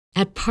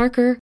At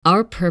Parker,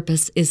 our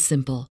purpose is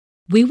simple.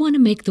 We want to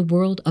make the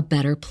world a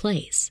better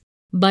place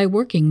by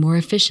working more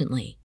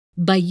efficiently,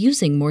 by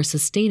using more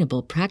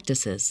sustainable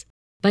practices,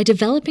 by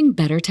developing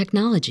better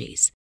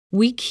technologies.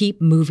 We keep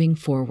moving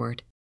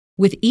forward.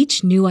 With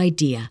each new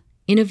idea,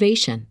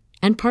 innovation,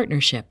 and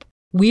partnership,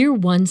 we're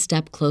one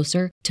step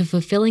closer to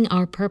fulfilling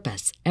our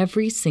purpose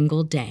every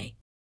single day.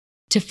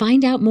 To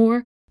find out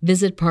more,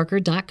 visit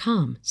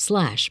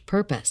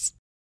parker.com/purpose.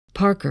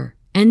 Parker,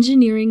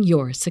 engineering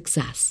your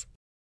success.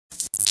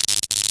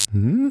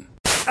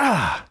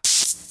 Ah.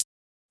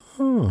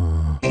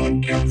 Huh.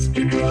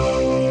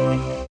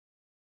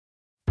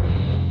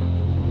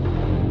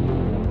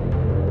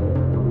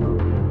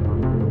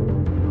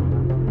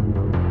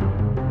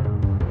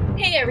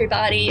 Hey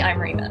everybody, I'm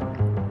Rima.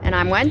 And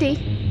I'm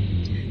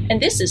Wendy. And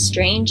this is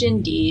Strange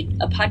Indeed,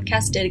 a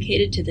podcast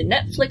dedicated to the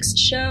Netflix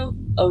show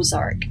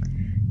Ozark.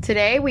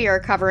 Today we are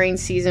covering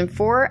Season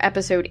 4,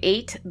 Episode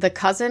 8, The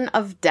Cousin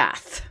of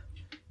Death.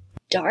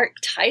 Dark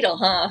title,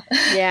 huh?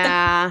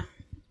 Yeah.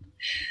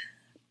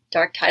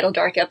 Dark title,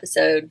 dark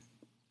episode.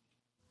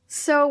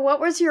 So what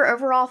was your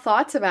overall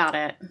thoughts about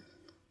it?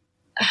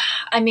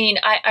 I mean,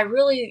 I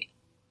really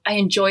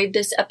enjoyed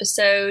this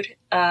episode.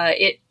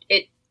 It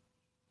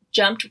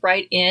jumped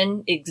right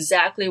in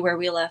exactly where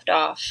we left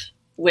off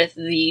with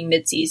the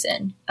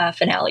mid-season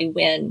finale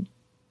when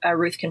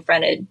Ruth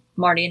confronted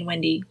Marty and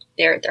Wendy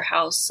there at their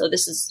house. So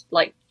this is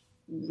like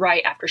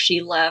right after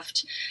she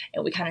left,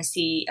 and we kind of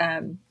see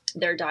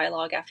their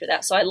dialogue after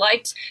that. So I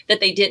liked that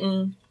they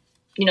didn't,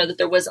 that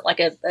there wasn't like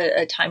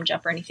a time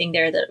jump or anything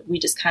there, that we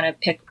just kind of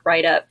picked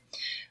right up.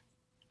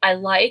 I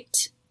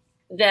liked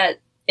that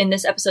in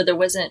this episode there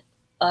wasn't,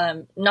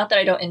 not that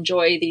I don't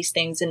enjoy these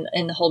things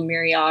in the whole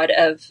myriad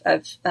of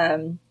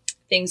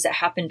things that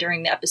happened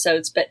during the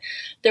episodes, but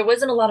there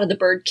wasn't a lot of the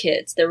Bird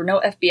kids. There were no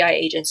FBI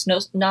agents,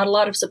 not a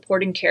lot of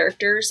supporting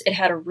characters. It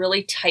had a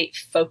really tight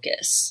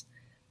focus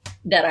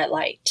that I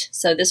liked.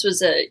 So this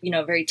was a,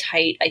 very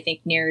tight, I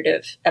think,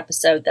 narrative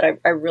episode that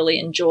I really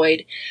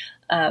enjoyed.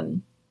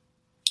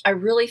 I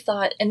really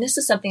thought, and this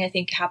is something I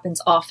think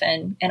happens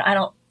often, and I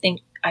don't think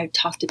I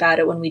talked about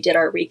it when we did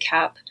our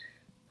recap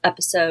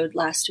episode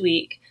last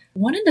week.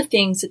 One of the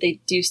things that they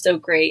do so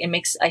great and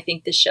makes, I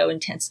think, this show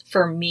intense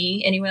for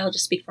me anyway, I'll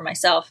just speak for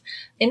myself,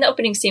 in the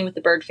opening scene with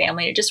the Bird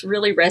family, it just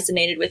really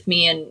resonated with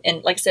me.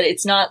 And like I said,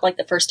 it's not like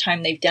the first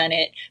time they've done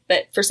it,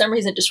 but for some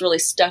reason it just really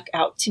stuck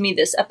out to me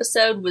this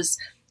episode, was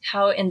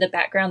how in the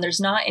background there's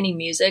not any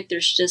music.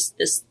 There's just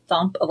this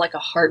thump of like a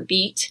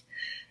heartbeat.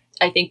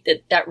 I think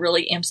that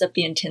really amps up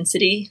the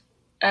intensity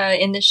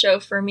in the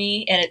show for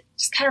me. And it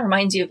just kind of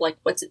reminds you of like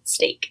what's at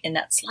stake, and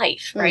that's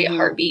life, right? Mm-hmm. A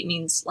heartbeat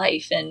means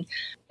life. And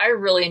I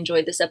really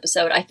enjoyed this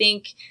episode. I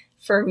think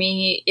for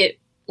me, it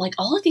like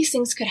all of these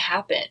things could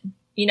happen.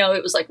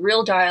 It was like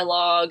real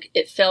dialogue.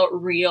 It felt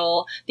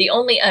real. The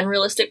only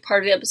unrealistic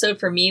part of the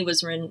episode for me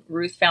was when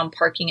Ruth found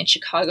parking in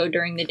Chicago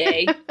during the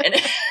day.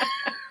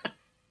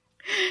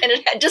 And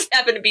it just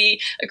happened to be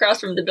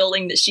across from the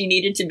building that she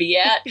needed to be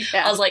at.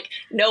 Yeah. I was like,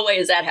 no way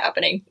is that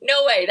happening.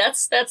 No way.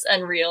 That's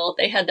unreal.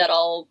 They had that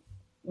all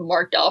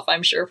marked off,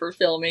 I'm sure, for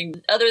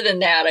filming. Other than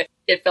that,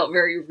 it felt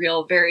very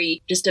real,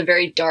 just a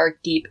very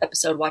dark, deep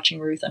episode watching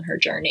Ruth on her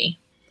journey.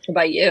 What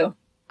about you?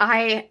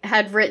 I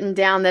had written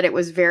down that it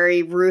was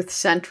very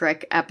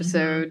Ruth-centric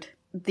episode.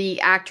 Mm-hmm.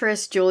 The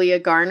actress, Julia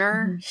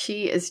Garner, mm-hmm.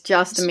 She is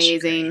just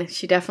amazing.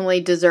 She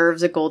definitely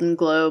deserves a Golden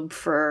Globe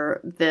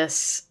for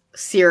this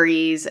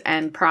series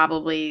and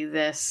probably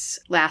this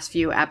last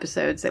few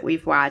episodes that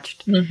we've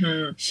watched.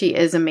 Mm-hmm. She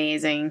is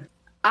amazing.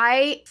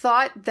 I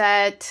thought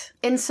that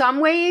in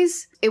some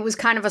ways it was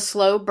kind of a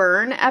slow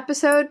burn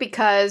episode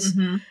because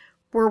mm-hmm.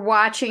 we're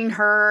watching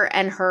her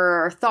and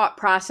her thought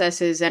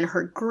processes and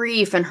her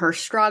grief and her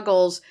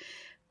struggles,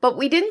 but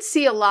we didn't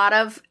see a lot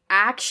of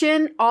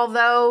action,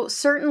 although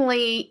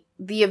certainly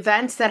the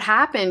events that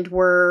happened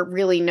were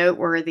really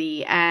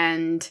noteworthy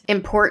and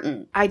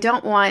important. I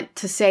don't want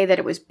to say that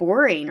it was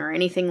boring or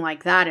anything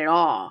like that at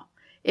all.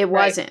 It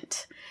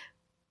wasn't.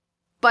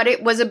 But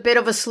it was a bit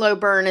of a slow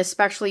burn,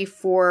 especially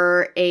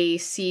for a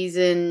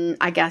season,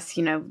 I guess,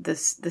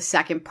 the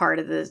second part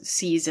of the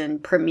season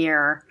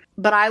premiere.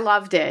 But I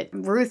loved it.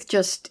 Ruth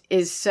just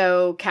is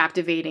so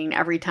captivating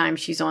every time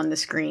she's on the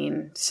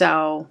screen.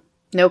 So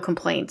no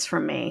complaints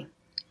from me.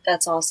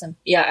 That's awesome.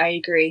 Yeah, I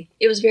agree.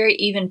 It was very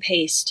even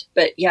paced,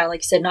 but yeah, like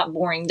you said, not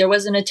boring. There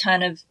wasn't a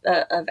ton of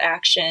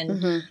action.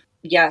 Mm-hmm.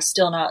 Yeah,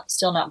 still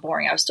not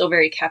boring. I was still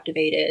very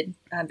captivated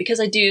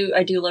because I do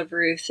love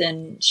Ruth,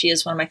 and she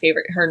is one of my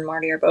favorite. Her and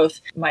Marty are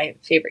both my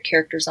favorite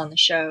characters on the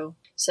show.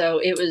 So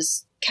it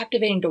was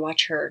captivating to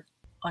watch her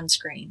on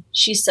screen.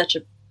 She's such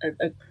a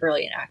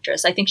brilliant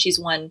actress. I think she's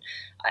won.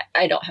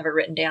 I don't have it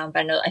written down,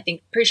 but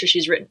pretty sure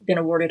she's been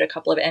awarded a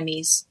couple of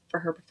Emmys for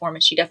her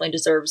performance. She definitely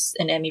deserves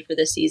an Emmy for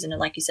this season, and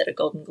like you said, a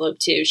Golden Globe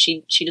too.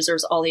 She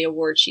deserves all the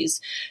awards.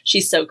 She's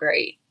so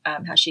great.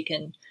 How she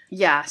can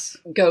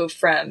go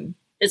from.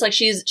 It's like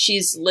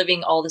she's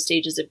living all the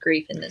stages of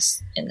grief in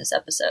this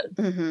episode.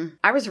 Mm-hmm.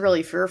 I was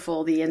really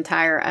fearful the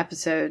entire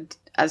episode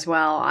as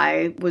well.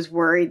 I was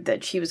worried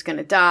that she was going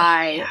to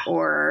die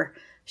or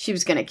she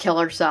was going to kill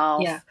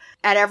herself. Yeah.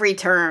 At every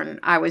turn,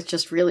 I was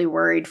just really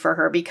worried for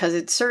her because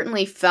it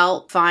certainly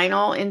felt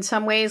final in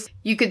some ways.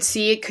 You could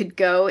see it could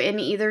go in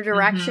either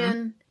direction.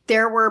 Mm-hmm.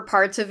 There were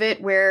parts of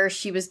it where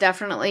she was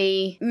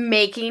definitely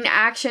making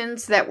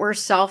actions that were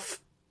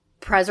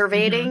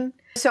self-preservating. Mm-hmm.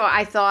 So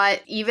I thought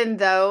even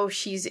though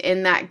she's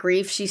in that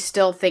grief, she's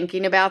still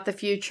thinking about the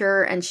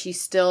future and she's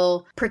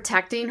still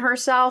protecting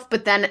herself.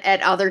 But then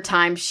at other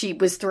times, she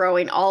was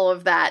throwing all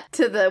of that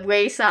to the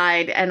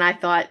wayside. And I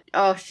thought,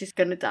 oh, she's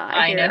going to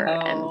die here. I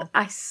know. And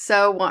I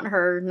so want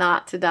her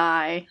not to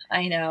die.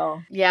 I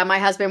know. Yeah, my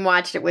husband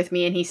watched it with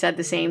me and he said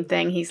the same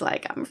thing. He's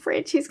like, I'm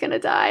afraid she's going to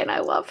die and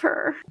I love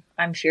her.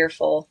 I'm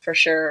fearful for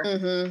sure.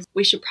 Mm-hmm.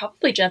 We should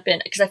probably jump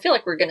in because I feel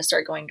like we're going to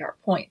start going to our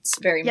points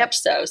very much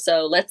so.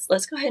 So let's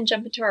go ahead and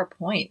jump into our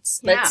points.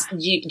 Do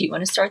you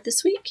want to start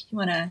this week? You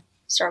want to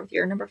start with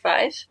your number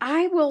 5?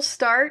 I will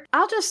start.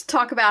 I'll just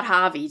talk about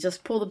Javi.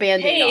 Just pull the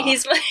Band-Aid off. Hey,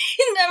 he's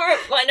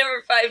my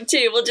number 5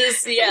 too. We'll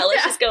just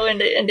let's just go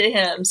into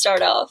him.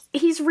 Start off.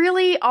 He's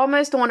really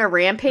almost on a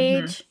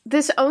rampage. Mm-hmm.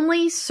 This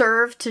only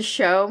served to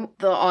show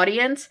the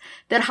audience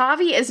that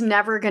Javi is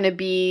never going to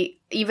be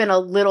even a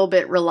little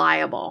bit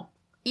reliable.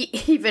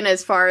 Even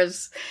as far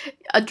as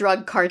a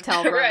drug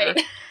cartel runner.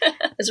 Right.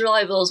 As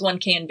reliable as one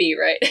can be,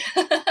 right?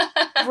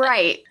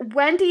 Right.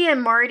 Wendy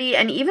and Marty,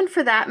 and even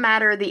for that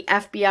matter, the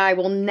FBI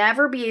will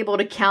never be able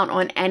to count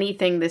on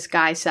anything this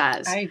guy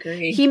says. I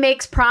agree. He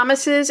makes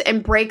promises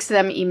and breaks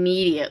them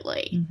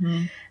immediately.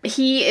 Mm-hmm.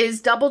 He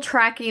is double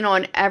tracking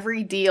on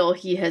every deal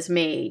he has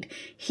made.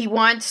 He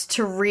wants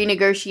to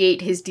renegotiate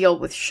his deal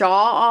with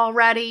Shaw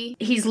already.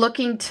 He's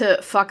looking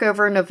to fuck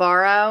over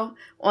Navarro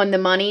on the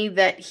money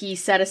that he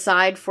set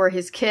aside for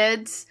his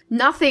kids.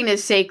 Nothing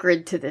is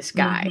sacred to this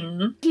guy.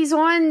 Mm-hmm. He's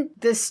on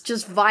this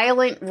just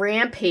violent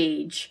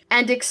rampage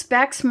and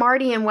expects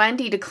Marty and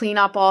Wendy to clean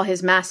up all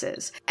his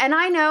messes. And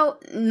I know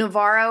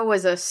Navarro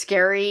was a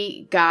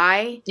scary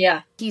guy.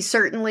 Yeah. He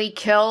certainly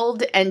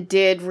killed and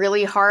did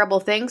really horrible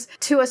things.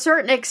 To a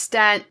certain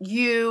extent,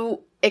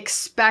 you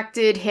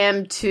expected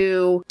him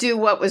to do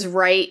what was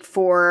right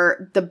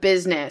for the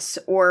business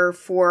or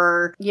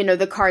for,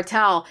 the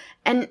cartel.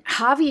 And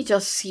Javi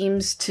just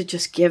seems to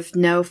just give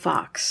no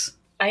fucks.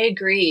 I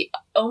agree.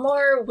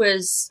 Omar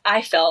was,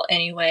 I felt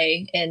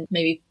anyway, and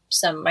maybe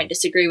some might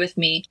disagree with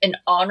me, an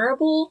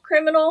honorable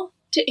criminal.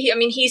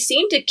 He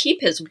seemed to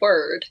keep his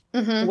word.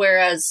 Mm-hmm.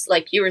 Whereas,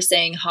 like you were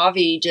saying,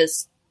 Javi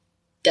just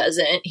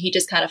doesn't. He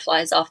just kind of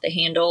flies off the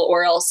handle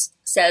or else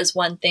says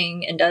one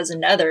thing and does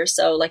another.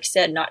 So like I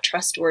said, not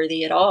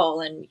trustworthy at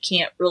all. And you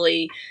can't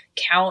really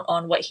count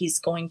on what he's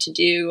going to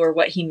do or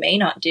what he may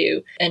not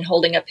do and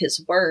holding up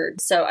his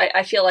word. So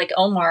I feel like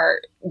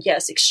Omar,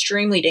 yes,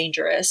 extremely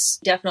dangerous.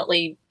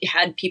 Definitely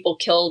had people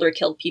killed or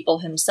killed people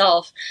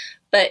himself.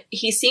 But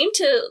he seemed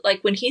to,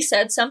 like, when he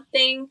said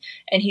something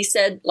and he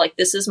said, like,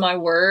 this is my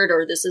word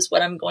or this is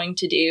what I'm going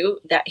to do,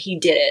 that he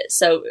did it.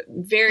 So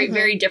very,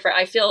 very different.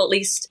 I feel, at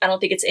least, I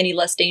don't think it's any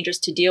less dangerous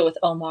to deal with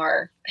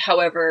Omar.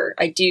 However,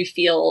 I do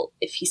feel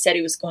if he said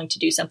he was going to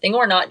do something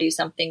or not do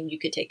something, you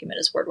could take him at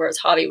his word, whereas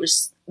Javi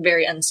was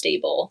very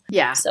unstable.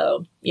 Yeah.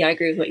 So, yeah, I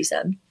agree with what you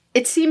said.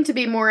 It seemed to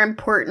be more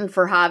important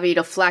for Javi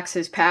to flex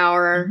his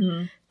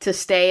power, to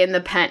stay in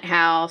the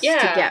penthouse,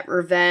 to get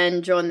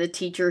revenge on the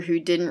teacher who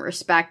didn't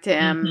respect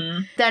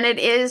him, than it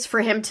is for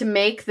him to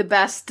make the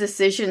best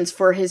decisions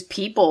for his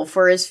people,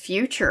 for his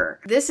future.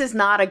 This is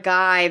not a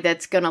guy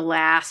that's going to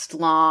last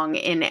long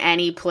in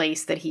any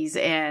place that he's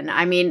in.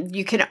 I mean,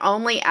 you can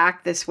only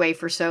act this way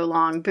for so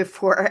long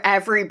before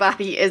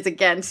everybody is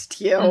against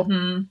you.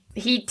 Mm-hmm.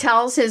 He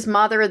tells his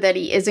mother that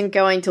he isn't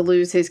going to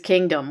lose his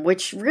kingdom,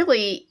 which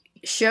really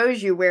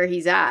shows you where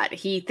he's at.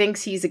 He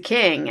thinks he's a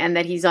king and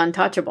that he's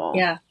untouchable.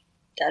 Yeah,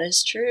 that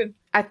is true.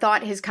 I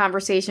thought his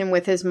conversation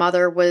with his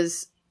mother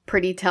was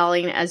pretty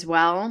telling as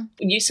well.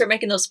 You start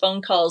making those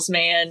phone calls,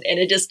 man, and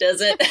it just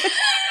doesn't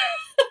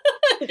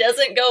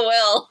go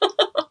well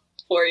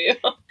for you.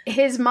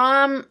 His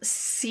mom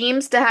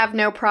seems to have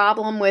no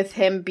problem with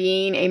him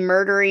being a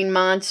murdering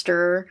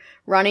monster,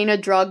 running a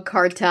drug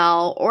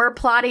cartel, or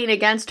plotting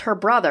against her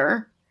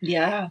brother.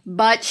 Yeah.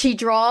 But she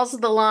draws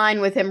the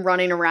line with him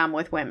running around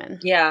with women.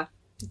 Yeah.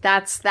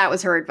 That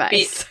was her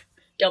advice.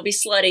 Don't be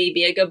slutty.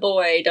 Be a good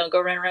boy. Don't go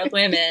run around with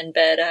women.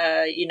 But,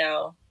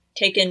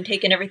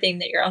 taking everything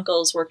that your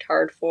uncle's worked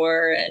hard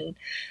for and,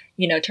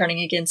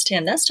 turning against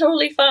him. That's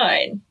totally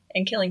fine.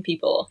 And killing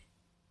people.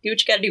 Do what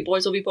you gotta do.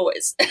 Boys will be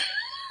boys.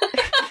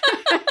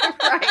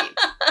 Right.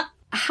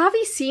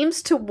 Javi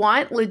seems to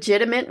want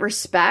legitimate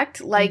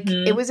respect. Like,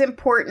 it was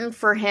important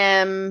for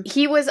him.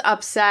 He was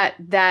upset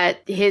that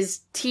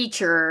his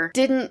teacher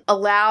didn't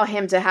allow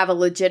him to have a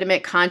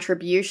legitimate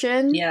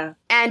contribution. Yeah.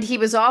 And he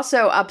was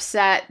also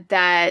upset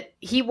that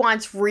he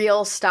wants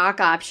real stock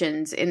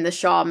options in the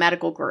Shaw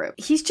Medical Group.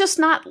 He's just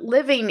not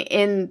living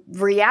in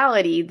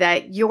reality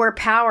that your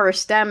power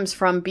stems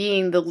from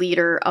being the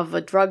leader of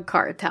a drug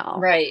cartel.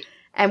 Right.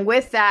 And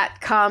with that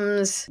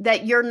comes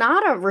that you're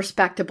not a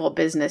respectable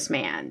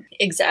businessman.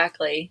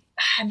 Exactly.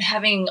 I'm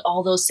having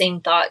all those same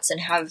thoughts and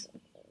have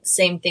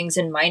same things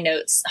in my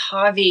notes.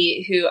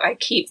 Javi, who I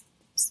keep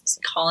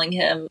calling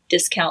him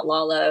Discount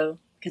Lalo,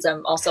 because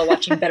I'm also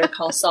watching Better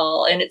Call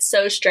Saul. And it's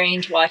so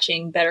strange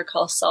watching Better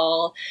Call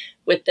Saul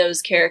with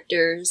those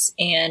characters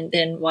and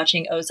then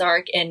watching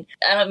Ozark. And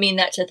I don't mean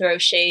that to throw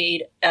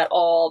shade at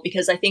all,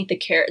 because I think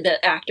the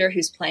actor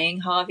who's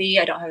playing Javi,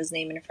 I don't have his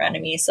name in front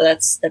of me, so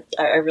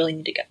I really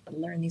need to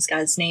learn these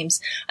guys' names.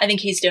 I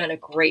think he's doing a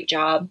great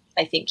job.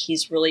 I think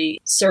he's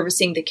really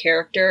servicing the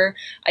character.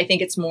 I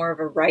think it's more of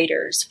a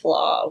writer's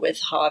flaw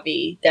with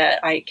Javi that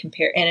I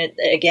compare. And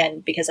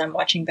again, because I'm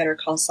watching Better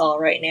Call Saul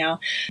right now.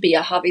 But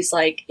yeah, Javi's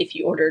like if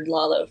you ordered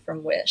Lalo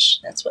from Wish.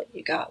 That's what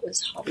you got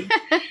was Javi.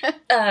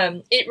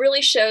 It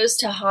really shows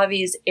to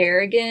Javi's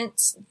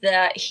arrogance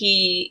that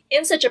he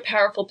in such a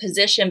powerful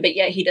position, but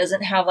yet he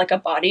doesn't have like a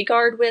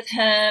bodyguard with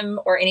him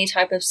or any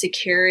type of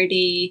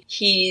security.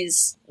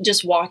 He's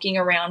just walking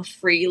around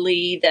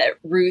freely, that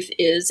Ruth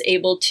is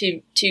able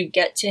to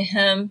get to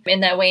him in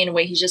that way. In a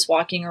way, he's just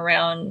walking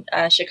around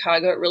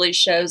Chicago. It really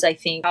shows, I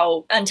think,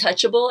 how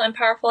untouchable and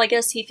powerful, I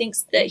guess, he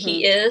thinks that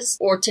he is,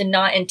 or to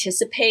not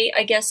anticipate,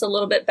 I guess, a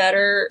little bit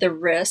better the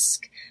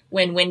risk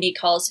when Wendy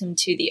calls him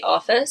to the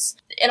office.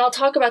 And I'll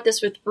talk about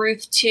this with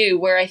Ruth too,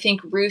 where I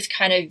think Ruth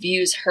kind of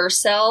views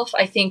herself.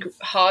 I think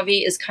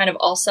Javi is kind of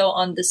also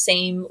on the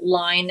same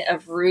line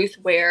of Ruth,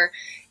 where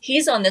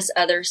he's on this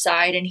other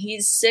side and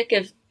he's sick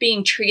of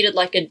being treated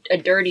like a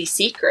dirty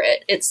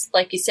secret. It's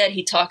like you said,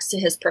 he talks to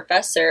his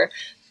professor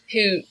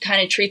who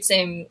kind of treats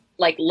him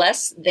like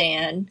less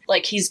than,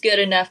 like he's good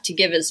enough to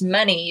give his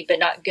money, but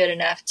not good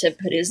enough to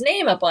put his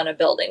name up on a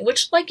building,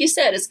 which, like you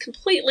said, is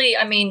completely,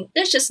 I mean,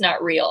 that's just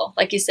not real.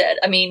 Like you said,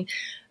 I mean,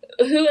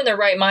 who in their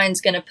right mind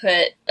is going to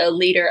put a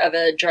leader of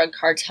a drug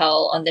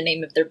cartel on the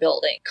name of their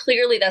building?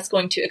 Clearly, that's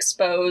going to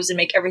expose and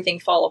make everything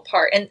fall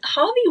apart. And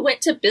Javi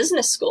went to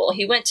business school.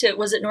 He went to,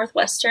 was it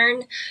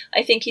Northwestern?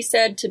 I think he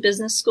said, to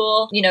business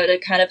school, you know, to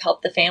kind of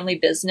help the family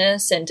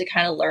business and to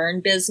kind of learn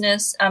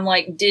business. I'm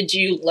like, did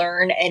you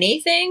learn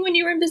anything when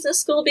you were in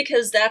business school?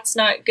 Because that's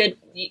not good.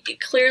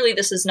 Clearly,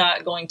 this is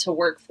not going to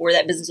work for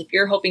that business if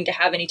you're hoping to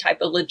have any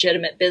type of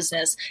legitimate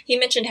business. He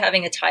mentioned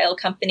having a tile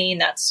company, and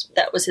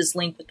that was his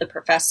link with the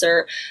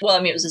professor. Well, I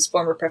mean, it was his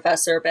former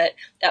professor, but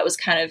that was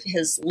kind of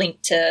his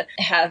link to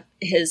have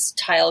his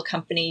tile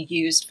company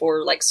used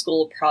for like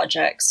school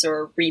projects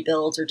or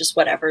rebuilds or just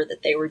whatever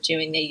that they were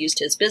doing. They used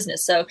his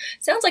business. So it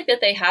sounds like that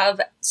they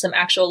have some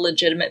actual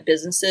legitimate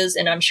businesses,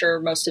 and I'm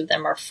sure most of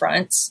them are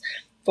fronts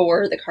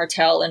for the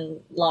cartel and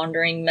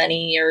laundering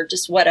money or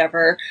just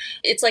whatever.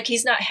 It's like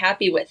he's not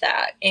happy with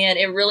that. And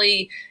it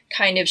really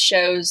kind of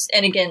shows.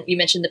 And again, you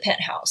mentioned the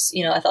penthouse.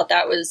 You know, I thought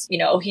that was, you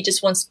know, he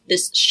just wants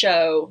this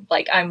show,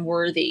 like, I'm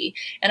worthy.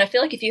 And I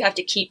feel like if you have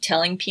to keep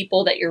telling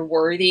people that you're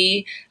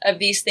worthy of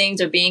these things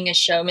or being a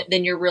showman,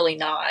 then you're really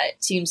not.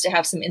 Seems to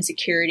have some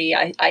insecurity,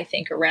 I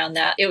think, around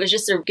that. It was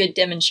just a good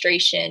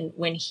demonstration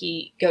when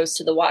he goes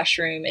to the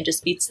washroom and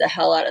just beats the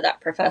hell out of that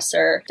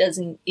professor.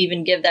 Doesn't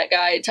even give that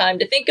guy time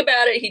to think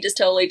about it. He just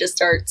totally just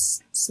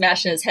starts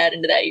smashing his head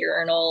into that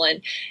urinal.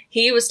 And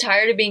he was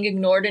tired of being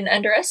ignored and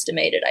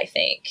underestimated, I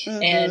think.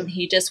 Mm-hmm. And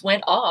he just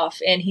went off,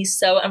 and he's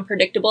so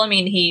unpredictable. I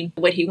mean,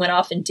 what he went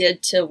off and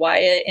did to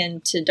Wyatt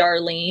and to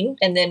Darlene,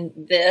 and then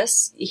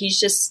he's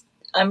just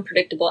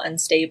unpredictable,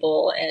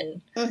 unstable.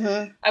 And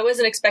I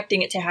wasn't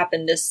expecting it to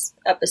happen this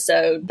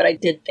episode, but I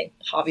did think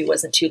Javi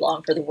wasn't too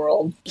long for the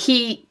world.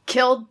 He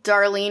killed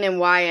Darlene and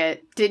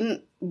Wyatt,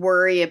 didn't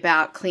worry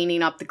about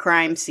cleaning up the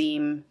crime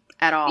scene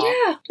at all.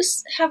 Yeah,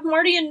 just have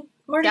Marty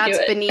that's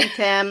do it. Beneath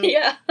him.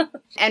 Yeah.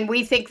 And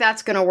we think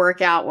that's going to work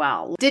out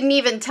well. Didn't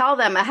even tell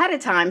them ahead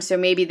of time, so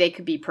maybe they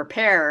could be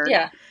prepared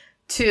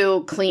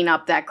to clean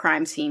up that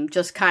crime scene.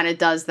 Just kind of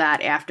does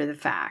that after the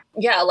fact.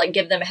 Yeah, like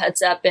give them a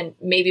heads up, and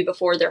maybe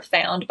before they're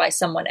found by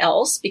someone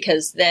else,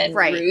 because then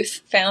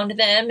Ruth found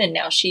them and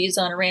now she's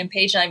on a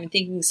rampage. And I'm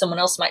thinking someone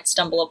else might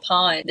stumble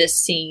upon this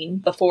scene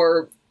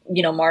before,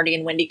 you know, Marty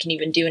and Wendy can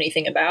even do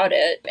anything about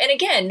it. And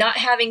again, not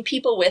having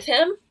people with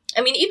him. I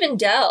mean, even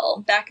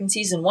Del, back in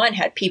season 1,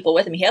 had people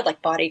with him. He had,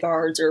 like,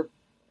 bodyguards, or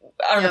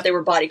I don't know if they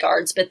were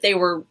bodyguards, but they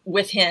were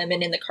with him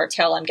and in the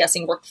cartel, I'm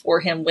guessing, worked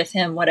for him, with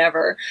him,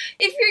 whatever.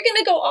 If you're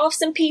going to go off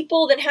some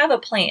people, then have a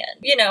plan.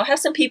 You know, have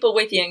some people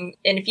with you.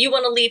 And if you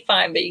want to leave,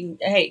 fine, but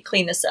hey,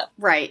 clean this up.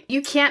 Right.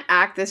 You can't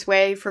act this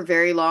way for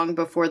very long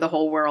before the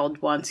whole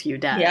world wants you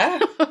dead. Yeah.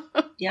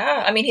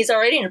 Yeah. I mean, he's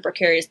already in a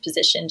precarious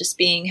position, just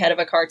being head of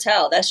a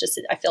cartel. That's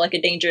just, I feel like,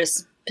 a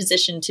dangerous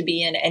position to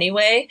be in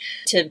anyway,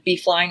 to be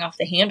flying off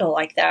the handle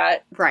like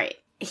that. Right.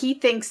 He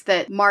thinks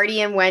that Marty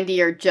and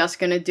Wendy are just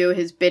going to do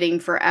his bidding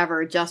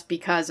forever just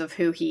because of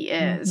who he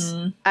is.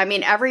 Mm-hmm. I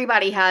mean,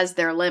 everybody has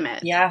their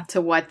limit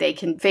to what they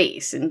can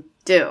face and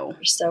do.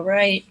 You're so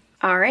right.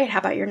 All right. How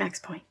about your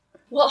next point?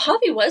 Well,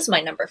 Javi was my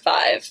number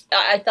 5.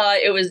 I thought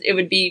it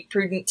would be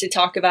prudent to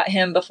talk about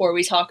him before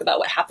we talk about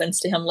what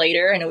happens to him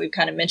later. I know we've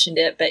kind of mentioned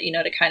it, but,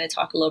 to kind of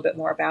talk a little bit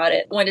more about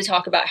it. I wanted to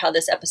talk about how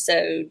this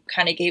episode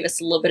kind of gave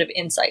us a little bit of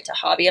insight to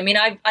Javi. I mean,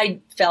 I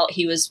felt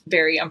he was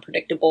very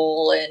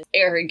unpredictable and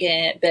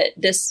arrogant, but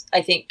this,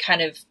 I think,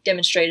 kind of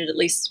demonstrated at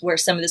least where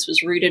some of this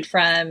was rooted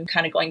from,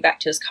 kind of going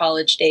back to his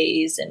college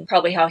days and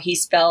probably how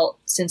he's felt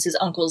since his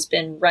uncle's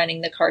been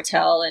running the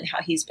cartel and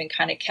how he's been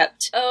kind of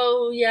kept,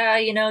 oh, yeah,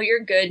 you're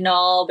good and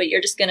all, but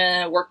you're just going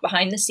to work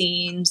behind the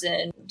scenes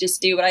and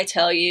just do what I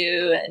tell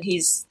you. And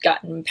he's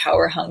gotten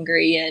power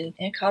hungry and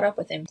it caught up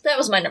with him. So that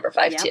was my number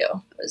 5 too,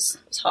 was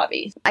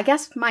Javi. I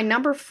guess my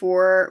number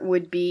 4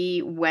 would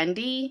be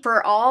Wendy.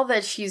 For all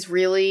that she's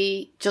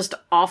really just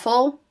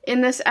awful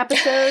in this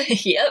episode.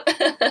 Yep.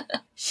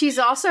 She's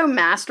also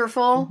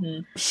masterful.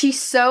 Mm-hmm. She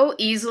so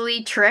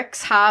easily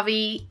tricks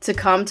Javi to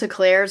come to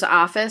Claire's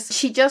office.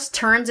 She just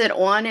turns it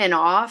on and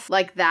off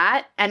like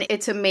that, and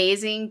it's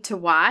amazing to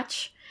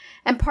watch.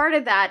 And part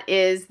of that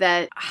is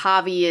that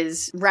Javi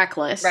is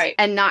reckless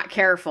and not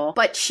careful.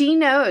 But she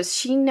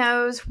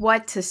knows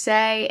what to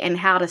say and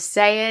how to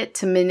say it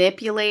to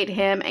manipulate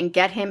him and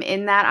get him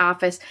in that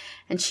office.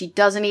 And she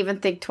doesn't even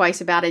think twice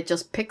about it,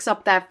 just picks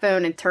up that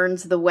phone and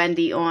turns the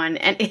Wendy on.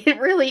 And it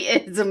really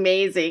is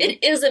amazing.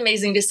 It is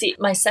amazing to see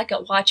my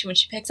second watch when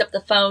she picks up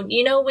the phone.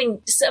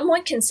 When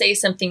someone can say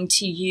something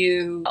to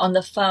you on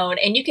the phone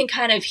and you can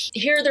kind of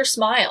hear their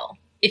smile,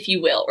 if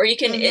you will, or you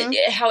can,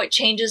 how it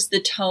changes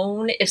the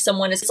tone if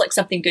someone is like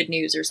something good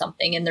news or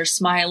something and they're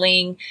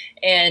smiling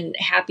and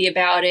happy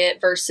about it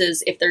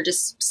versus if they're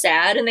just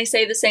sad and they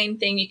say the same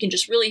thing, you can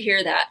just really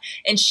hear that.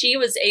 And she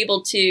was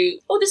able to,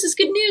 oh, this is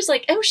good news.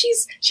 Like, oh,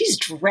 she's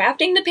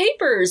drafting the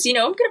papers, I'm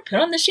going to put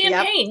on the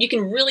champagne. Yep. You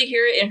can really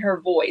hear it in her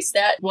voice.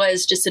 That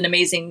was just an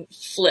amazing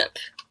flip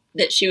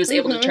that she was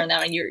able to turn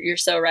that on. You're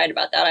so right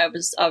about that.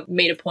 I've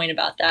made a point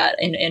about that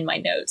in my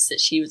notes that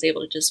she was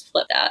able to just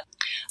flip that.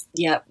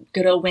 Yep,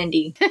 good old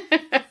Wendy.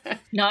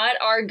 Not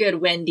our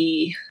good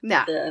Wendy.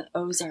 No. The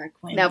Ozark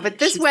Wendy. No, but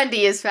this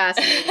Wendy is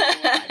fascinating.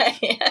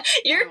 Yeah.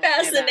 You're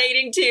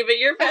fascinating too, but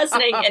you're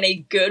fascinating in a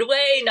good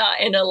way,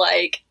 not in a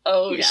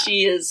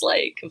she is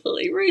like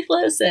completely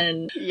ruthless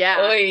and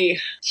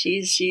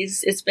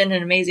it's been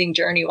an amazing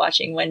journey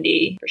watching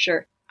Wendy for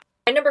sure.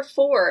 My number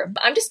 4,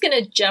 I'm just going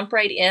to jump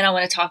right in. I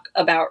want to talk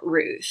about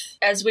Ruth.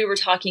 As we were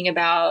talking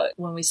about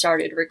when we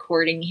started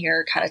recording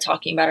here, kind of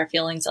talking about our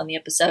feelings on the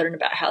episode and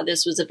about how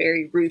this was a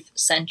very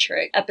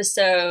Ruth-centric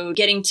episode,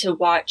 getting to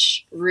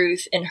watch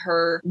Ruth in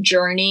her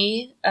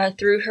journey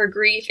through her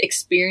grief,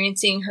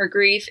 experiencing her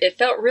grief. It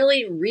felt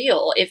really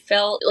real. It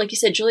felt, like you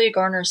said, Julia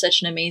Garner is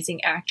such an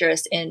amazing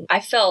actress, and I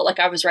felt like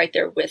I was right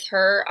there with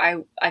her.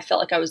 I felt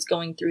like I was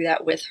going through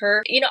that with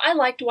her. I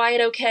liked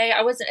Wyatt okay.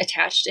 I wasn't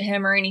attached to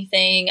him or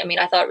anything. I mean,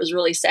 I thought it was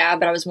really sad,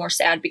 but I was more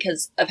sad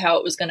because of how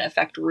it was going to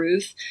affect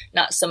Ruth.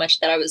 Not so much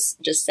that I was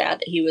just sad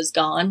that he was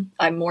gone.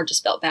 I more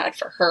just felt bad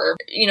for her,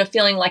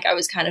 feeling like I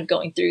was kind of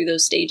going through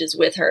those stages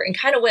with her and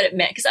kind of what it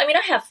meant. Because, I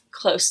have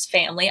close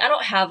family. I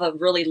don't have a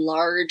really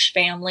large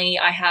family.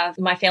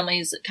 My family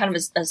is kind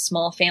of a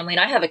small family,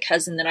 and I have a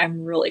cousin that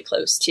I'm really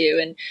close to.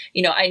 And,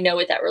 I know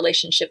what that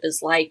relationship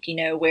is like,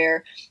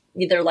 where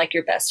they're like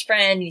your best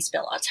friend and you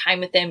spend a lot of time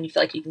with them. You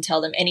feel like you can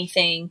tell them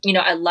anything.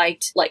 I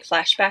liked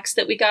flashbacks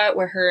that we got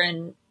where her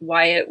and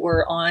Wyatt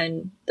were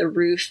on the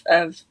roof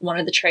of one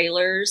of the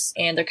trailers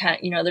and they're kind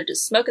of, they're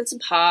just smoking some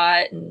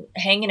pot and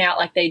hanging out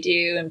like they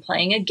do and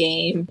playing a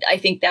game. I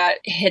think that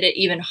hit it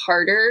even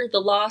harder,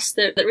 the loss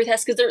that Ruth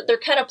has, because they're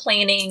kind of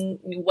planning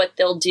what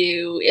they'll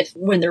do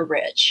when they're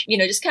rich,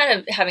 just kind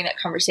of having that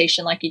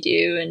conversation like you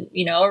do. And,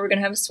 we're going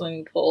to have a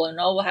swimming pool and,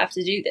 we'll have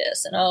to do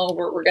this and,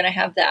 we're going to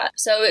have that.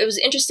 So it was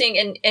interesting.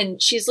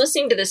 And she's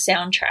listening to the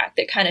soundtrack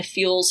that kind of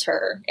fuels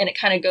her, and it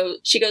kind of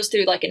she goes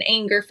through like an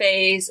anger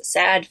phase, a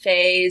sad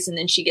phase, and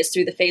then she gets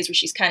through the phase where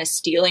she's kind of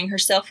steeling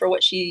herself for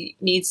what she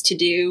needs to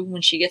do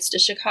when she gets to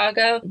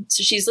Chicago.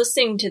 So she's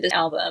listening to this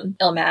album,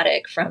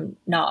 Illmatic, from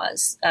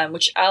Nas,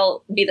 which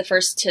I'll be the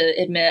first to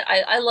admit,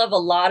 I love a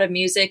lot of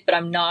music, but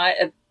I'm not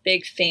a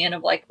big fan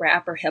of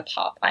rap or hip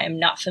hop. I am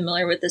not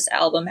familiar with this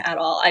album at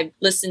all. I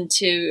listened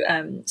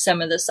to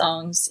some of the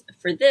songs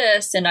for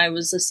this, and I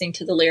was listening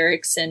to the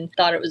lyrics and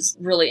thought it was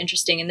really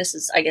interesting. And this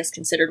is, I guess,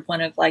 considered one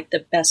of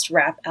the best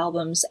rap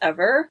albums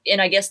ever.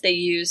 And I guess they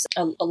use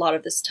a lot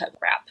of this type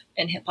of rap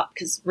and hip hop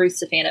because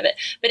Ruth's a fan of it.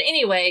 But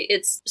anyway,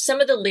 it's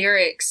some of the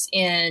lyrics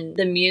in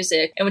the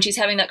music. And when she's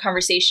having that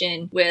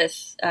conversation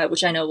with,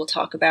 which I know we'll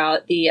talk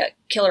about, the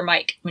Killer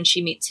Mike, when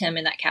she meets him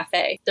in that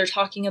cafe, they're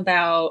talking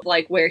about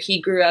where he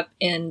grew up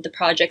in the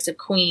projects of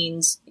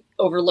Queens,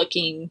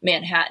 overlooking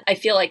Manhattan. I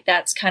feel like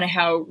that's kind of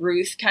how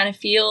Ruth kind of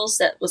feels.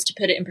 That was to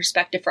put it in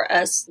perspective for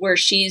us, where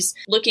she's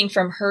looking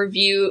from her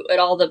view at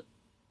all the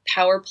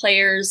power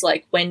players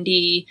like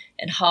Wendy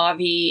and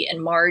Javi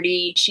and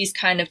Marty. She's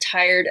kind of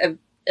tired of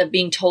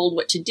being told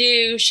what to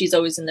do. She's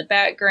always in the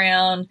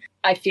background.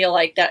 I feel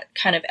like that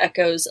kind of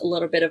echoes a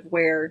little bit of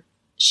where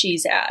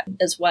she's at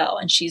as well.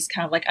 And she's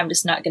kind of like, I'm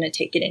just not going to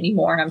take it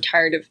anymore. And I'm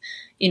tired of,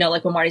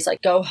 like when Marty's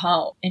like, go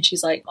home. And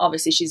she's like,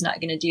 obviously she's not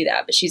going to do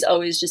that. But she's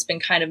always just been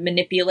kind of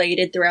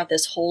manipulated throughout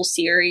this whole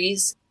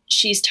series.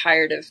 She's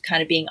tired of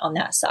kind of being on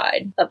that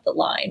side of the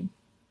line.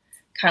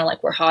 Kind of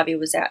like where Javi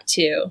was at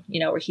too,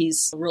 where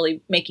he's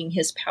really making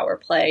his power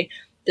play.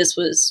 This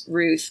was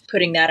Ruth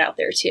putting that out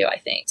there too, I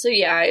think. So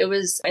yeah, it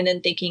was, and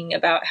then thinking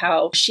about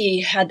how she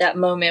had that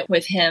moment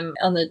with him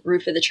on the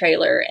roof of the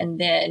trailer and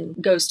then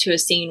goes to a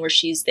scene where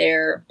she's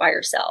there by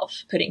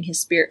herself, putting his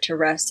spirit to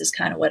rest is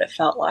kind of what it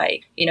felt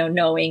like,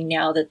 knowing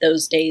now that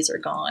those days are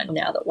gone,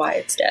 now that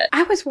Wyatt's dead.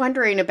 I was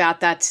wondering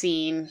about that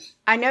scene.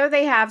 I know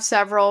they have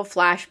several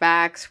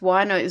flashbacks.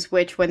 One is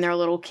when they're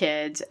little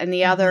kids, and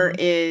the other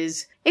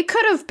is, it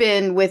could have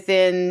been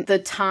within the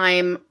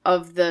time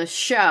of the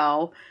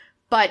show,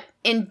 but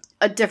in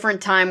a different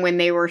time when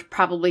they were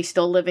probably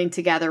still living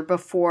together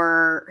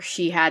before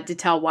she had to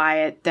tell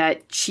Wyatt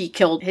that she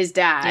killed his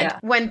dad,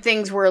 when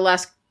things were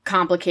less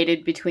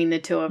complicated between the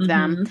two of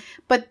them.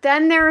 But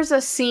then there's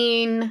a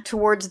scene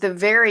towards the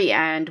very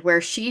end where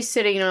she's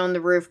sitting on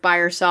the roof by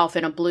herself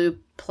in a blue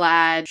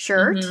plaid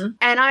shirt.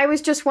 And I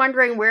was just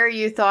wondering where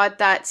you thought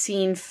that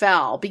scene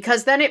fell,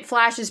 because then it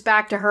flashes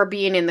back to her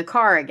being in the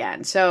car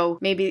again. So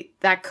maybe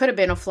that could have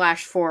been a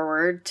flash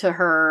forward to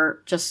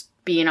her just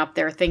being up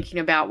there thinking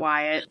about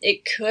Wyatt.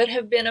 It could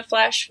have been a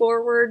flash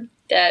forward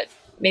that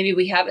maybe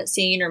we haven't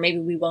seen or maybe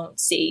we won't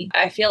see.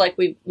 I feel like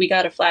we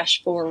got a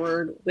flash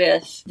forward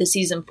with the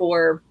season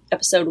 4,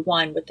 episode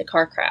 1 with the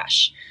car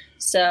crash.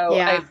 So,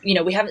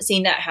 we haven't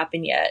seen that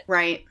happen yet.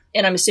 Right.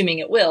 And I'm assuming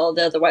it will.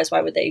 Otherwise,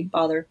 why would they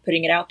bother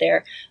putting it out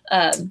there?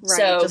 Right,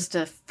 so, just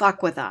to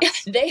fuck with us.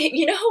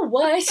 You know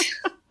what?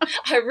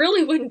 I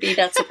really wouldn't be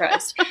that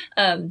surprised.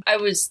 I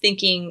was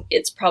thinking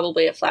it's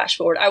probably a flash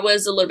forward. I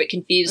was a little bit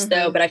confused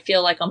though, but I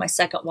feel like on my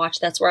second watch,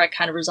 that's where I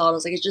kind of resolved. I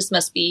was like, it just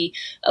must be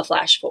a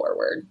flash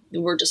forward.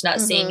 We're just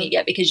not seeing it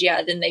yet because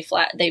then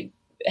they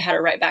had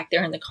her right back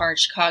there in the car in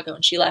Chicago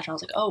and she left. And I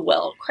was like, oh,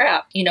 well,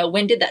 crap.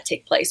 When did that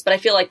take place? But I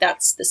feel like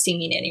that's the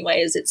scene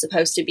anyway, is it's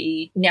supposed to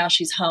be now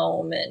she's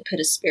home and put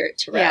his spirit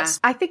to rest.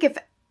 I think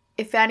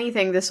if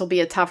anything, this will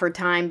be a tougher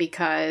time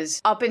because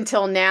up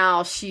until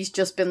now, she's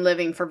just been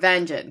living for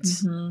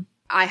vengeance.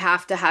 I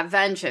have to have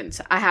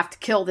vengeance. I have to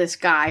kill this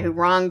guy who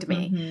wronged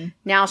me.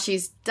 Now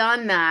she's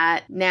done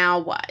that. Now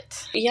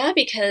what? Yeah,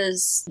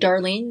 because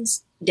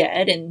Darlene's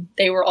dead and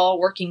they were all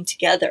working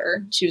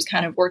together. She was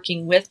kind of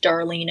working with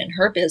Darlene and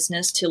her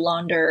business to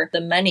launder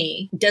the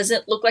money.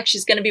 Doesn't look like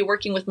she's going to be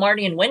working with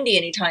Marty and Wendy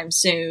anytime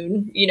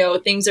soon.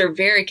 Things are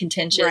very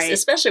contentious,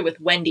 especially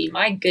with Wendy.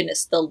 My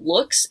goodness, the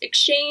looks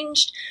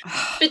exchanged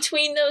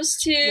between those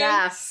two.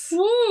 Yes.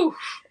 Woo!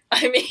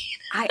 I mean,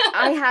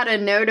 I had a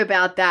note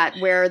about that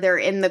where they're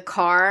in the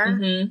car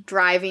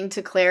driving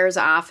to Claire's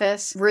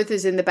office. Ruth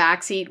is in the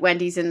back seat.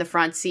 Wendy's in the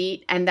front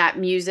seat. And that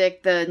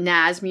music, the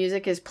Nas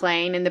music, is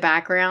playing in the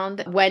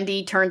background.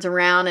 Wendy turns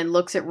around and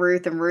looks at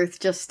Ruth, and Ruth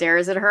just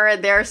stares at her.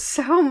 And there's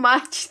so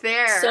much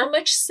there. So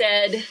much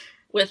said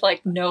with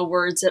no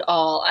words at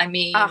all. I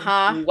mean,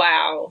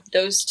 wow.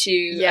 Those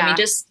two, I mean,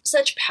 just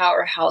such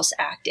powerhouse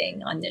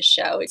acting on this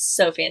show. It's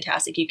so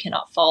fantastic. You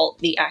cannot fault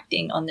the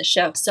acting on the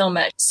show so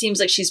much. Seems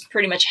like she's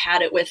pretty much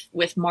had it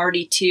with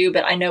Marty too,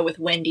 but I know with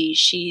Wendy,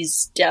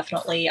 she's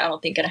definitely, I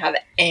don't think going to have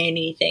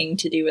anything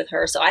to do with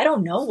her. So I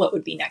don't know what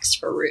would be next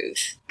for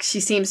Ruth. She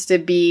seems to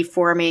be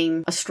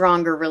forming a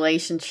stronger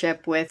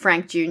relationship with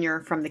Frank Jr.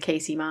 from the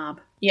Casey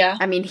mob. Yeah.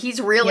 I mean,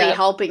 he's really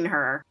helping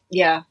her.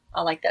 Yeah.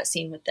 I like that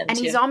scene with them and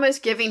too. He's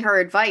almost giving her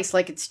advice,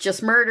 like it's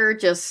just murder,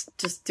 just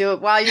do it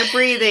while you're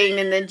breathing,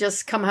 and then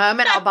just come home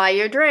and I'll buy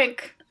you a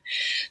drink.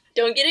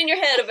 Don't get in your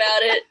head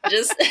about it.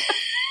 Just,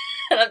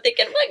 and I'm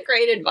thinking, what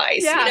great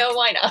advice. Yeah.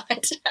 Why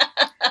not?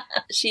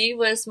 She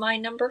was my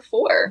number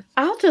 4.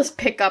 I'll just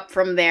pick up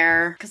from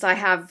there because I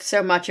have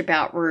so much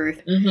about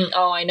Ruth.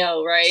 Oh, I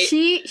know, right?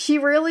 She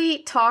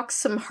really talks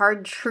some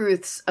hard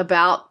truths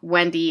about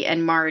Wendy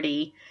and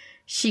Marty.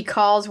 She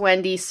calls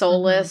Wendy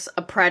soulless,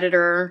 a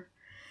predator.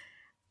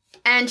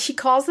 And she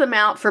calls them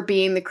out for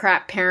being the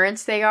crap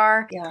parents they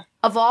are. Yeah.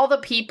 Of all the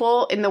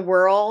people in the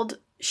world,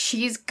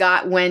 she's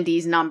got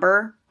Wendy's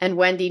number, and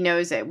Wendy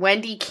knows it.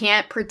 Wendy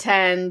can't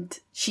pretend.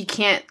 She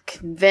can't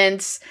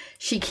convince.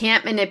 She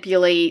can't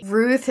manipulate.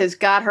 Ruth has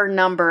got her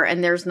number,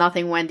 and there's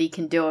nothing Wendy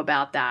can do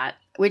about that.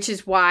 Which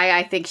is why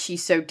I think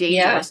she's so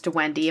dangerous to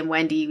Wendy, and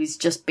Wendy was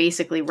just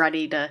basically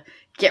ready to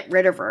get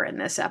rid of her in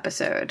this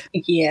episode.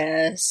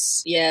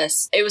 Yes.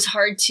 It was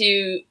hard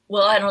to,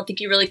 I don't think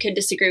you really could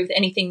disagree with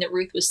anything that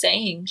Ruth was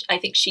saying. I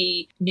think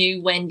she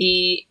knew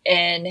Wendy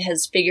and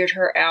has figured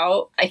her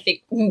out. I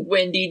think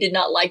Wendy did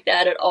not like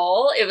that at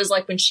all. It was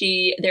like when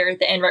there at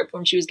the end, right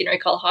when she was getting ready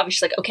to call Javi,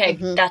 she's like, okay,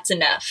 that's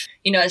enough.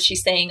 As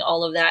she's saying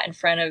all of that in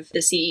front of the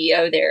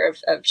CEO there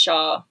of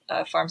Shaw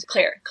Farms,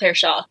 Claire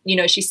Shaw.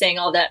 She's saying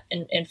all that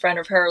in front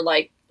of her,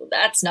 like,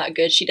 that's not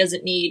good. She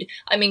doesn't need,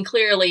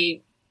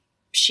 clearly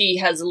she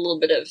has a little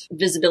bit of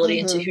visibility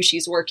into who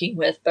she's working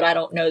with, but I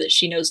don't know that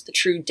she knows the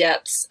true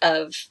depths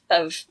of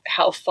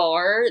how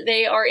far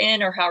they are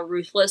in or how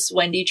ruthless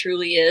Wendy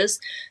truly is.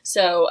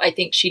 So I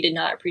think she did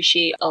not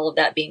appreciate all of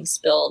that being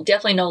spilled.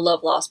 Definitely no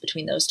love lost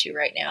between those two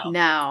right now.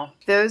 No,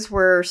 those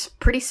were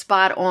pretty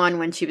spot on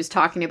when she was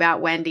talking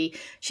about Wendy.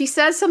 She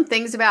says some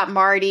things about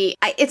Marty.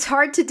 It's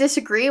hard to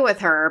disagree with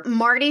her.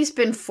 Marty's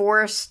been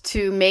forced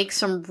to make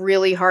some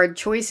really hard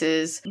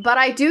choices, but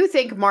I do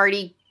think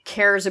Marty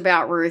cares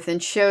about Ruth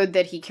and showed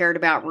that he cared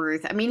about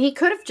Ruth. I mean, he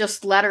could have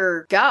just let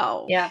her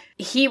go. Yeah.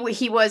 He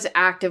was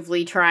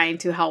actively trying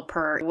to help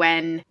her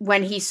when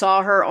he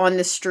saw her on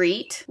the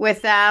street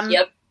with them.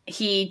 Yep.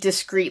 He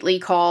discreetly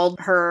called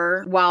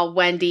her while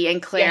Wendy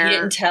and Claire he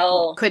didn't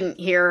tell. couldn't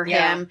hear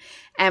him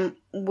and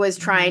was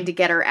trying to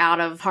get her out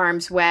of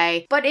harm's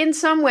way. But in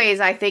some ways,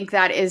 I think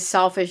that is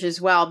selfish as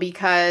well,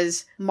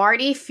 because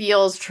Marty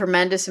feels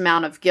tremendous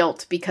amount of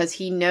guilt because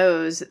he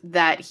knows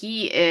that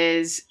he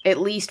is at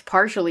least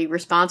partially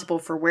responsible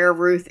for where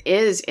Ruth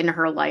is in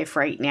her life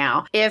right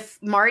now. If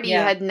Marty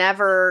had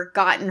never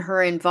gotten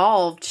her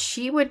involved,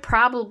 she would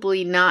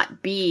probably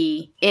not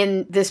be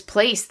in this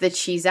place that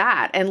she's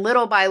at. And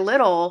little by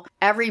little,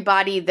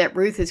 everybody that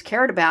Ruth has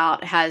cared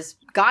about has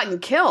gotten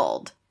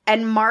killed.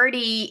 And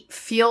Marty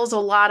feels a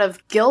lot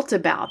of guilt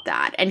about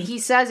that. And he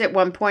says at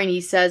one point,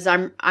 he says,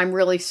 I'm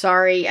really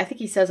sorry. I think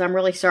he says, I'm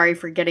really sorry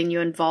for getting you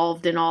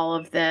involved in all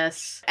of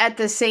this. At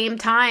the same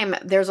time,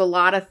 there's a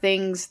lot of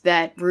things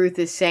that Ruth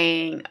is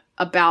saying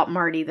about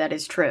Marty that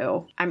is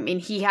true. I mean,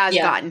 he has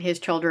gotten his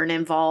children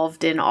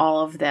involved in all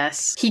of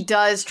this. He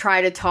does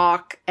try to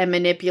talk and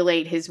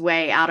manipulate his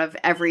way out of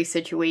every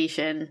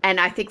situation. And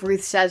I think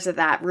Ruth says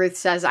that. Ruth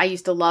says, I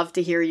used to love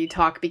to hear you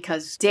talk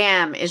because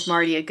damn, is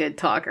Marty a good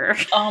talker.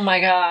 Oh my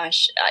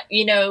gosh.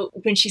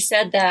 When she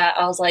said that,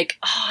 I was like,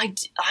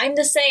 I'm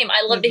the same.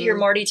 I love to hear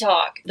Marty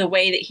talk. The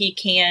way that he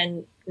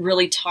can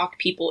really talk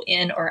people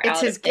in or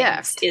out of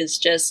things is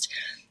just...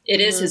 It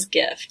is his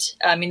gift.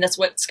 I mean, that's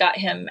what's got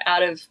him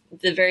out of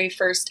the very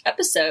first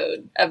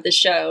episode of the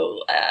show.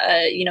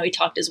 He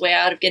talked his way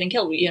out of getting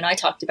killed. You and I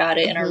talked about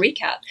it in our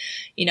recap.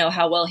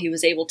 How well he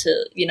was able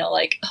to,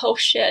 oh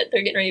shit,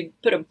 they're getting ready to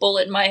put a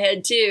bullet in my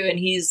head too. And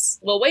he's,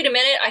 well, wait a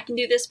minute, I can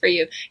do this for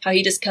you. How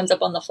he just comes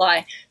up on the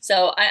fly.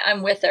 So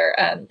I'm with her.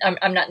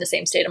 I'm not in the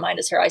same state of mind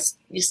as her.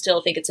 You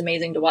still think it's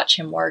amazing to watch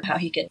him work, how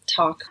he can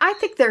talk. I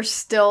think there's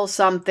still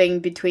something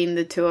between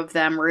the two of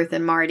them, Ruth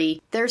and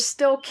Marty. There's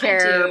still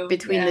care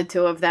between the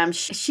two of them.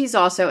 She's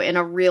also in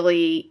a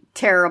really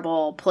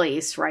terrible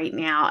place right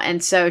now.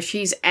 And so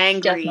she's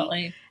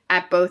angry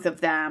at both of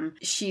them.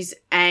 She's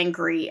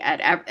angry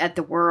at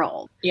the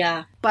world.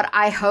 Yeah. But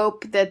I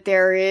hope that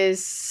there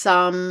is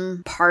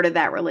some part of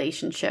that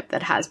relationship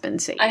that has been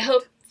saved. I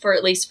hope for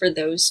at least for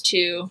those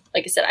two.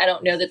 Like I said, I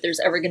don't know that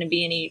there's ever going to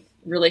be any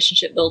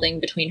relationship building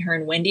between her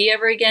and Wendy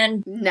ever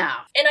again. No.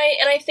 And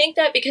I think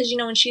that because,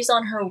 when she's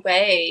on her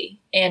way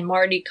and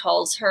Marty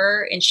calls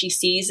her and she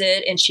sees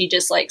it and she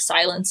just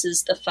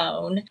silences the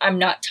phone. I'm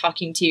not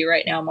talking to you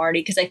right now, Marty,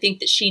 because I think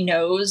that she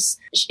knows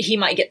he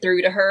might get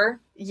through to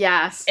her.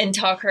 Yes. And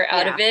talk her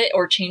out of it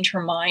or change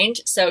her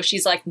mind. So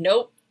she's like,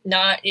 nope.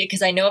 Not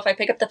because I know if I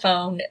pick up the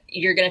phone,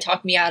 you're going to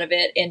talk me out of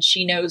it. And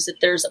she knows that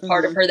there's a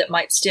part of her that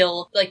might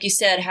still, like you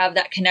said, have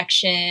that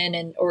connection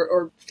and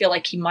or feel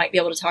like he might be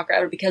able to talk her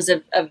out of it because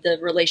of the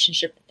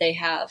relationship that they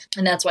have.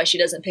 And that's why she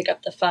doesn't pick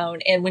up the phone.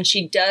 And when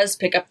she does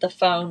pick up the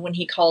phone, when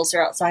he calls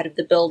her outside of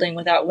the building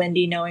without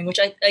Wendy knowing, which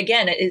I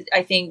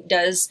think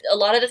does a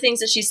lot of the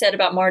things that she said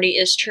about Marty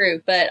is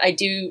true. But I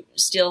do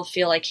still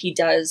feel like he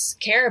does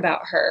care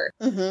about her,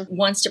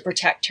 wants to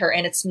protect her.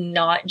 And it's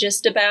not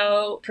just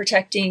about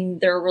protecting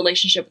their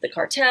relationship with the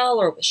cartel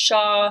or with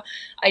Shaw.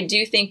 I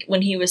do think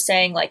when he was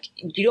saying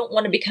you don't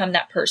want to become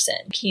that person,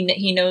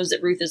 he knows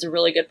that Ruth is a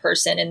really good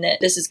person and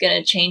that this is going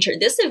to change her.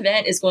 This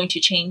event is going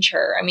to change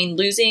her. I mean,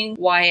 losing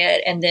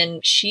Wyatt and then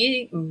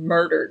she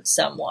murdered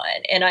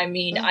someone. And I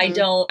mean, I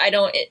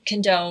don't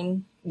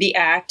condone the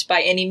act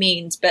by any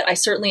means, but I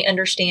certainly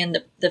understand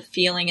the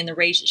feeling and the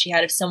rage that she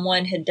had if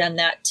someone had done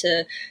that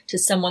to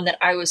someone that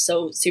I was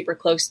so super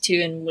close to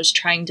and was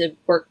trying to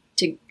work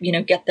to,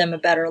 get them a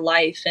better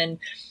life.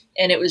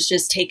 And it was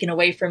just taken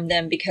away from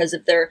them because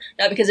of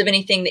not because of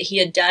anything that he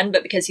had done,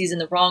 but because he's in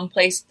the wrong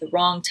place at the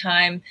wrong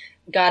time,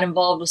 got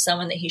involved with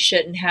someone that he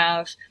shouldn't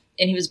have.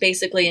 And he was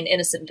basically an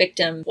innocent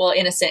victim. Well,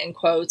 innocent in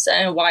quotes. I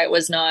don't know why it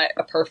was not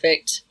a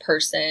perfect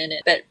person.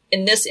 But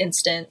in this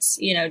instance,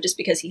 just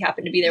because he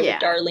happened to be there with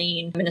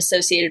Darlene and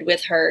associated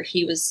with her,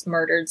 he was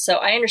murdered. So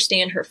I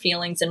understand her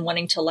feelings and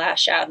wanting to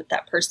lash out at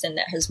that person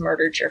that has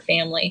murdered your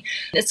family.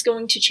 It's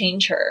going to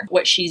change her,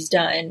 what she's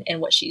done and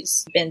what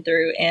she's been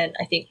through. And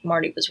I think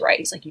Marty was right.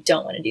 He's like, you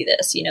don't want to do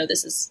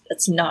this.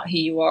 That's not who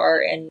you are.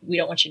 And we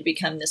don't want you to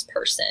become this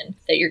person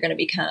that you're going to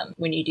become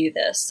when you do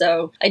this.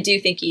 So I do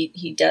think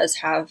he does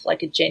have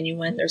a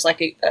genuine, there's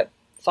a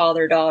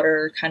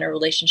father-daughter kind of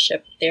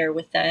relationship there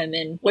with them.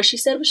 And what she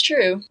said was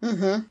true.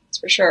 That's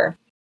for sure.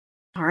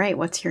 All right,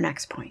 what's your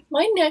next point?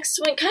 My next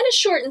one, kind of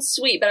short and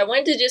sweet, but I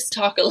wanted to just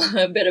talk a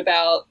little bit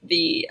about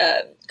the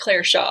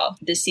Claire Shaw,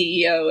 the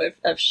CEO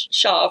of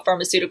Shaw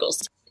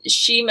Pharmaceuticals.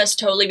 She must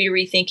totally be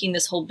rethinking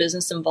this whole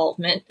business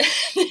involvement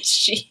that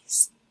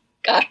she's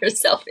got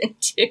herself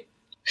into.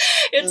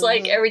 It's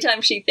like every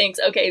time she thinks,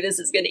 okay, this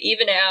is going to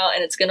even out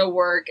and it's going to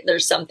work,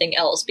 there's something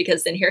else.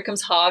 Because then here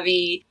comes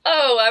Javi.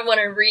 Oh, I want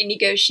to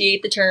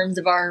renegotiate the terms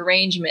of our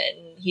arrangement.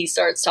 And he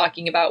starts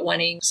talking about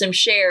wanting some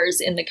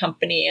shares in the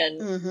company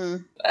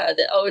and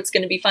it's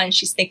going to be fine.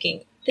 She's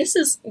thinking,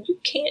 you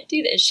can't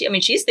do this.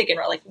 She's thinking,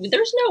 like,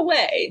 there's no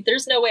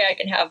way I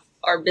can have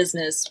our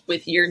business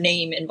with your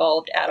name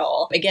involved at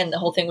all. Again, the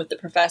whole thing with the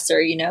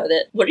professor,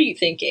 that what are you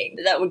thinking?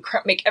 That would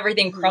make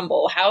everything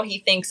crumble. How he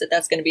thinks that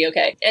that's going to be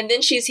okay. And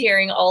then she's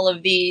hearing all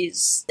of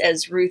these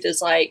as Ruth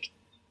is like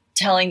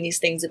telling these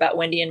things about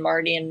Wendy and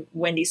Marty and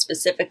Wendy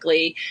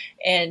specifically.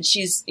 And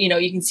she's,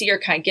 you can see her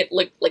kind of get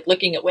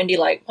looking at Wendy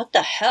like, what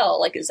the hell?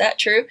 Like, is that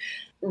true?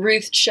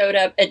 Ruth showed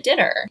up at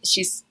dinner.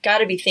 She's got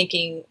to be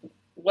thinking,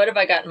 what have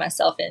I gotten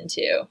myself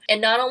into? And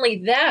not only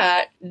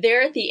that,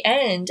 there at the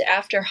end,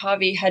 after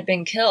Javi had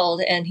been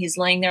killed and he's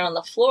laying there on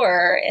the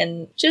floor,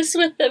 and just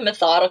with the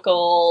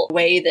methodical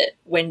way that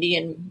Wendy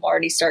and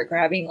Marty start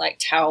grabbing like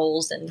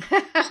towels and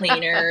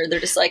cleaner,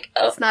 they're just like,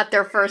 oh. It's not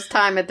their first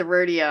time at the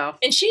rodeo.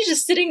 And she's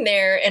just sitting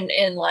there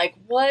and like,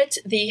 what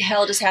the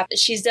hell just happened?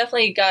 She's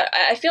definitely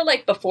I feel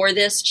like before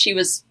this, she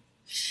was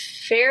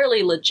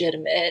fairly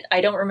legitimate. I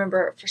don't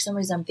remember, for some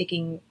reason I'm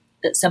thinking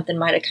that something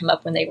might have come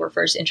up when they were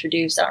first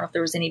introduced. I don't know if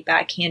there was any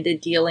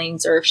backhanded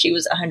dealings or if she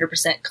was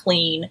 100%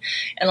 clean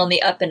and on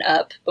the up and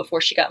up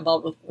before she got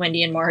involved with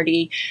Wendy and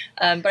Marty.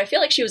 But I feel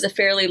like she was a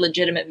fairly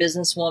legitimate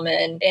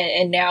businesswoman,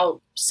 and now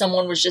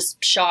someone was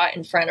just shot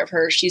in front of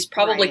her. She's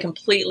probably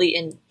completely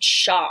in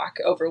shock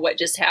over what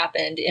just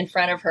happened in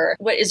front of her.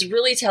 What is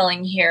really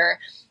telling here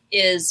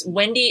is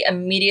Wendy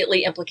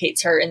immediately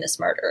implicates her in this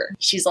murder.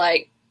 She's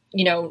like,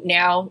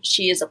 now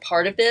she is a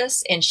part of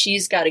this and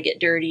she's got to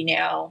get dirty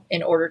now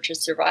in order to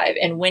survive.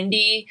 And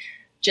Wendy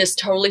just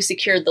totally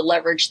secured the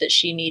leverage that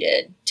she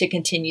needed to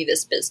continue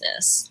this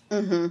business.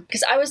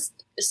 Because I was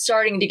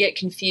starting to get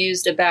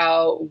confused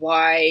about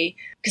why,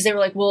 because they were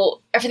like,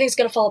 well, everything's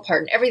going to fall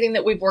apart and everything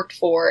that we've worked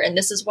for, and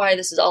this is why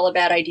this is all a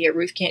bad idea.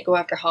 Ruth can't go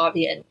after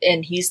Javi,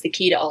 and he's the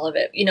key to all of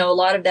it. A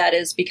lot of that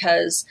is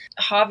because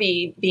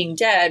Javi being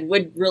dead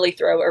would really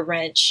throw a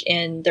wrench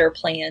in their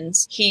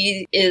plans.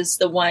 He is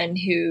the one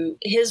who,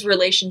 his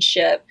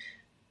relationship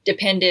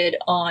depended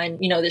on,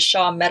 the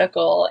Shaw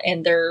Medical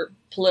and their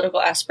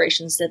political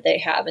aspirations that they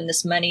have, and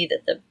this money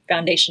that the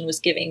foundation was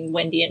giving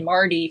Wendy and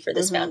Marty for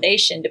this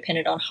foundation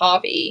depended on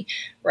Javi,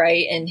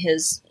 right? And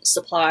his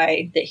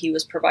supply that he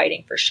was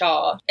providing for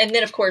Shaw. And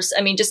then, of course,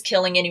 just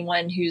killing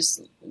anyone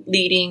who's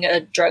leading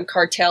a drug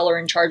cartel or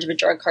in charge of a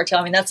drug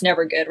cartel. That's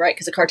never good, right?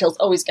 Because the cartel's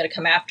always going to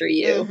come after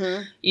you,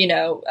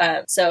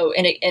 so,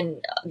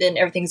 and then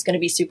everything's going to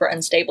be super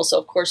unstable. So,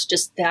 of course,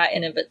 just that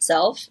in of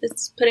itself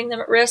is putting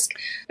them at risk.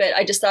 But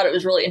I just thought it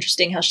was really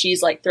interesting how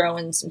she's like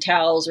throwing some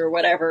towels or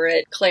whatever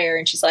at Claire,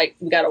 and she's like,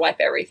 we got to wipe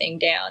everything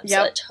down.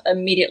 So it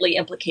immediately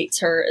implicates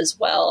her as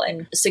well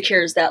and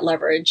secures that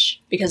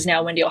leverage, because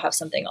now Wendy will have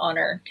something on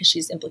her because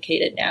she's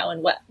implicated now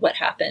in what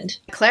happened.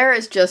 Claire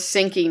is just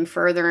sinking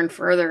further and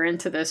further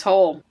into this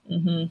hole.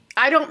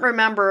 I don't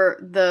remember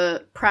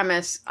the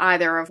premise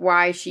either of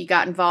why she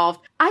got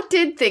involved. I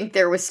did think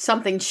there was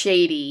something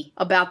shady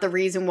about the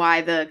reason why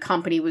the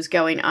company was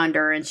going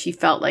under, and she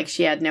felt like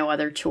she had no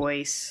other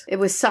choice. It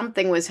was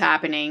something was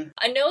happening.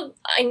 I know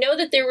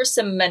that there were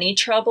some money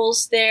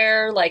troubles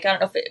there. Like,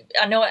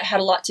 I know it had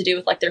a lot to do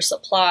with like their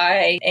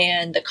supply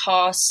and the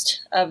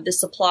cost of the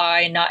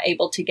supply and not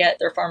able to get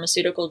their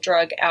pharmaceutical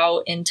drug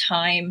out in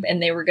time.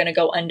 And they were going to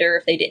go under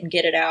if they didn't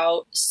get it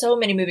out. So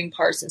many moving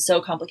parts and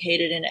so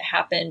complicated. And it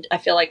happened, I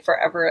feel like,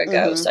 forever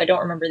ago. So I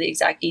don't remember the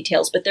exact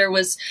details, but there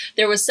was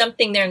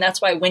something there. And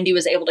that's why Wendy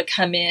was able to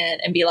come in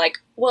and be like,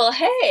 well,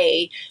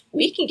 hey,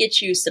 we can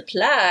get you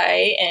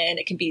supply and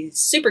it can be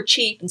super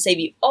cheap and save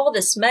you all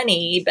this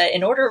money. But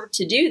in order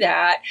to do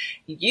that,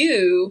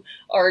 you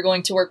are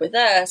going to work with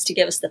us to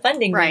give us the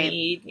funding we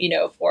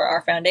need, for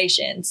our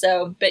foundation.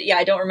 So, but yeah,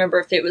 I don't remember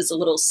if it was a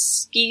little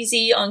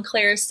skeezy on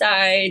Claire's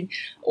side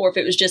or if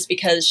it was just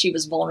because she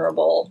was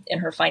vulnerable in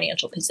her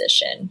financial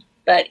position.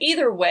 But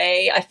either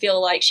way, I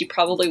feel like she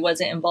probably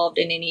wasn't involved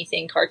in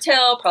anything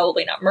cartel,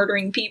 probably not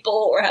murdering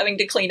people or having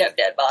to clean up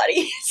dead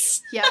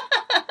bodies. Yeah.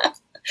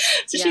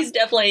 So she's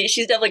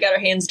definitely got her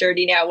hands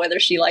dirty now, whether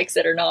she likes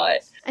it or not.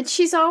 And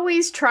she's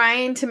always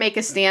trying to make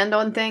a stand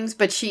on things,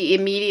 but she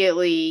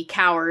immediately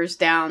cowers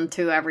down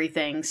to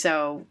everything.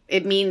 So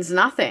it means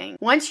nothing.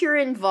 Once you're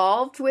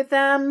involved with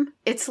them,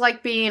 it's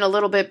like being a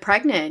little bit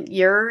pregnant.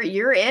 You're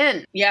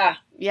in. Yeah.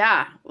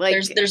 Yeah.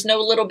 Like there's no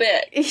little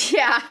bit.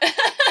 Yeah.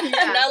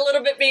 Not a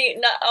little bit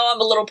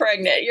I'm a little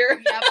pregnant. You're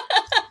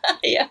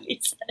yeah.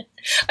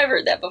 I've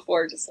heard that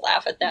before. Just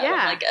laugh at that. Yeah.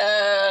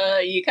 I'm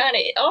like, you kind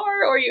of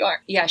are or you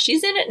aren't. Yeah,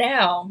 she's in it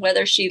now,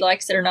 whether she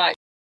likes it or not.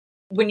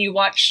 When you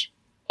watch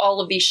all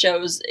of these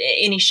shows,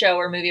 any show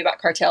or movie about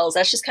cartels,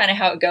 that's just kind of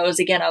how it goes.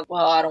 Again, I don't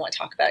want to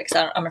talk about it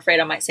because I'm afraid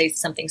I might say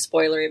something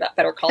spoilery about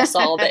Better Call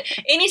Saul. But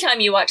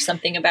anytime you watch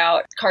something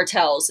about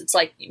cartels, it's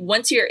like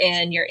once you're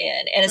in, you're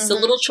in. And it's the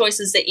little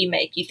choices that you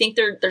make. You think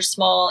they're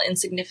small,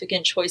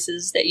 insignificant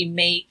choices that you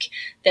make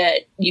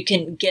that you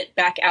can get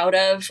back out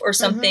of or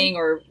something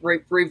or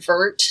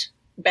revert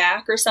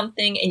back or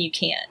something, and you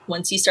can't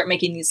once you start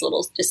making these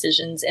little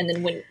decisions. And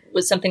then when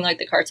with something like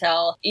the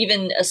cartel,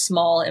 even a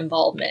small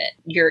involvement,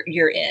 you're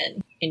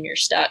in and you're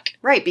stuck.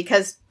 Right,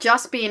 because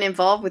just being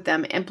involved with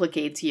them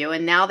implicates you,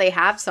 and now they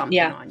have something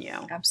on you.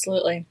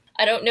 Absolutely.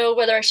 I don't know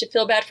whether I should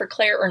feel bad for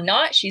Claire or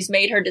not. She's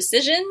made her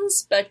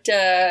decisions, but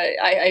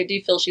I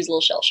do feel she's a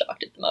little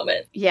shell-shocked at the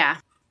moment. Yeah.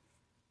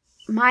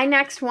 My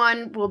next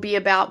one will be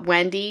about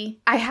Wendy.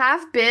 I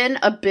have been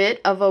a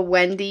bit of a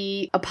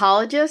Wendy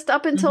apologist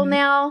up until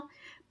now,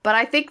 but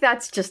I think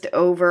that's just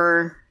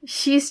over.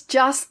 She's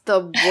just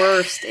the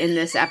worst in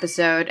this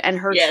episode, and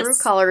her true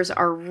colors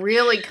are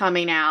really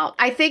coming out.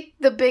 I think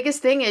the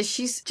biggest thing is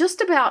she's just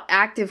about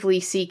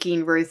actively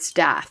seeking Ruth's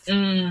death.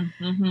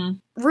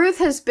 Ruth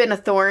has been a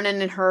thorn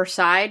in her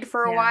side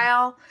for a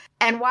while,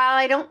 and while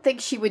I don't think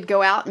she would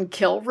go out and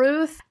kill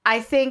Ruth, I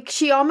think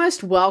she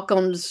almost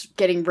welcomes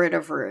getting rid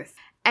of Ruth.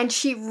 And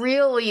she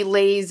really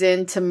lays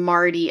into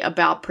Marty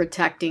about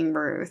protecting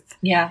Ruth.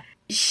 Yeah.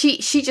 She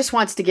just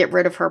wants to get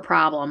rid of her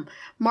problem.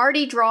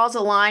 Marty draws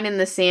a line in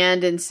the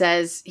sand and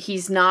says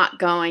he's not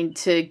going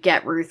to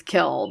get Ruth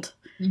killed.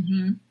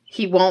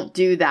 He won't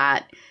do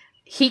that.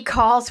 He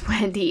calls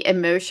Wendy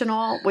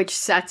emotional, which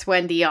sets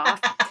Wendy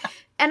off.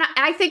 And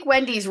I think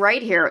Wendy's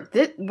right here.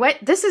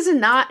 This is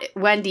not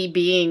Wendy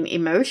being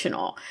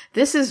emotional.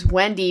 This is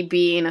Wendy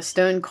being a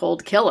stone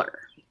cold killer.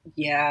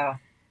 Yeah.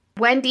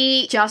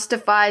 Wendy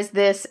justifies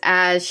this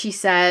as she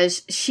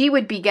says she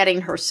would be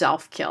getting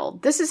herself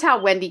killed. This is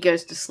how Wendy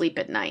goes to sleep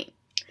at night.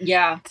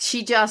 Yeah.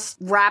 She just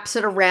wraps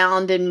it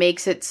around and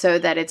makes it so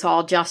that it's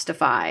all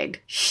justified.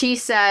 She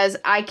says,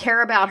 I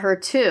care about her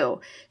too.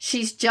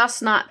 She's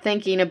just not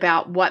thinking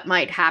about what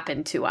might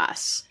happen to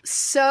us.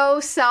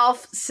 So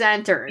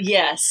self-centered.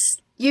 Yes.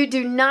 You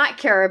do not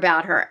care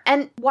about her.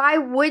 And why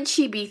would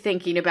she be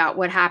thinking about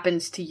what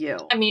happens to you?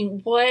 I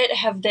mean, what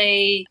have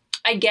they...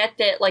 I get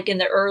that, like, in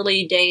the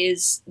early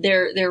days,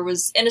 there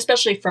was, and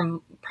especially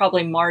from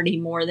probably Marty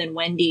more than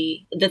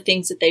Wendy, the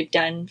things that they've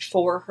done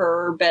for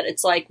her. But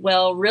it's like,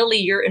 well, really,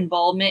 your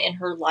involvement in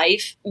her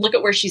life, look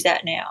at where she's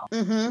at now.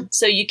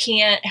 So you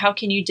can't, how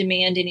can you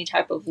demand any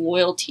type of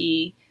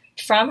loyalty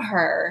from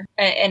her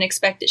and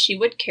expect that she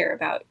would care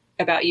about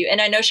you? And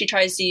I know she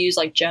tries to use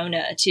like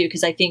Jonah too,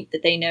 because I think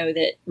that they know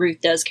that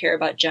Ruth does care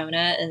about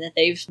Jonah and that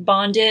they've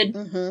bonded.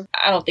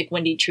 I don't think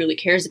Wendy truly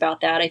cares about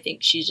that. I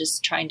think she's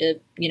just trying to,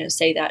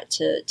 say that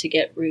to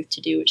get Ruth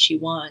to do what she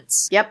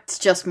wants. Yep, it's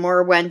just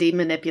more Wendy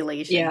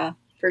manipulation. Yeah,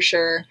 for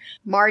sure.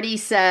 Marty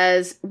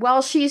says,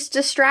 well, she's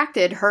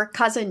distracted. Her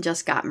cousin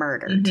just got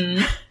murdered.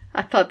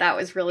 I thought that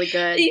was really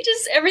good.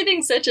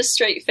 Everything's such a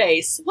straight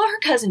face. Well, her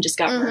cousin just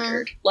got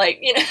murdered.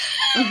 Like,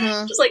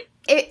 just like,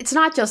 it's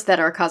not just that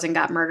her cousin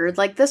got murdered.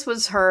 Like, this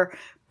was her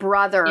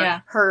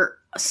brother, her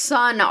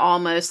son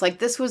almost. Like,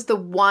 this was the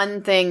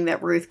one thing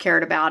that Ruth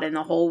cared about in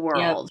the whole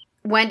world.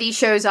 Wendy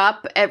shows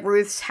up at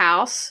Ruth's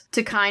house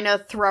to kind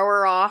of throw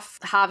her off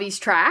Javi's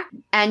track.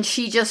 And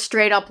she just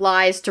straight up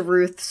lies to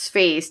Ruth's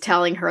face,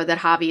 telling her that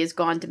Javi has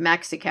gone to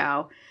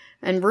Mexico.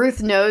 And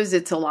Ruth knows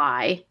it's a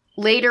lie.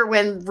 Later,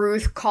 when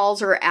Ruth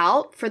calls her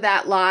out for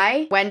that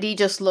lie, Wendy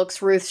just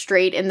looks Ruth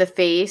straight in the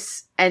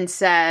face and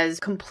says,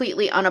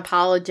 completely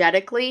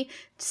unapologetically,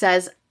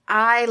 says,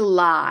 I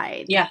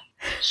lied. Yeah,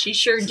 she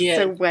sure did.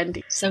 So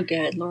Wendy. So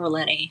good. Laura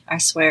Linney, I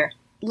swear.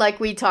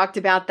 Like we talked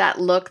about that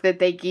look that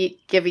they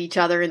give each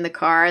other in the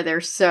car,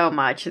 there's so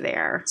much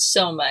there.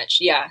 So much.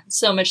 Yeah,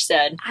 so much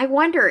said. I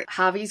wonder,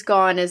 Javi's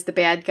gone as the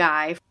bad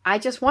guy. I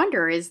just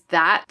wonder, is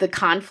that the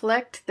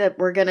conflict that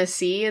we're going to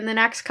see in the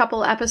next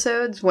couple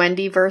episodes?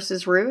 Wendy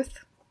versus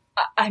Ruth?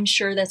 I'm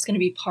sure that's going to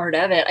be part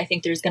of it. I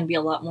think there's going to be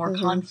a lot more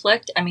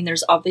conflict. I mean,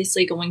 there's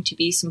obviously going to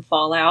be some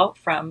fallout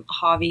from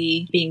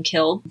Javi being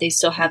killed. They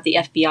still have the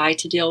FBI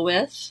to deal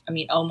with. I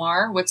mean,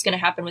 Omar, what's going to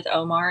happen with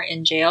Omar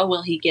in jail?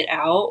 Will he get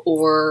out,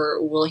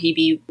 or will he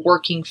be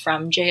working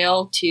from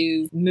jail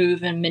to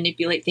move and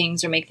manipulate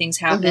things or make things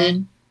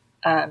happen?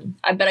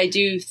 But I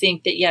do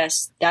think that,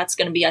 yes, that's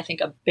going to be, I think,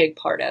 a big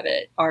part of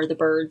it are the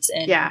birds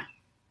and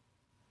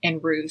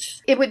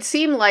Ruth. It would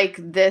seem like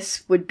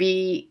this would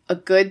be a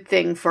good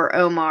thing for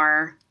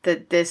Omar,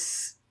 that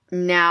this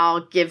now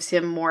gives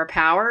him more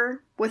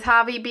power with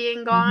Javi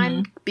being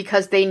gone,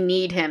 because they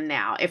need him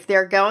now. If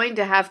they're going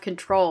to have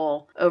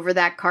control over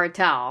that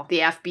cartel, the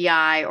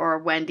FBI or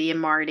Wendy and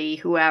Marty,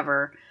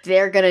 whoever,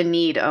 they're going to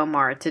need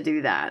Omar to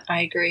do that. I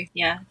agree.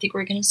 Yeah, I think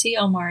we're going to see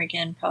Omar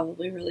again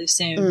probably really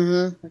soon.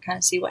 We'll kind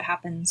of see what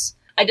happens.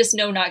 I just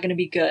know not going to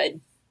be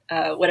good.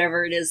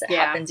 Whatever it is that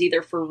happens,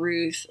 either for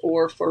Ruth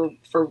or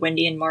for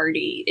Wendy and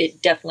Marty, it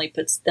definitely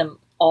puts them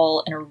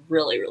all in a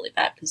really, really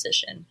bad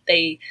position.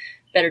 They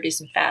better do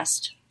some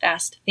fast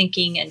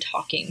thinking and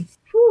talking.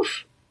 Whew.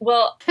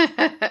 Well,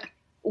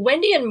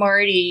 Wendy and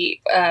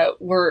Marty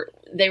were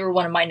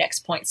one of my next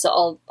points,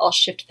 so I'll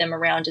shift them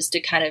around just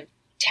to kind of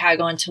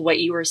tag on to what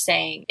you were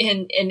saying.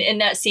 In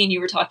that scene,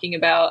 you were talking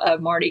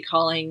about Marty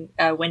calling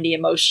Wendy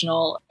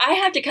emotional. I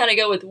have to kind of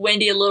go with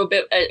Wendy a little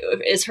bit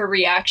as her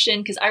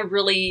reaction, because I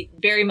really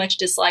very much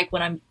dislike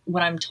when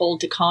I'm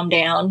told to calm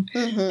down,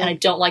 and I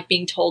don't like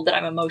being told that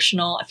I'm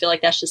emotional. I feel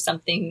like that's just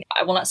something,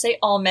 I will not say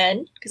all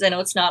men, because I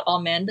know it's not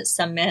all men, but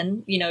some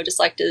men, just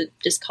like to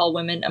just call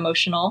women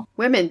emotional.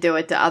 Women do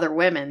it to other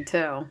women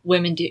too.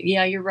 Women do.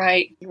 Yeah, you're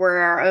right. We're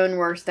our own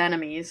worst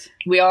enemies.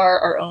 We are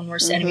our own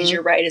worst enemies.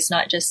 You're right. It's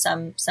not just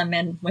some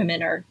men.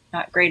 Women are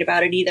not great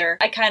about it either.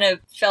 I kind of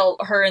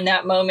felt her in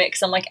that moment,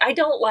 because I'm like, I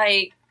don't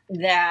like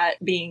that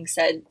being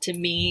said to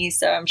me.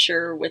 So I'm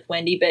sure with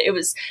Wendy, but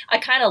I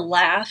kind of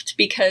laughed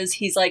because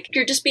he's like,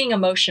 you're just being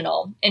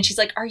emotional. And she's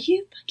like, are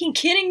you fucking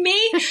kidding me?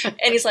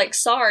 And he's like,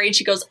 sorry. And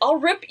she goes, I'll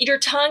rip your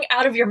tongue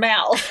out of your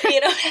mouth.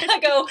 And I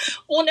go,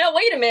 well, now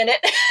wait a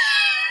minute.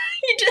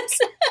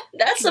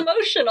 That's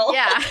emotional.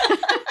 Yeah.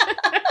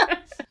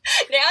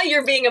 Now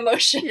you're being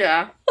emotional.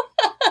 Yeah.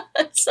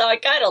 So I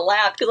kind of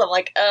laughed because I'm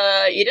like,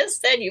 you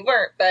just said you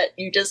weren't, but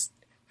you just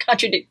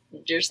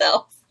contradicted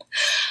yourself.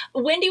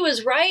 Wendy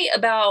was right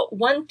about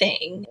one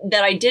thing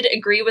that I did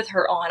agree with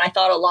her on. I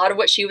thought a lot of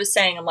what she was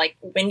saying, I'm like,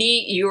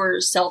 Wendy,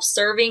 you're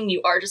self-serving.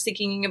 You are just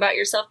thinking about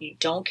yourself. You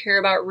don't care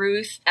about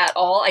Ruth at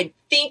all. I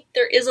think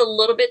there is a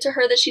little bit to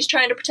her that she's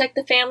trying to protect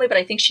the family, but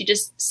I think she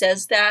just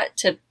says that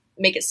to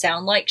make it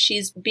sound like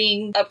she's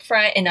being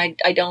upfront, and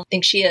I don't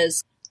think she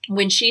is.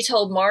 When she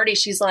told Marty,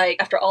 she's like,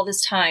 after all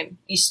this time,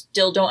 you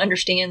still don't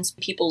understand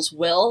people's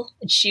will.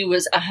 And she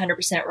was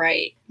 100%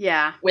 right.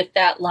 Yeah. With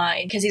that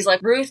line. Because he's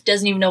like, Ruth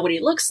doesn't even know what he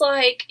looks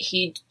like.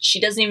 She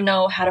doesn't even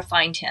know how to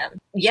find him.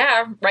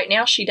 Yeah, right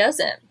now she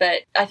doesn't.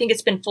 But I think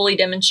it's been fully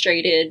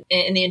demonstrated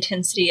in the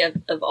intensity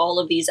of all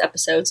of these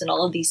episodes and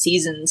all of these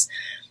seasons.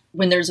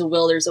 When there's a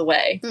will, there's a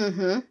way.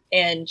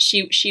 And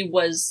she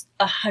was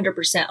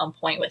 100% on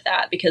point with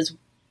that, because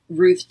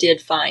Ruth did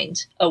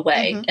find a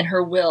way, and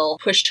her will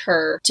pushed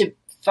her to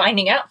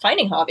finding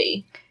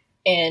Javi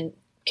and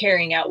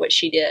carrying out what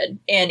she did.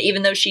 And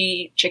even though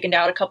she chickened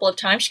out a couple of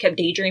times, she kept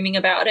daydreaming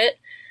about it.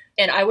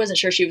 And I wasn't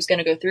sure she was going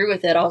to go through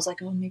with it. I was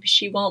like, oh, maybe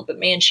she won't. But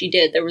man, she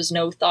did. There was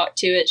no thought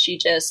to it. She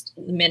just,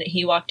 the minute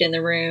he walked in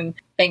the room,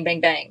 bang,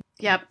 bang, bang.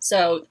 Yep.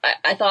 So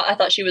I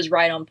thought she was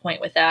right on point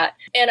with that.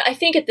 And I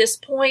think at this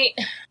point,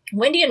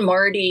 Wendy and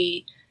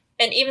Marty,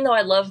 and even though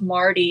I love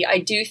Marty, I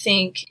do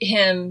think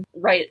him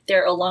right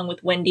there along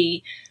with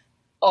Wendy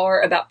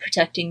are about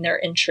protecting their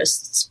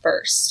interests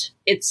first.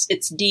 It's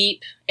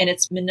deep and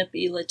it's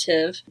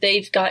manipulative.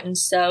 They've gotten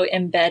so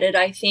embedded,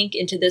 I think,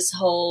 into this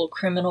whole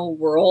criminal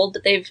world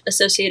that they've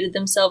associated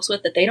themselves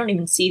with that they don't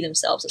even see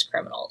themselves as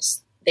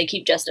criminals. They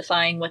keep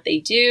justifying what they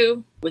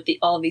do with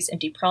all of these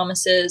empty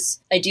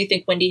promises. I do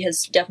think Wendy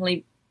has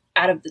definitely,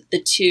 out of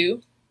the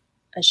two,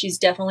 she's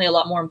definitely a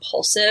lot more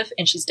impulsive,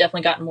 and she's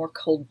definitely gotten more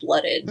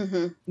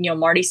cold-blooded.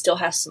 Marty still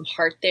has some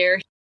heart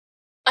there.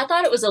 I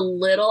thought it was a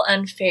little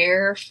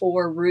unfair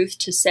for Ruth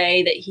to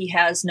say that he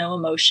has no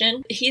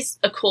emotion. He's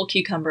a cool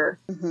cucumber,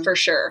 for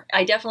sure.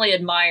 I definitely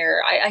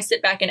admire. I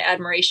sit back in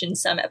admiration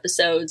some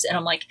episodes, and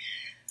I'm like,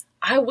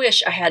 I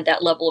wish I had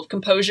that level of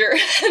composure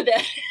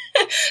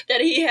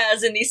that he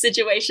has in these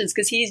situations,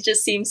 because he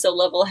just seems so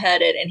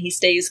level-headed and he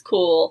stays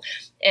cool,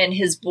 and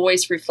his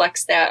voice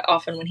reflects that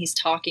often when he's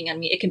talking. I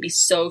mean, it can be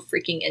so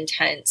freaking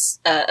intense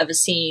of a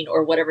scene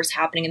or whatever's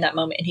happening in that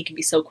moment, and he can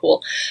be so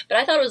cool. But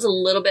I thought it was a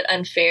little bit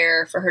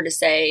unfair for her to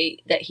say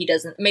that he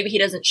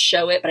doesn't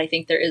show it, but I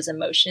think there is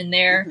emotion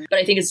there. But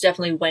I think it's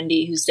definitely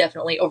Wendy who's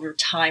definitely, over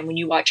time, when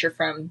you watch her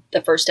from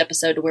the first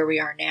episode to where we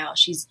are now,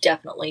 she's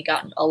definitely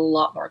gotten a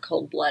lot more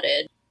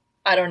cold-blooded.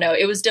 I don't know.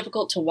 It was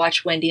difficult to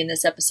watch Wendy in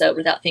this episode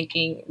without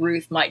thinking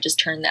Ruth might just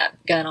turn that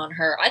gun on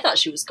her. I thought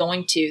she was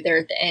going to there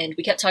at the end.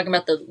 We kept talking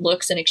about the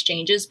looks and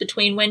exchanges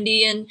between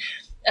Wendy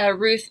and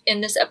Ruth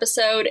in this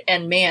episode.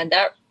 And man,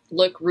 that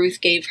look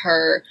Ruth gave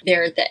her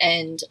there at the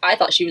end, I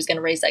thought she was going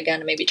to raise that gun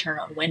and maybe turn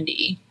on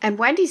Wendy. And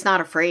Wendy's not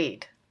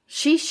afraid.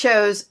 She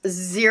shows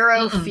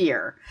zero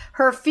fear.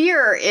 Her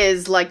fear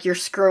is like, you're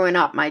screwing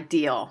up my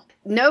deal.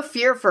 No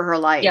fear for her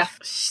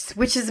life,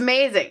 which is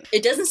amazing.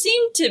 It doesn't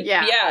seem to.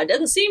 Yeah, it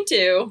doesn't seem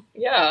to.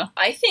 Yeah.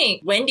 I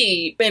think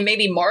Wendy, and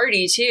maybe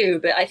Marty too,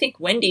 but I think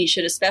Wendy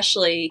should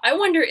especially, I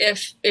wonder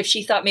if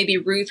she thought maybe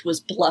Ruth was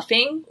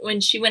bluffing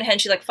when she went ahead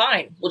and she's like,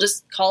 fine, we'll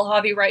just call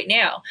Javi right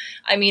now.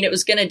 I mean, it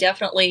was going to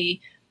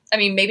definitely, I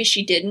mean, maybe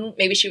she didn't.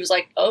 Maybe she was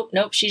like, oh,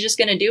 nope, she's just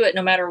going to do it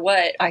no matter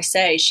what I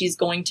say. She's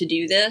going to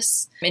do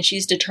this, and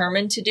she's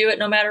determined to do it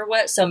no matter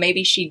what. So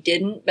maybe she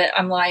didn't, but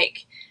I'm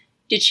like,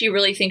 did she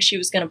really think she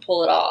was going to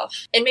pull it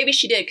off? And maybe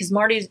she did, because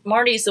Marty's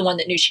the one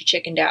that knew she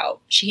chickened out.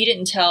 He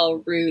didn't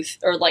tell Ruth,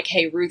 or like,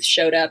 hey, Ruth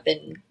showed up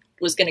and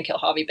was going to kill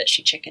Javi, but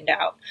she chickened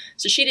out.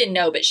 So she didn't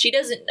know, but she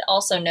doesn't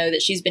also know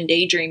that she was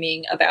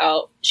daydreaming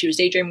about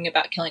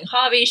killing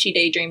Javi. She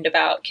daydreamed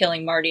about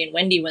killing Marty and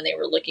Wendy when they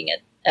were looking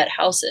at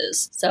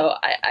houses. So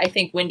I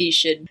think Wendy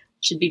should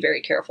should be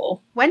very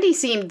careful. Wendy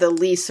seemed the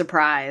least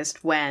surprised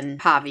when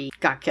Javi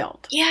got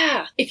killed.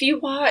 Yeah. If you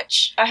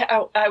watch,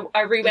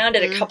 I rewound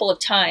it a couple of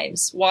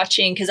times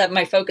watching, because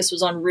my focus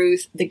was on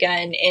Ruth, the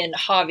gun, and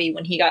Javi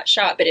when he got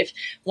shot. But if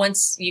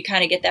once you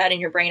kind of get that in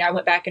your brain, I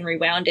went back and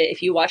rewound it.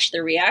 If you watch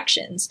their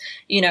reactions,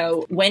 you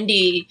know,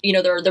 Wendy, you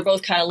know, they're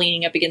both kind of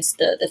leaning up against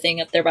the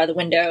thing up there by the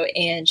window,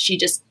 and she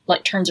just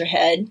like turns her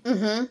head.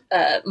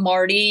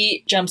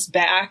 Marty jumps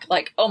back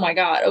like, oh my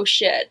God, oh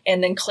shit.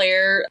 And then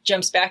Claire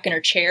jumps back in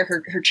her chair.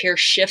 Her chair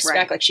shifts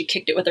back like she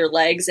kicked it with her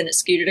legs, and it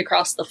scooted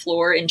across the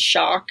floor in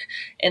shock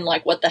and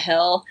like, what the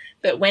hell?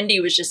 But Wendy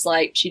was just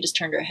like, she just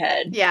turned her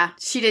head. Yeah,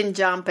 she didn't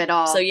jump at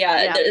all. So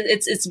yeah.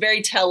 It's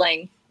very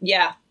telling.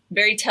 Yeah.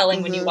 Very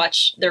telling when you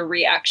watch their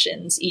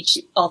reactions,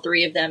 all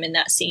three of them in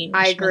that scene.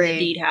 I agree. When the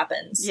deed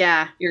happens.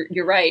 Yeah.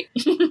 You're right.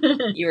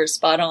 You were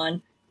spot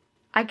on.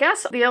 I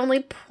guess the only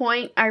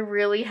point I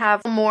really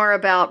have more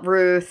about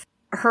Ruth,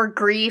 her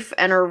grief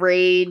and her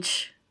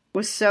rage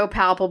was so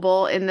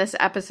palpable in this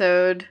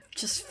episode.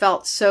 Just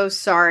felt so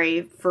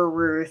sorry for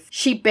Ruth.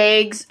 She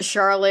begs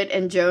Charlotte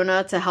and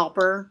Jonah to help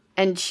her.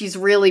 And she's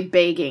really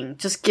begging,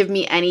 just give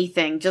me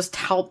anything, just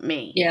help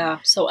me. Yeah,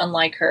 so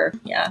unlike her.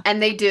 Yeah.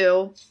 And they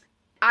do.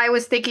 I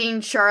was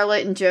thinking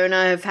Charlotte and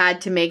Jonah have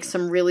had to make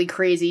some really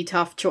crazy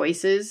tough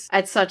choices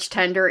at such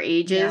tender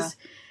ages.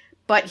 Yeah.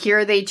 But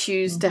here they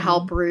choose to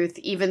help Ruth,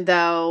 even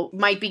though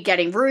might be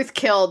getting Ruth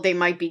killed, they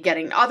might be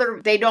getting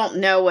they don't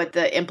know what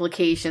the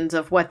implications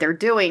of what they're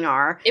doing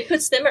are. It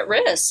puts them at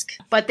risk.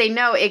 But they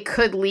know it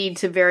could lead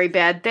to very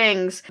bad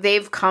things.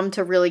 They've come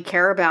to really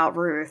care about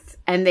Ruth,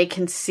 and they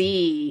can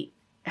see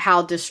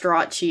how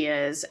distraught she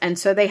is. And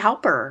so they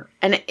help her.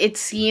 And it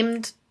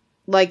seemed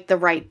like the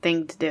right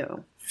thing to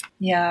do.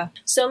 Yeah.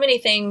 So many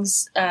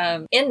things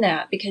in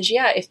that, because,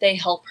 yeah, if they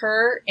help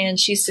her and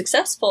she's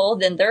successful,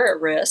 then they're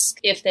at risk.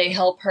 If they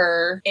help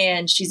her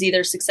and she's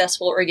either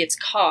successful or gets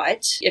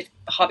caught, if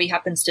Javi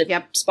happens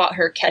to spot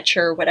her, catch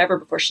her, whatever,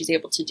 before she's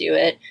able to do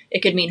it,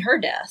 it could mean her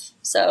death.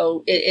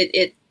 So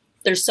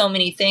there's so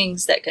many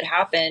things that could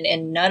happen,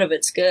 and none of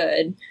it's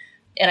good.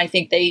 And I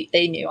think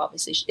they knew,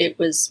 obviously, it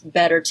was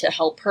better to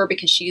help her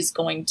because she's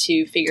going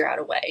to figure out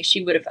a way.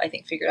 She would have, I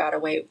think, figured out a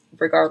way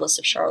regardless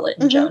of Charlotte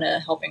and Jonah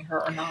helping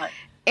her or not.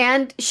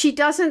 And she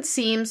doesn't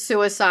seem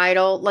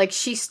suicidal. Like,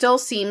 she still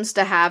seems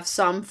to have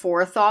some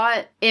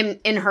forethought in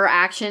her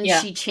actions.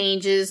 Yeah. She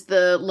changes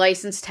the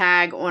license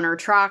tag on her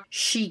truck.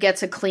 She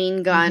gets a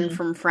clean gun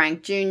from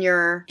Frank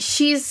Jr.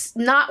 She's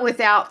not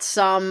without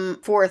some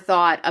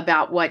forethought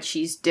about what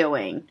she's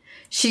doing.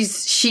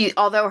 She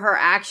although her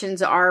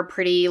actions are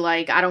pretty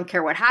like, I don't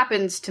care what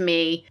happens to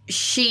me,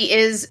 she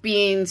is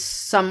being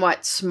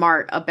somewhat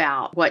smart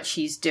about what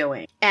she's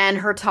doing. And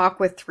her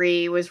talk with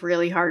 3 was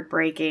really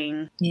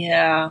heartbreaking.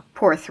 Yeah.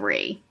 Poor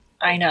 3.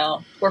 I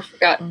know. We're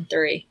forgotten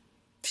 3.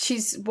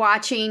 She's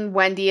watching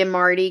Wendy and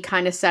Marty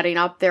kind of setting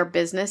up their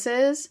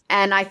businesses.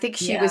 And I think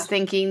she was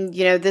thinking,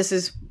 you know, this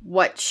is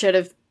what should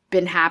have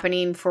been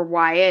happening for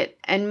Wyatt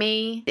and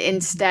me.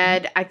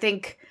 Instead, I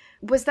think...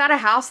 Was that a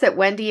house that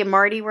Wendy and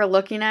Marty were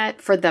looking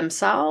at for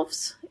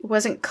themselves? It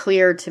wasn't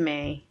clear to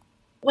me.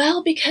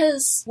 Well,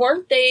 because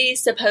weren't they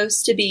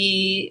supposed to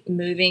be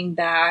moving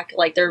back?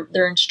 Like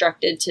they're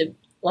instructed to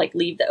like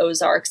leave the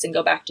Ozarks and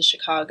go back to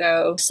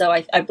Chicago. So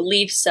I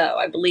believe so.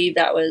 I believe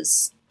that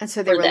was. And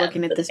so they were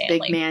looking at this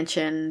big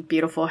mansion,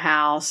 beautiful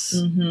house,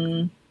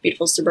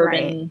 beautiful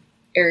suburban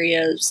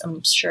areas.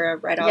 I'm sure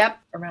right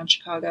around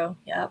Chicago.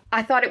 Yep.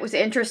 I thought it was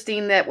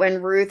interesting that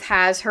when Ruth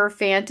has her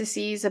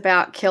fantasies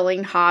about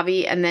killing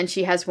Javi and then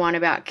she has one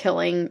about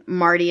killing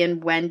Marty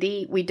and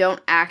Wendy, we don't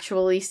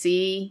actually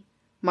see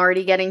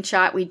Marty getting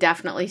shot. We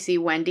definitely see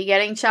Wendy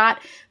getting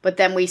shot, but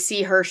then we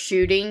see her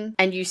shooting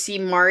and you see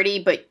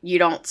Marty, but you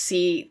don't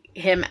see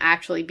him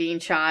actually being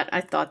shot.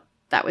 I thought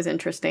that was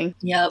interesting.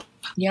 Yep.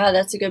 Yeah,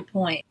 that's a good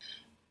point.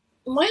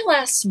 My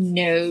last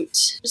note,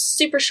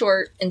 super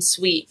short and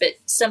sweet, but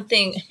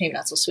something maybe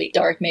not so sweet,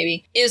 dark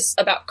maybe, is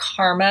about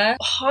karma.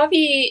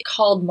 Javi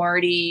called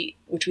Marty,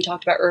 which we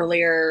talked about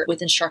earlier,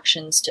 with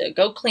instructions to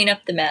go clean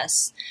up the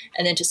mess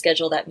and then to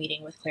schedule that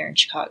meeting with Claire in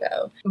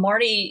Chicago.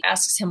 Marty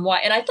asks him why,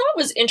 and I thought it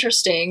was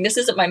interesting. This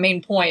isn't my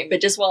main point,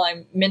 but just while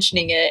I'm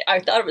mentioning it, I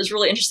thought it was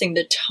really interesting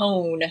the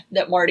tone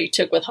that Marty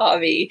took with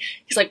Javi.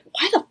 He's like,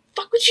 why the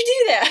fuck would you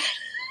do that?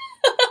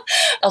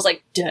 I was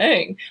like,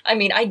 dang. I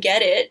mean, I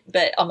get it,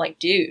 but I'm like,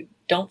 dude,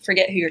 don't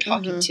forget who you're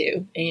talking to.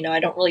 And, you know, I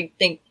don't really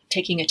think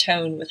taking a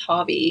tone with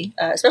Javi,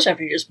 especially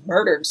after you just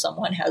murdered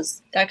someone,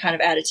 has that kind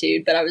of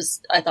attitude. But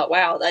I thought,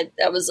 wow,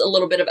 that was a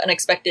little bit of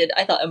unexpected,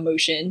 I thought,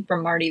 emotion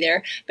from Marty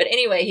there. But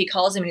anyway, he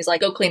calls him and he's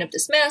like, go clean up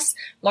this mess.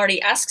 Marty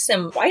asks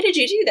him, why did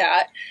you do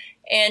that?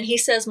 And he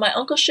says, my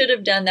uncle should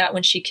have done that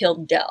when she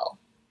killed Dell.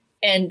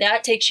 And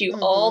that takes you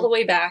all the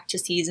way back to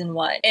season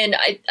 1. And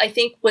I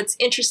think what's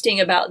interesting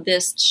about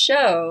this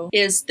show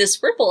is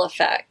this ripple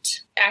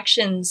effect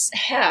actions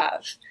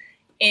have.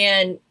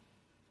 And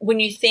when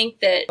you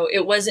think that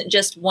it wasn't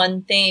just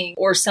one thing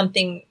or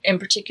something in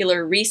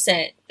particular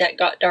recent that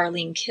got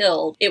Darlene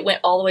killed, it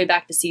went all the way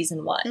back to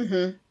season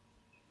 1.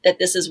 that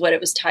this is what it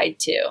was tied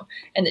to,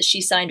 and that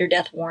she signed her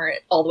death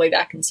warrant all the way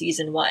back in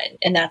season 1.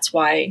 And that's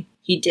why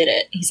he did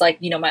it. He's like,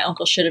 my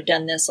uncle should have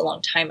done this a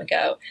long time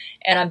ago.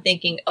 And I'm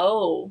thinking,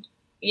 and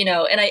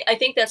I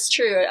think that's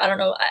true. I don't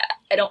know.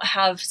 I don't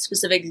have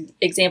specific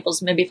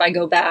examples. Maybe if I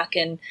go back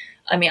and,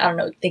 I don't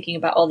know, thinking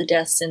about all the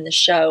deaths in the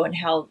show and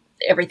how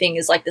everything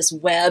is like this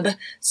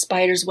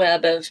spider's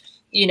web of,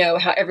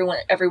 how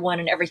everyone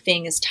and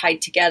everything is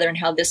tied together and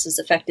how this has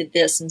affected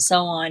this and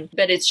so on.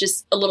 But it's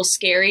just a little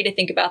scary to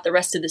think about the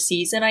rest of the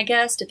season, I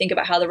guess, to think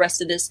about how the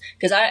rest of this,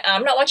 because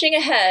I'm not watching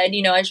ahead.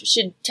 I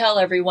should tell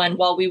everyone,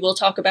 while we will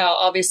talk about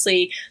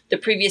obviously the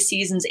previous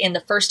seasons and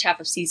the first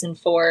half of season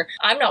 4,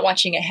 I'm not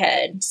watching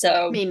ahead.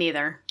 So me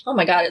neither. Oh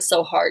my God, it's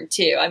so hard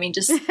too.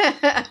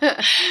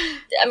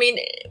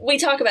 We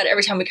talk about it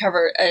every time we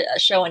cover a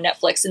show on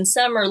Netflix, and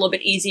some are a little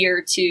bit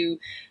easier to,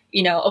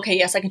 okay,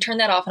 yes, I can turn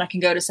that off and I can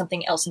go to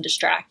something else and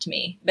distract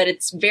me. But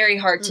it's very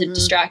hard to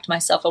distract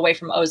myself away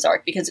from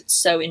Ozark because it's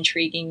so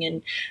intriguing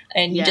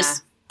and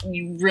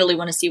you really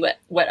want to see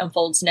what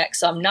unfolds next.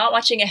 So I'm not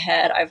watching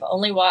ahead. I've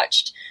only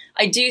watched,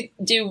 I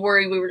do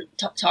worry, we were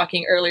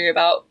talking earlier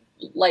about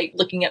like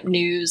looking up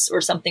news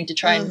or something to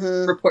try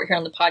and report here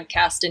on the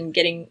podcast and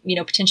getting,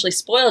 potentially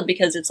spoiled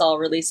because it's all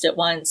released at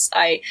once.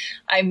 I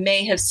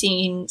may have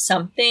seen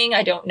something.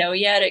 I don't know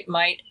yet. It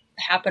might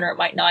happen or it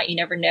might not. You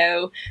never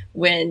know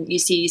when you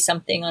see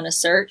something on a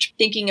search.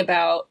 Thinking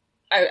about,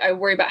 I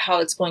worry about how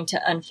it's going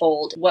to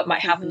unfold, what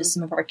might happen to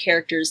some of our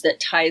characters that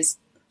ties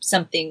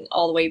something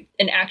all the way,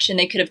 an action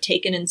they could have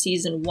taken in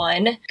season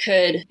 1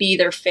 could be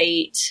their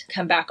fate,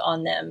 come back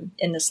on them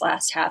in this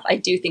last half. I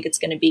do think it's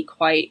going to be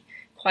quite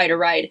a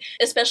ride,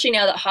 especially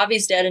now that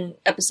Javi's dead in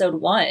episode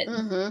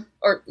 1,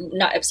 or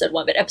not episode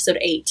 1, but episode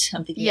 8.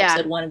 I'm thinking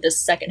episode 1 of this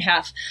second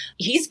half.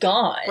 He's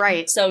gone.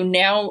 Right. So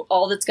now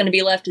all that's going to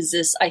be left is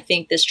this, I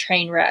think, this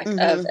train wreck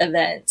of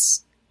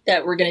events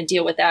that we're going to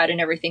deal with that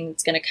and everything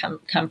that's going to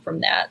come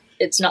from that.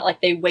 It's not like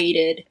they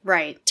waited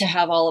to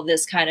have all of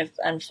this kind of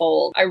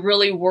unfold. I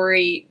really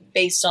worry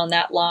based on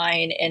that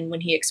line. And when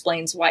he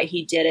explains why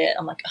he did it,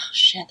 I'm like, oh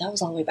shit, that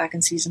was all the way back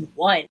in season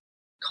 1.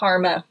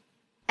 Karma.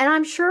 And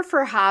I'm sure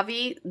for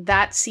Javi,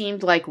 that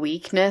seemed like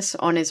weakness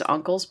on his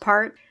uncle's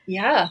part.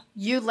 Yeah.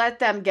 You let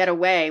them get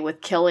away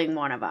with killing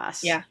one of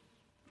us. Yeah.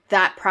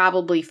 That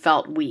probably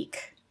felt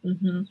weak.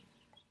 Mm-hmm.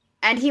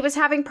 And he was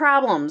having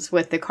problems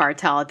with the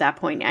cartel at that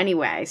point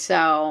anyway.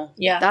 So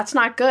that's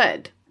not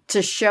good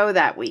to show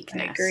that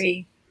weakness. I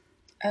agree.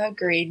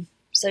 Agreed.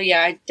 So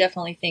yeah, I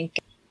definitely think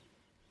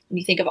when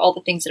you think of all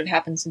the things that have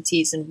happened since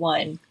season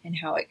 1 and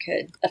how it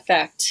could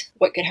affect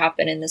what could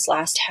happen in this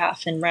last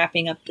half and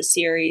wrapping up the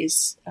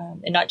series,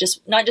 and not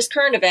just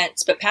current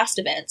events, but past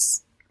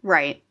events,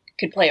 right,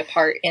 could play a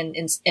part in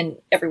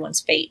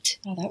everyone's fate.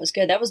 Oh, that was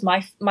good. That was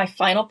my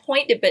final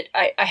point. But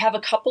I have a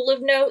couple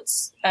of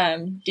notes.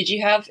 Did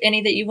you have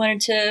any that you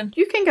wanted to?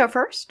 You can go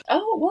first.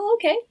 Oh, well,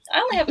 okay. I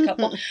only have a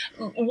couple.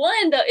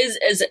 One though is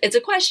it's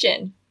a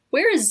question.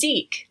 Where is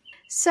Zeke?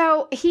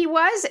 So he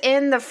was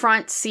in the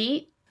front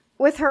seat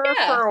with her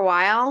for a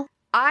while.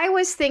 I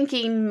was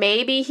thinking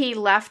maybe he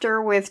left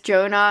her with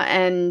Jonah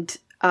and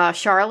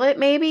Charlotte,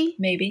 maybe?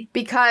 Maybe.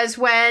 Because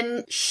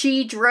when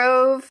she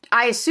drove,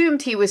 I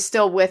assumed he was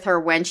still with her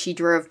when she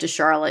drove to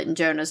Charlotte and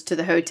Jonah's to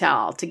the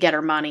hotel to get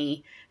her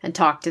money and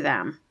talk to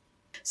them.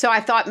 So I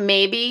thought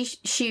maybe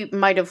she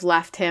might have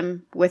left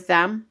him with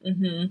them.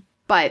 Mm-hmm.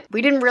 But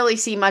we didn't really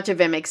see much of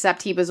him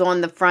except he was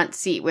on the front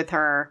seat with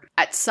her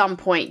at some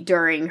point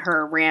during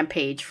her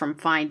rampage from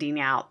finding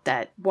out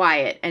that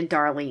Wyatt and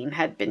Darlene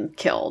had been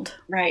killed.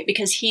 Right,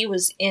 because he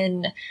was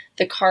in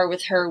the car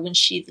with her when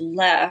she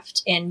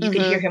left, and you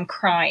could hear him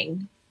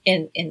crying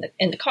in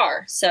the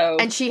car. So,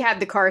 and she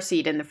had the car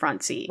seat in the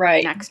front seat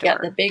next to her.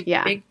 The big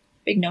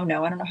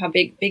no. I don't know how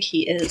big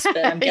he is,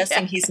 but I'm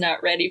guessing he's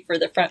not ready for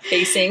the front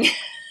facing.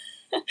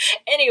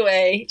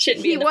 Anyway,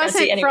 shouldn't be in the front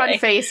seat anyway. He wasn't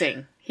front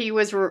facing. He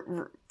was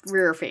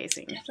rear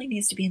facing. Definitely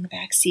needs to be in the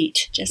back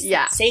seat, just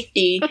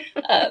safety.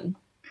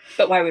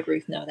 But why would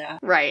Ruth know that?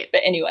 Right.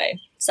 But anyway,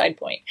 side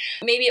point.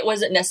 Maybe it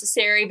wasn't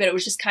necessary, but it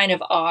was just kind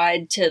of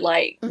odd to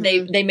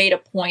they made a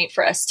point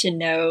for us to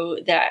know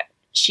that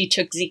she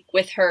took Zeke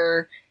with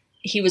her.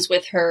 He was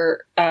with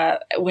her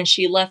when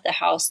she left the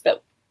house,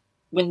 but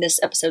when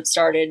this episode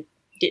started,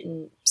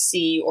 didn't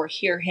see or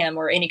hear him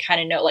or any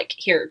kind of note, like,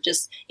 here,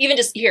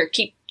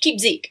 keep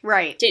Zeke.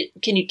 Right.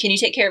 Can you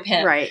take care of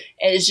him? Right.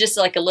 And it's just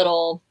like a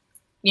little,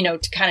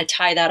 to kind of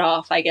tie that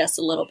off, I guess,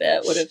 a little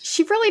bit would have.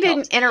 She really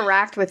didn't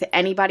interact with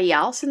anybody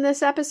else in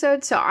this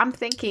episode, so I'm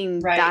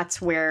thinking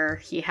that's where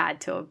he had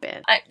to have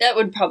been. That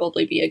would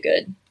probably be a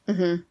good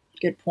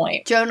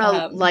point.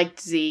 Jonah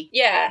liked Zeke.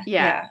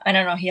 Yeah. I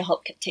don't know. He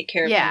helped take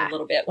care of him a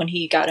little bit when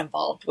he got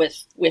involved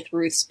with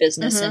Ruth's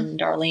business and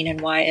Darlene and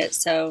Wyatt.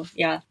 So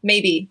yeah,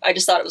 maybe. I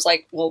just thought it was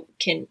like, well,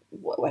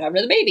 what happened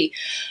to the baby?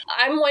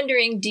 I'm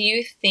wondering, do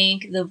you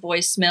think the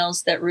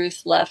voicemails that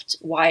Ruth left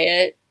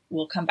Wyatt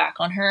will come back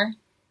on her?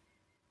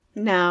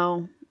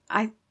 No.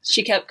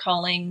 She kept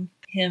calling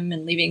him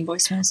and leaving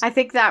voicemails. I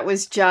think that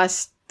was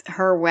just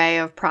her way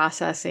of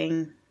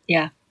processing.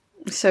 Yeah.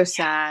 So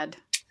sad.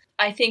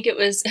 I think it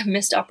was a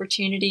missed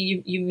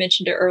opportunity. You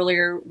mentioned it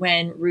earlier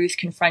when Ruth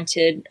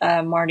confronted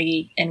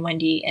Marty and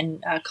Wendy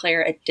and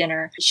Claire at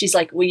dinner. She's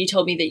like, well, you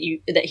told me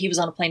that he was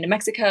on a plane to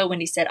Mexico.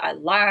 Wendy said, I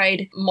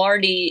lied.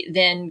 Marty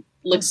then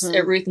looks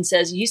at Ruth and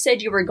says, you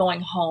said you were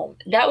going home.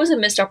 That was a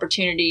missed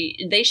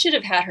opportunity. They should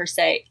have had her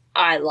say,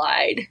 I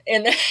lied.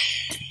 And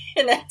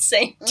in that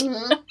same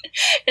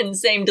in the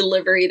same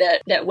delivery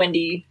that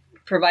Wendy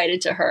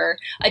provided to her.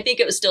 I think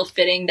it was still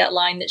fitting, that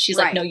line that she's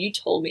like, no, you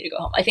told me to go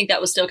home. I think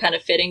that was still kind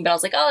of fitting, but I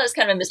was like, oh, that's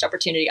kind of a missed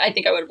opportunity. I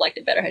think I would have liked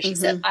it better had she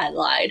said, I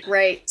lied.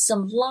 Right.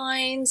 Some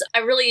lines. I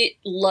really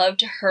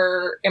loved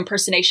her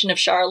impersonation of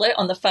Charlotte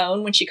on the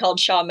phone when she called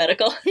Shaw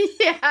Medical.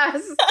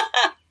 Yes.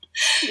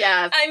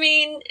 Yes. I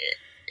mean,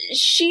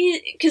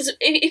 because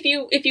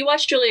if you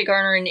watch Julia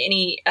Garner in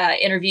any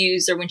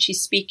interviews or when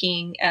she's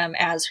speaking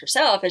as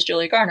herself as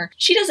Julia Garner,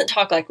 she doesn't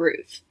talk like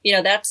Ruth. You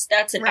know, that's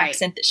an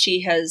accent that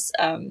she has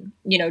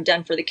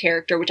done for the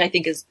character, which I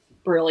think is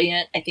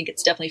brilliant. I think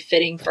it's definitely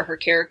fitting for her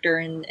character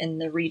and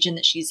the region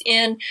that she's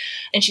in,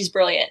 and she's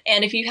brilliant.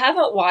 And if you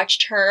haven't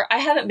watched her, I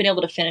haven't been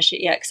able to finish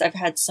it yet because I've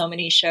had so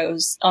many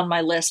shows on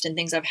my list and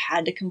things I've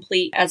had to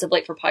complete as of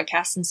late for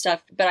podcasts and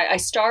stuff. But I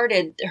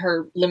started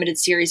her limited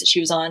series that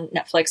she was on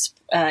Netflix,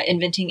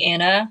 Inventing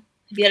Anna.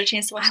 Have you had a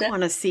chance to watch that? I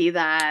want to see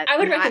that. I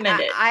would recommend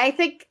it.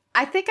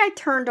 I think I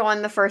turned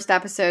on the first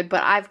episode,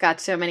 but I've got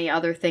so many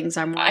other things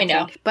I'm watching. I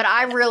know. But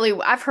I've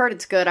heard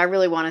it's good. I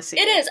really want to see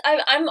it. It is.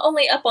 I'm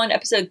only up on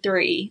episode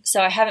 3,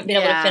 so I haven't been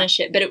able to finish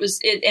it. But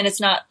and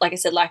it's not, like I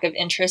said, lack of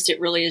interest. It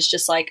really is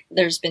just like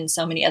there's been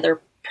so many other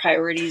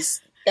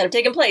priorities that have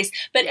taken place.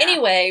 But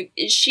anyway,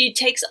 she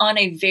takes on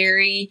a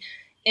very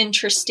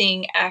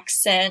interesting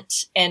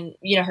accent and,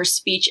 her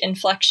speech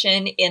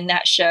inflection in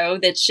that show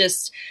that's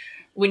just...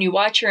 When you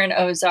watch her in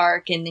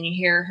Ozark and then you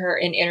hear her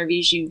in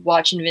interviews, you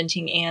watch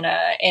Inventing Anna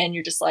and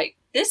you're just like,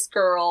 this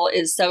girl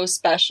is so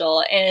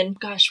special. And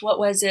gosh, what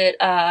was it?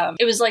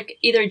 It was like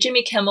either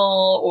Jimmy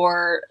Kimmel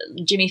or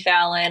Jimmy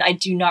Fallon. I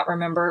do not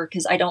remember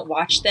because I don't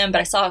watch them,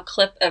 but I saw a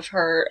clip of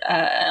her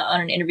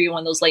on an interview on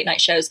one of those late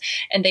night shows.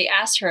 And they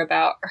asked her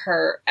about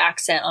her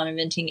accent on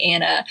Inventing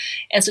Anna.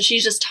 And so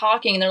she's just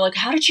talking and they're like,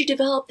 how did you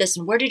develop this?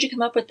 And where did you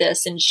come up with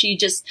this? And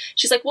she's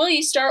like, well,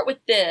 you start with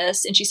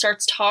this. And she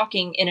starts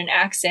talking in an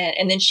accent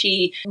and then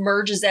she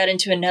merges that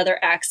into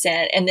another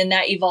accent. And then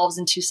that evolves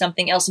into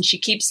something else. And she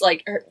keeps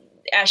like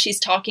as she's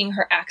talking,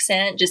 her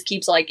accent just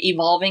keeps like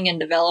evolving and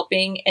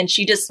developing. And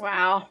she just,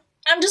 wow.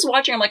 I'm just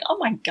watching. I'm like, oh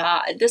my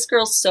God, this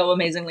girl's so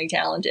amazingly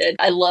talented.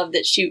 I love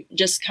that she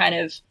just kind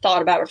of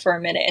thought about it for a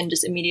minute and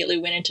just immediately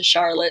went into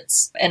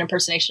Charlotte's an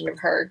impersonation of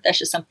her. That's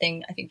just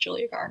something I think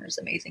Julia Garner's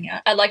amazing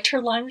at. I liked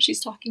her line when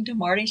she's talking to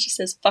Marty. She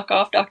says, fuck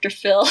off, Dr.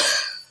 Phil.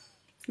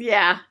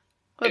 Yeah.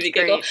 That's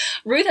great.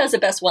 Ruth has the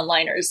best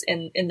one-liners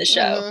in the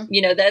show.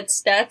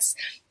 That's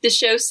the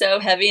show's so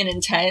heavy and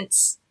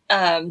intense.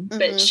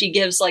 But she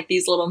gives like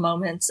these little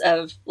moments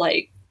of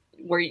like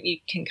where you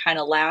can kind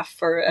of laugh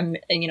for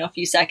a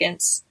few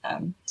seconds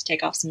to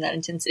take off some of that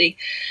intensity.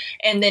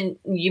 And then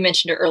you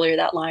mentioned it earlier,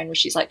 that line where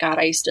she's like, God,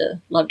 I used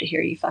to love to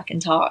hear you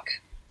fucking talk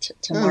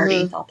to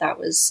Marty. Thought that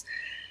was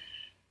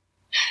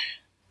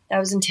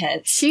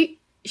intense.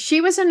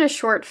 She was in a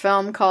short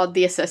film called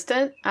The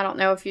Assistant. I don't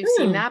know if you've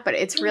seen that, but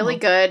it's really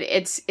good.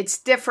 It's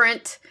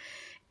different.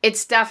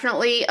 It's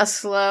definitely a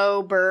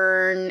slow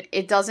burn.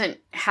 It doesn't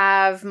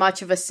have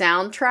much of a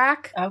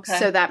soundtrack. Okay.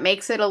 So that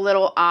makes it a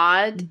little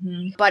odd,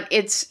 but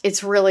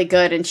it's really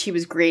good and she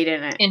was great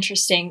in it.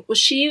 Interesting. Well,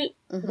 she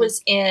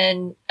was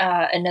in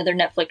another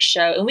Netflix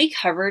show and we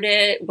covered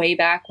it way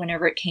back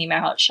whenever it came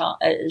out, Sean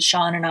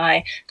and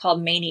I,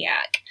 called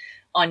Maniac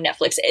on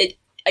Netflix.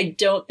 I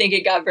don't think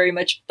it got very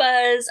much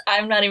buzz.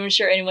 I'm not even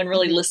sure anyone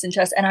really listened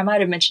to us. And I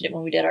might have mentioned it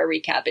when we did our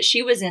recap, but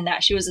she was in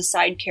that. She was a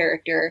side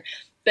character,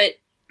 but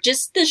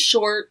just the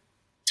short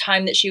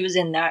time that she was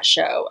in that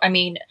show. I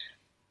mean,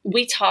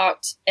 we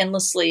talked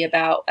endlessly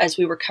about, as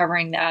we were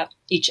covering that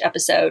each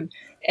episode,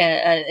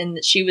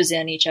 and she was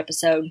in each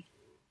episode,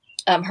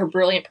 her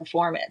brilliant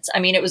performance. I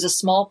mean, it was a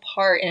small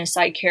part in a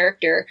side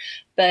character,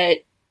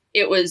 but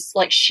it was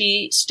like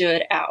she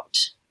stood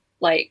out.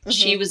 Like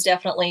she was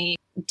definitely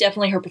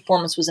her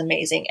performance was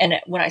amazing. And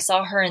when I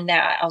saw her in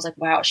that, I was like,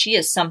 wow, she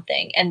is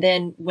something. And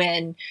then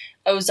when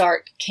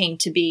Ozark came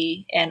to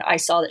be and I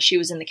saw that she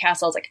was in the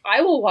cast, I was like,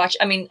 I will watch.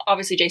 I mean,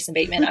 obviously Jason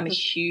Bateman, I'm a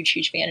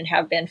huge fan and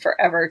have been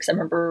forever because I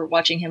remember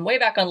watching him way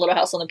back on Little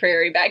House on the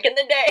Prairie back in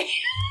the day.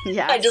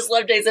 Yeah, I just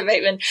love Jason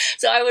Bateman.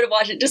 So I would have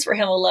watched it just for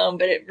him alone,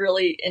 but it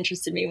really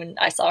interested me when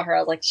I saw her. I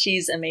was like,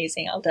 she's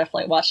amazing. I'll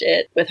definitely watch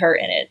it with her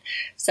in it.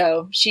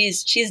 So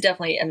she's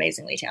definitely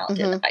amazingly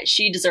talented.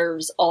 She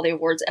deserves all the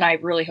awards and I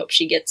really hope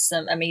she gets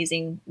some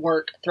amazing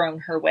work thrown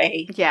her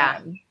way.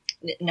 Yeah.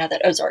 Now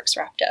that Ozark's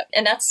wrapped up.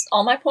 And that's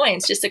all my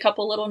points. Just a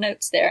couple little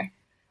notes there.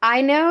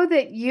 I know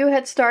that you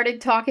had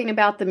started talking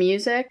about the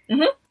music.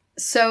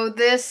 So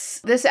this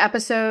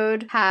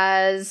episode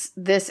has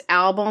this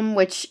album,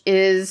 which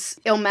is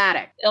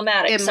Illmatic.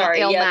 Illmatic, sorry.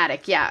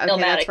 Illmatic, yeah. Okay, Illmatic.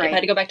 that's right. If I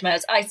had to go back to my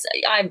notes,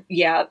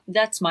 yeah,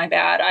 that's my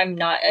bad. I'm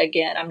not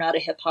a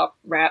hip hop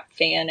rap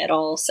fan at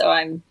all, so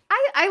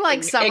I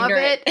like some ignorant.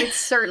 of it. It's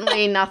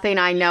certainly nothing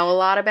I know a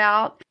lot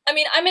about. I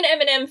mean, I'm an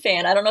Eminem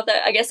fan. I don't know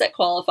if I guess that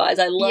qualifies.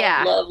 I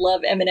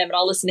love Eminem, and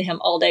I'll listen to him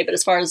all day. But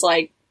as far as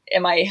like,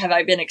 have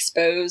I been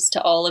exposed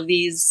to all of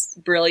these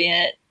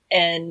brilliant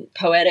and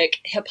poetic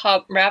hip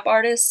hop rap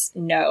artists?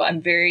 No,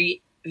 I'm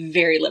very,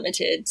 very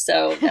limited.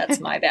 So that's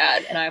my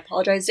bad. And I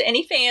apologize to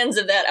any fans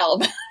of that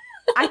album.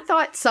 I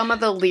thought some of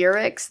the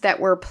lyrics that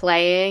were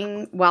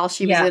playing while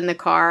she was in the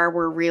car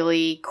were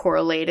really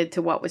correlated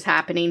to what was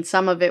happening.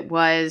 Some of it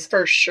was,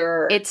 for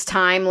sure, it's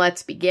time,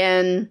 let's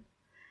begin.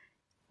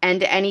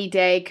 And any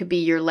day could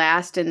be your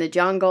last in the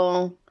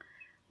jungle.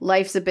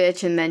 Life's a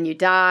bitch and then you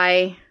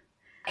die.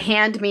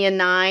 Hand me a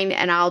 9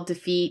 and I'll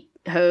defeat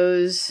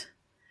hoes.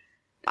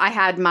 I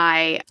had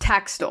my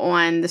text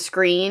on the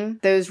screen.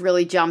 Those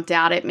really jumped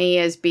out at me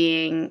as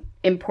being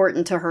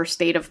important to her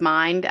state of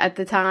mind at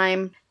the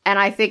time. And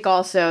I think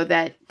also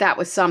that that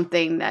was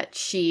something that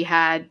she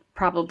had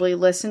probably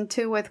listened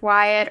to with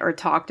Wyatt or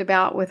talked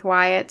about with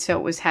Wyatt, so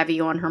it was heavy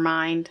on her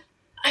mind.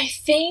 I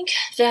think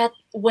that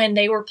when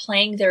they were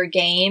playing their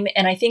game,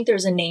 and I think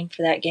there's a name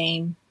for that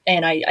game,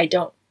 and I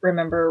don't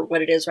remember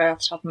what it is right off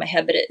the top of my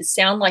head, but it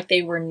sounded like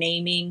they were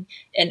naming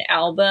an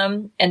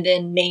album and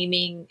then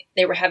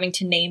they were having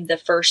to name the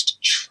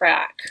first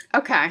track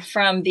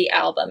from the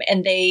album.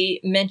 And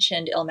they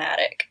mentioned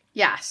Illmatic.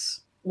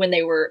 Yes. When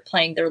they were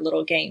playing their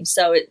little game.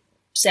 So it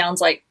sounds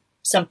like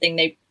something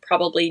they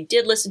probably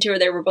did listen to or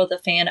they were both a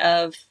fan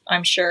of,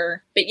 I'm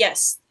sure. But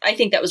yes, I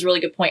think that was a really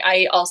good point.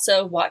 I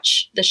also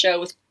watch the show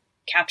with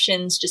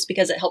captions just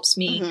because it helps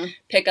me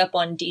pick up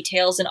on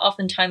details. And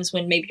oftentimes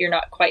when maybe you're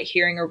not quite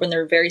hearing or when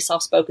they're very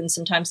soft-spoken,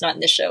 sometimes not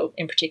in this show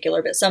in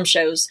particular, but some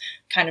shows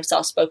kind of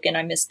soft-spoken,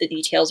 I miss the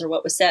details or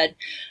what was said.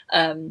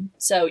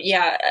 So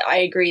yeah, I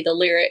agree. The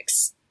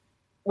lyrics,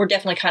 we're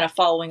definitely kind of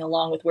following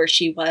along with where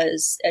she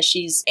was as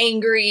she's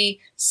angry,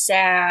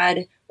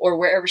 sad, or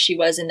wherever she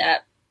was in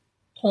that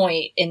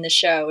point in the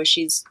show as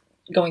she's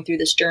going through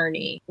this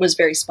journey was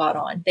very spot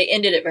on. They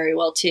ended it very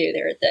well too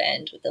there at the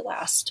end with the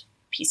last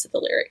piece of the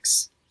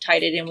lyrics,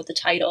 tied it in with the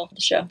title of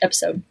the show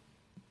episode.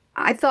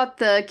 I thought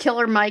the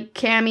Killer Mike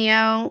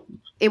cameo,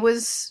 it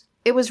was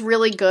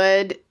really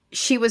good.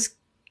 She was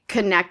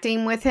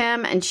connecting with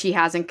him and she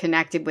hasn't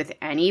connected with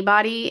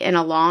anybody in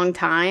a long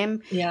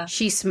time. Yeah.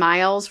 She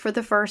smiles for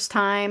the first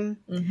time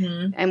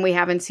and we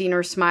haven't seen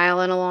her smile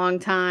in a long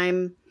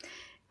time.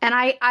 And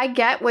I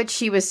get what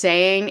she was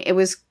saying. It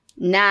was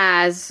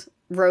Nas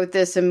wrote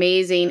this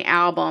amazing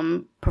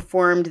album,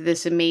 performed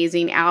this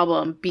amazing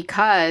album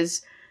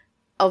because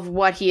of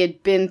what he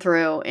had been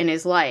through in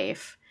his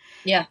life.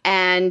 Yeah.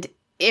 And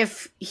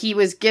if he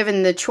was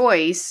given the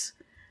choice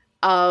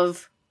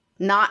of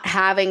not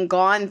having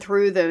gone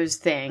through those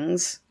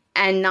things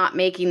and not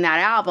making that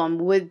album,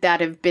 would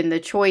that have been the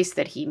choice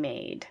that he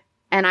made?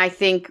 And I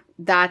think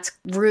that's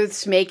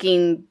Ruth's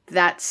making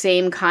that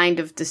same kind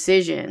of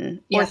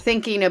decision or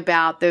thinking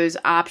about those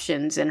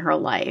options in her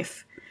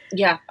life.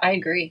 Yeah, I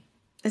agree.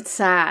 It's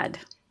sad.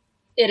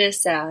 It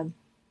is sad.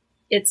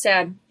 It's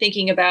sad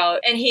thinking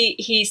about, and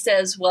he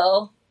says,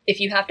 well, if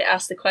you have to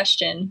ask the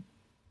question,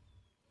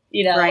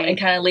 you know, and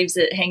kind of leaves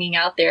it hanging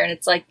out there. And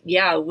it's like,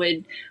 yeah,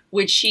 would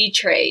she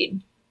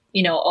trade,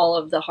 you know, all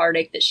of the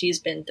heartache that she's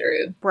been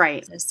through?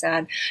 Right. It's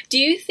sad. Do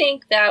you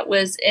think that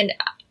was, and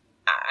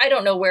I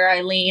don't know where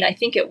I lean. I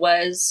think it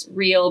was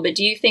real, but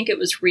do you think it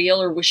was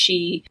real or was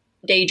she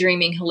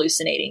daydreaming,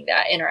 hallucinating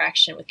that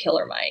interaction with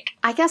Killer Mike?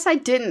 I guess I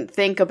didn't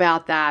think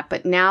about that,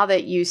 but now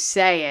that you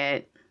say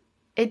it,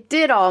 it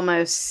did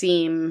almost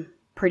seem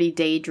pretty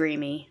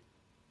daydreamy.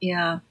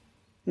 Yeah.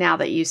 Now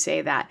that you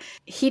say that.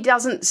 He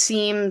doesn't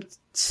seem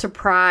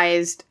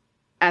surprised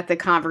at the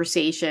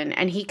conversation,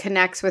 and he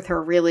connects with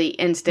her really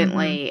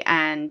instantly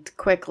and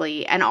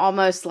quickly, and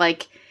almost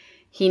like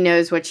he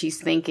knows what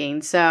she's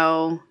thinking.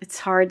 So it's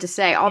hard to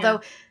say. Although,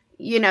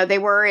 you know, they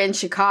were in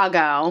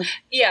Chicago.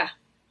 Yeah.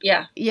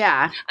 Yeah.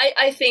 Yeah.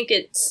 I think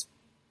it's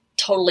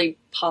totally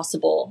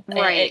possible.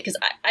 Right. Because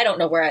I don't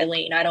know where I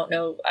lean. I don't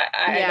know.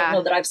 I don't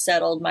know that I've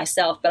settled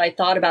myself, but I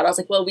thought about it. I was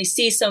like, well, we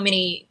see so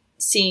many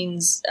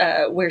scenes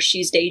where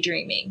she's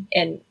daydreaming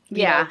and,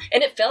 you know,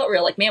 and it felt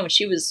real. Like, man, when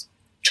she was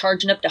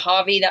charging up to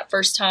Javi that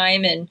first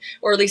time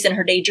or at least in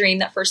her daydream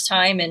that first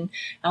time. And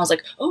I was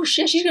like, oh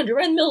shit, she's going to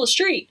run in the middle of the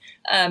street.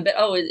 But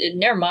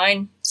never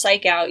mind,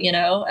 psych out, you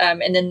know?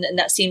 And then in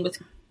that scene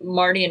with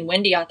Marty and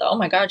Wendy, I thought, oh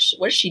my God,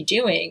 what is she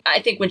doing?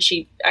 I think when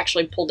she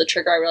actually pulled the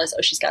trigger, I realized,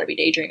 oh, she's got to be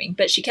daydreaming.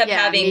 But she kept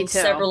having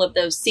several of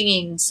those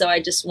scenes. So I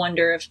just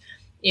wonder if,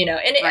 you know,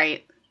 and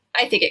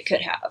I think it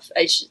could have.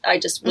 I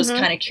just was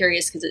kind of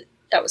curious because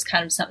that was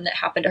kind of something that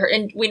happened to her.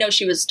 And we know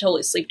she was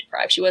totally sleep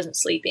deprived. She wasn't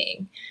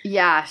sleeping.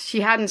 Yeah,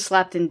 she hadn't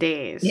slept in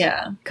days.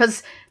 Yeah.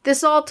 Because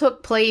this all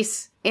took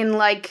place in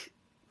like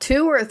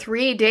 2 or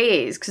 3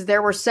 days because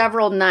there were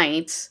several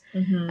nights.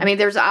 I mean,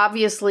 there's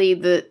obviously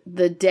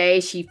the day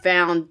she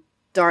found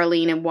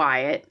Darlene and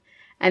Wyatt.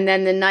 And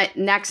then the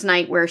next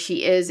night where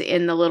she is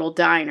in the little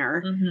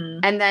diner. Mm-hmm.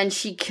 And then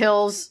she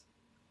kills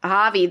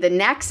Javi the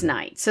next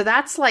night. So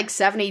that's like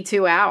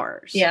 72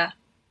 hours. Yeah.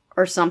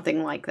 Or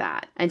something like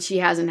that. And she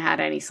hasn't had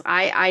any.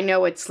 I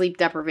know what sleep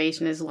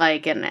deprivation is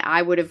like, and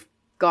I would have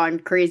gone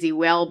crazy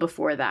well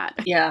before that.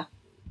 Yeah.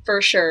 For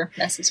sure.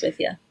 Messes with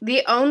you.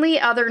 The only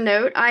other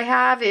note I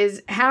have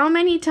is how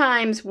many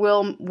times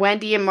will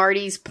Wendy and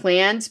Marty's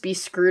plans be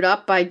screwed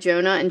up by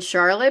Jonah and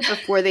Charlotte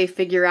before they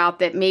figure out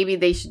that maybe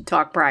they should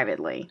talk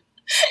privately?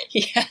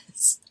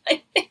 Yes.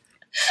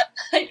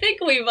 I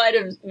think we might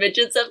have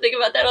mentioned something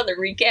about that on the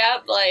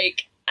recap.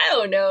 Like, I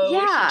don't know.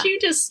 Yeah. Should you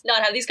just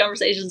not have these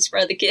conversations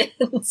for the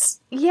kids?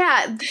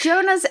 Yeah,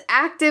 Jonah's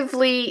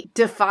actively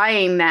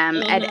defying them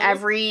at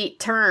every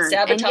turn.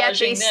 Sabotaging and yet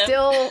they them.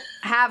 still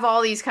have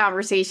all these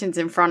conversations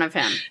in front of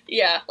him.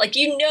 Yeah, like,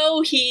 you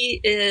know,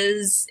 he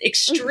is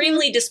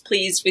extremely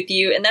displeased with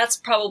you, and that's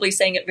probably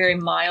saying it very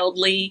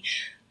mildly.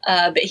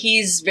 But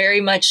he's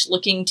very much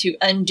looking to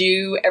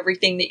undo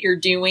everything that you're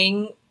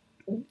doing.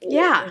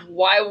 Yeah.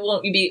 Why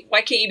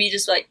can't you be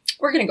just like,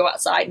 we're going to go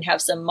outside and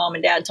have some mom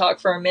and dad talk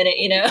for a minute,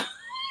 you know?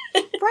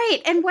 Right.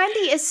 And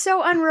Wendy is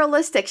so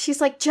unrealistic. She's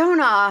like,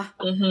 Jonah,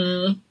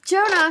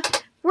 Jonah,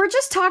 we're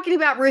just talking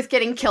about Ruth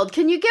getting killed.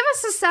 Can you give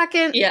us a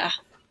second? Yeah,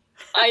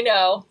 I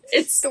know.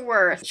 It's the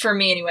worst. For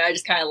me anyway, I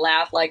just kind of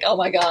laugh like, oh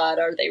my God,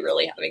 are they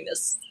really having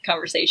this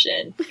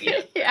conversation? You know,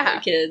 Yeah.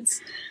 with kids.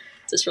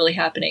 Is this really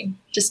happening?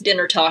 Just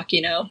dinner talk,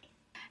 you know?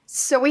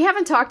 So we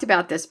haven't talked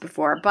about this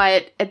before,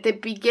 but at the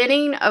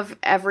beginning of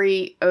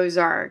every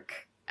Ozark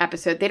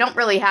episode, they don't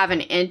really have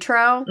an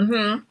intro,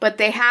 but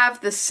they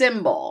have the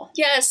symbol.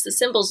 Yes, the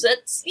symbols.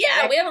 We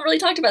haven't really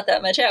talked about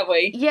that much, have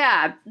we?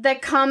 Yeah,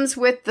 that comes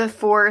with the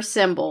 4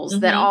 symbols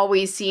that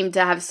always seem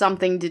to have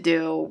something to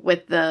do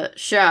with the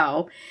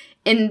show.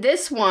 In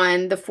this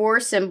one, the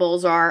 4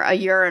 symbols are a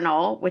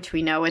urinal, which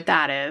we know what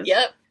that is.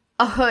 Yep.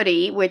 A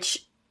hoodie,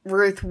 which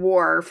Ruth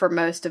wore for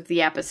most of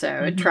the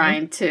episode,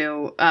 trying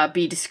to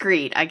be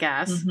discreet, I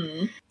guess.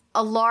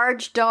 A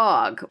large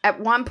dog. At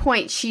one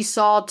point, she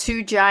saw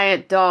 2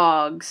 giant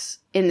dogs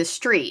in the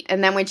street,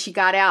 and then when she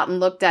got out and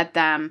looked at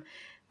them,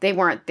 they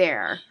weren't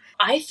there.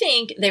 I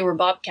think they were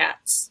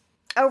bobcats.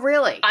 Oh,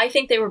 really? I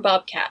think they were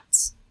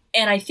bobcats.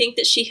 And I think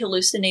that she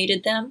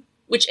hallucinated them,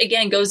 which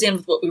again goes in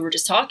with what we were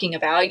just talking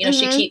about. You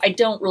know, I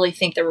don't really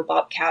think there were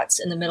bobcats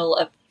in the middle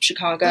of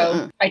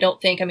Chicago. I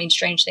don't think,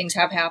 strange things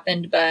have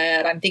happened,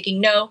 but I'm thinking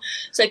no.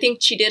 So I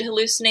think she did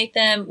hallucinate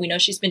them. We know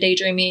she's been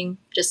daydreaming,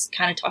 just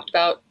kind of talked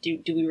about,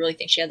 do we really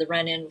think she had the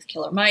run-in with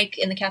Killer Mike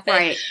in the cafe?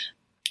 Right.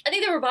 I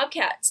think they were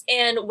bobcats.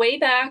 And way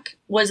back,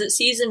 was it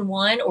season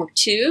 1 or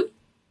 2?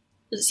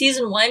 Was it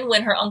season 1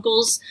 when her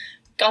uncles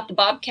got the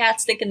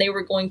bobcats thinking they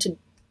were going to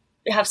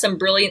have some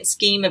brilliant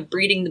scheme of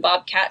breeding the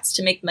bobcats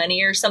to make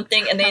money or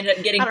something, and they ended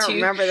up getting I don't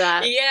remember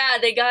that. Yeah,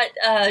 they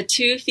got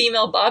 2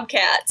 female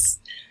bobcats.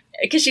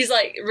 Because she's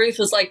like, Ruth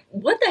was like,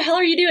 what the hell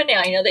are you doing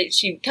now? You know,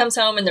 she comes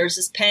home and there's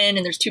this pen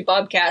and there's 2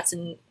 bobcats,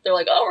 and they're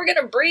like, oh, we're going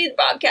to breed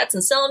bobcats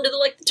and sell them to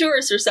the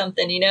tourists or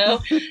something, you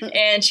know?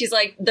 And she's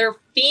like, they're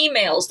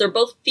females. They're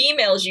both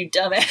females, you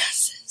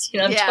dumbasses. You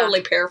know, I'm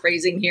totally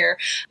paraphrasing here,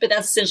 but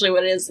that's essentially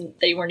what it is. And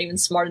they weren't even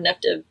smart enough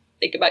to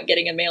think about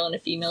getting a male and a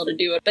female to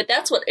do it. But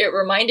that's what it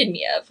reminded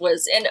me of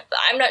was, and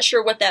I'm not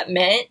sure what that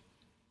meant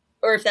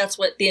or if that's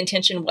what the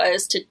intention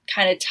was to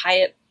kind of tie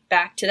it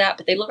back to that,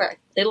 but they look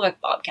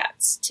like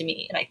bobcats to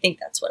me, and I think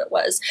that's what it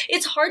was.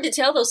 It's hard to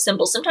tell those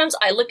symbols. Sometimes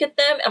I look at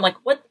them and I'm like,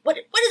 what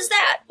is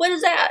that? What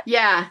is that?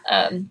 Yeah.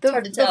 It's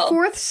hard to tell. The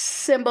 4th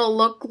symbol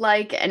looked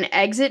like an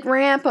exit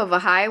ramp of a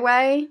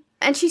highway,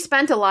 and she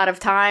spent a lot of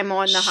time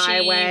on the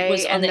highway. She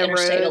was on and the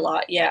interstate road a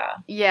lot, yeah.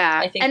 Yeah.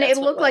 I think and that's it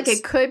what looked like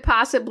it could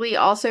possibly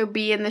also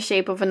be in the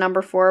shape of a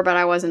number 4, but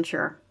I wasn't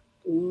sure.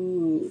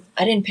 Ooh,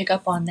 I didn't pick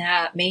up on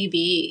that.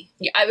 Maybe.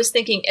 Yeah, I was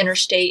thinking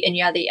interstate and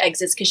the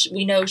exits, because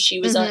we know she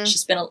was on,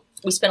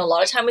 we spent a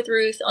lot of time with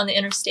Ruth on the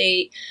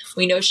interstate.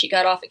 We know she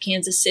got off at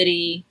Kansas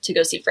City to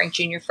go see Frank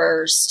Jr.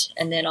 first,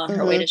 and then on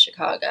her way to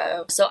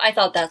Chicago. So I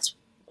thought that's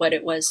what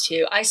it was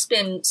too. I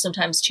spend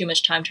sometimes too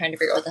much time trying to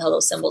figure out what the hell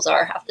those symbols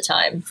are half the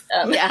time.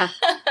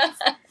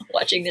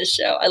 Watching this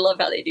show. I love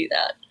how they do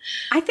that.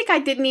 I think I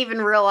didn't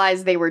even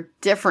realize they were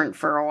different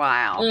for a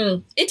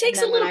while. It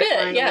takes a little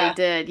bit, They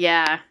did,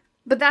 yeah.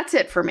 But that's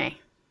it for me.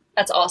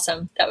 That's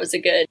awesome. That was a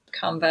good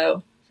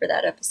combo for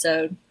that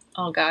episode.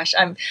 Oh gosh,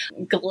 I'm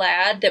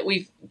glad that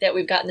we've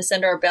gotten this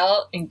under our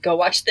belt and go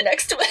watch the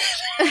next one.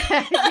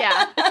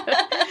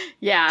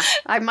 Yeah.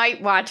 I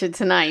might watch it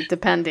tonight,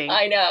 depending.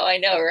 I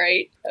know,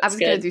 right? I was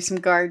going to do some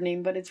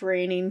gardening, but it's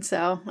raining,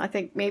 so I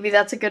think maybe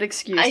that's a good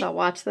excuse. I'll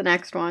watch the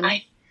next one.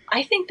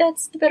 I think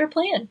that's the better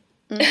plan.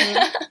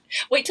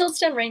 Wait till it's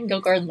done raining, go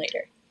garden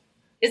later.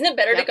 Isn't it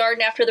better to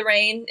garden after the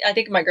rain? I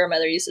think my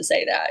grandmother used to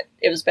say that.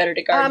 It was better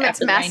to garden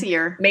after the rain. It's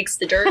messier. Makes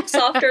the dirt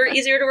softer,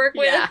 easier to work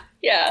with.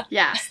 Yeah.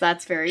 Yes,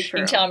 that's very true.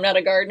 You can tell I'm not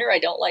a gardener. I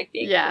don't like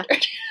being in the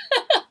dirt.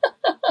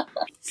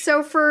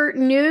 So for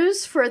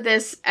news for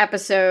this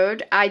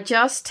episode, I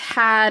just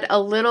had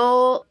a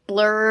little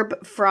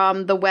blurb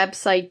from the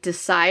website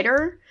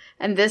Decider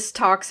And this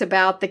talks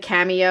about the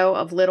cameo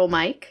of Little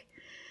Mike.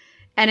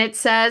 And it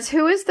says,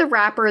 who is the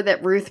rapper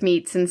that Ruth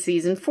meets in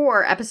Season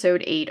 4,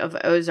 Episode 8 of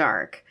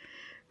Ozark?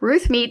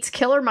 Ruth meets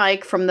Killer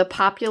Mike from the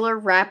popular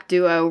rap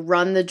duo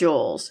Run the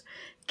Jewels.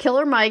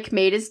 Killer Mike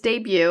made his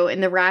debut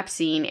in the rap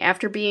scene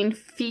after being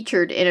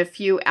featured in a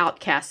few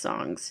Outkast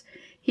songs.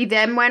 He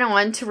then went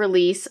on to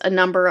release a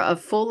number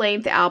of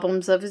full-length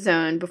albums of his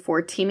own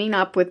before teaming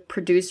up with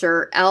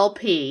producer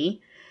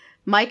LP.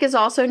 Mike is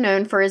also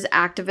known for his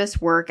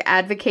activist work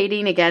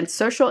advocating against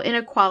social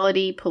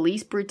inequality,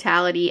 police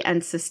brutality,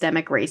 and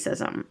systemic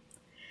racism.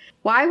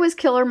 Why was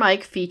Killer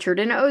Mike featured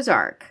in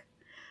Ozark?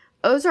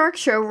 Ozark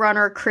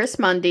showrunner Chris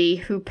Mundy,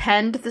 who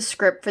penned the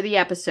script for the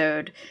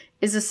episode,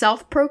 is a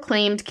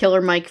self-proclaimed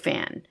Killer Mike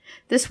fan.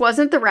 This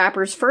wasn't the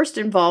rapper's first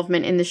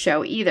involvement in the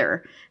show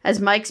either,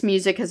 as Mike's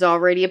music has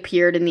already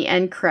appeared in the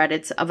end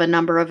credits of a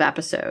number of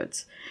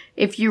episodes.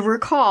 If you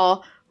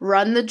recall,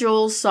 Run the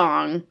Jewels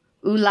song,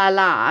 Ooh La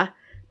La,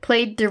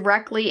 played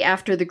directly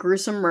after the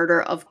gruesome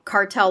murder of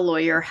cartel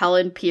lawyer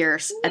Helen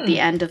Pierce at the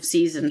end of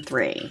Season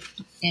 3.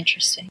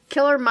 Interesting.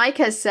 Killer Mike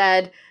has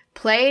said,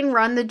 playing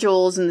Run the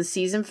Jewels in the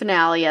season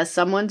finale as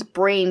someone's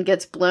brain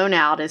gets blown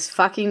out is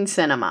fucking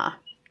cinema.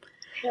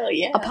 Hell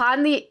yeah.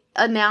 Upon the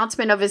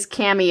announcement of his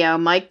cameo,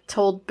 Mike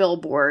told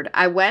Billboard,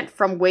 I went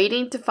from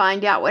waiting to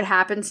find out what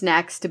happens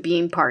next to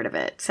being part of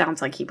it.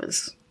 Sounds like he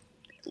was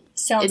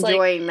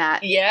enjoying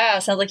that. Yeah,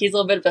 sounds like he's a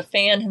little bit of a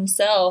fan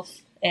himself.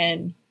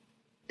 And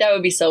that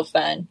would be so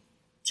fun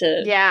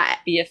to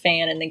be a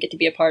fan and then get to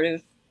be a part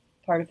of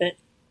it.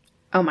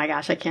 Oh my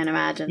gosh, I can't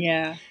imagine.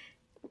 Yeah.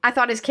 I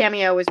thought his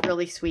cameo was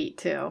really sweet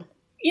too.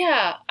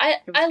 Yeah,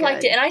 I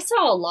liked it. And I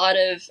saw a lot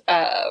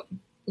of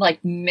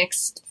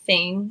mixed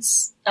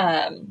things,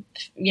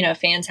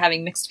 fans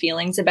having mixed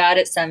feelings about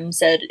it. Some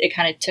said it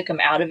kind of took them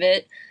out of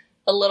it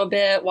a little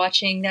bit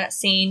watching that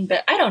scene,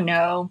 but I don't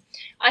know.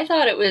 I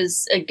thought it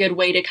was a good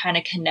way to kind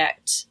of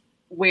connect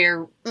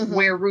where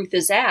Ruth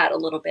is at a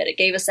little bit. It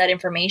gave us that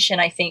information,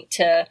 I think,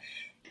 to,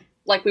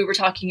 like we were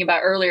talking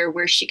about earlier,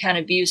 where she kind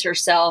of views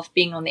herself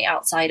being on the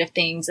outside of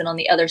things and on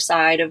the other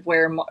side of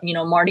where,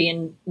 Marty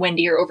and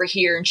Wendy are over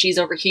here and she's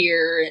over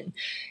here. And,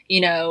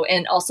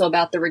 and also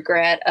about the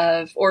regret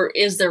of, or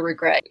is there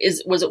regret?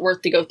 Was it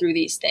worth to go through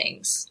these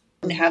things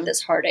and to have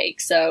this heartache?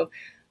 So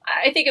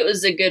I think it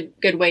was a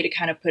good way to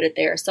kind of put it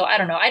there. So I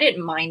don't know. I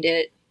didn't mind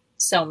it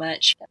so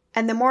much.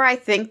 And the more I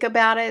think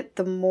about it,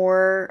 the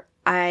more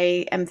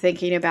I am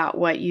thinking about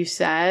what you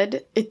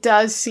said. It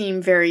does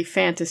seem very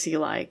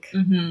fantasy-like.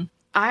 Mm-hmm.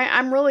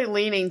 I'm really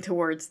leaning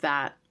towards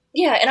that.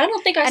 Yeah, and I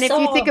don't think And if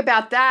you think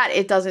about that,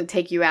 it doesn't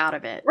take you out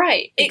of it.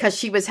 Right. Because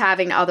she was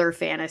having other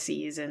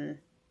fantasies and...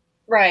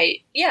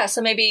 Right. Yeah,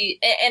 so maybe...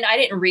 And I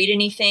didn't read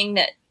anything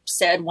that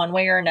said one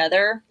way or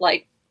another.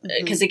 Like,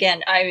 because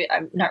again,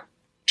 I'm not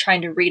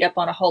trying to read up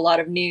on a whole lot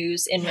of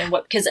news and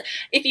what, because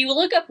if you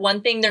look up one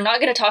thing, they're not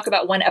going to talk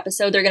about one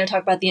episode. They're going to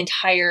talk about the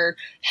entire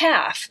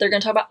half. They're going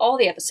to talk about all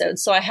the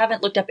episodes. So I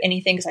haven't looked up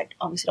anything because I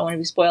obviously don't want to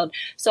be spoiled.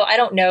 So I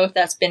don't know if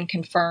that's been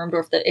confirmed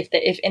or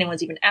if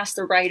anyone's even asked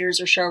the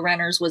writers or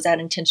showrunners, was that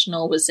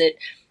intentional? Was it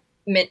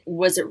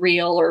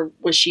real, or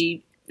was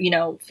she,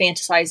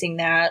 fantasizing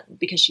that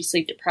because she's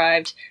sleep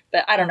deprived?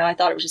 But I don't know. I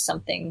thought it was just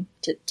something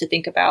to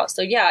think about.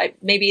 So yeah,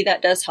 maybe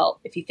that does help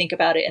if you think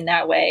about it in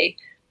that way.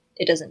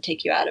 It doesn't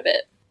take you out of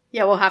it.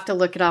 Yeah, we'll have to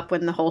look it up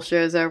when the whole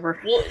show's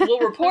over. We'll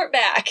report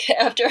back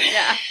after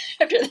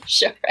the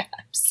show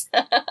wraps.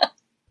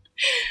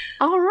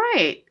 All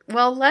right.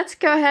 Well, let's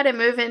go ahead and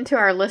move into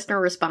our listener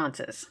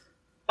responses.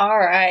 All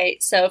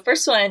right. So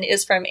first one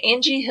is from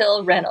Angie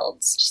Hill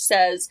Reynolds. She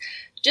says,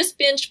 just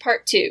binged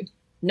part 2.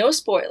 No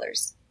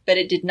spoilers, but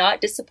it did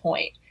not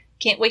disappoint.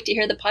 Can't wait to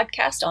hear the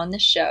podcast on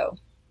this show.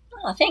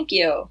 Oh, thank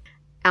you.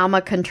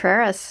 Alma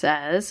Contreras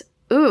says,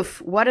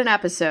 oof, what an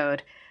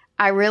episode.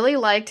 I really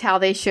liked how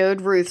they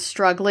showed Ruth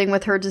struggling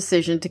with her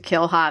decision to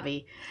kill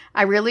Javi.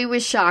 I really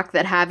was shocked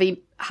that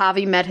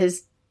Javi met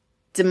his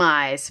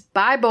demise.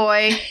 Bye,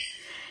 boy.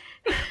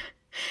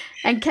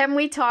 And can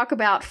we talk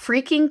about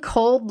freaking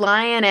cold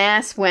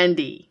lion-ass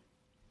Wendy?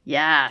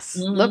 Yes.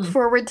 Look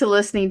forward to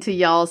listening to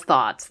y'all's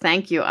thoughts.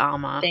 Thank you,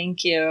 Alma.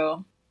 Thank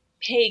you.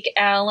 Paige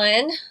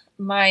Allen,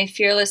 my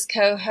fearless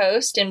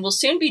co-host, and will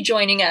soon be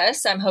joining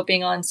us, I'm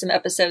hoping, on some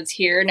episodes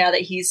here now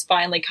that he's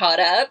finally caught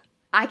up.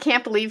 I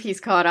can't believe he's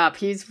caught up.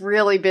 He's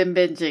really been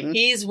binging.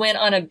 He's went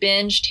on a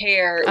binge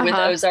tear with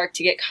Ozark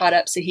to get caught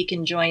up so he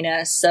can join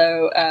us.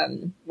 So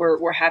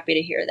we're happy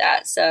to hear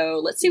that.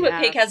 So let's see what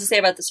Paige has to say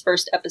about this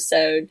first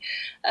episode.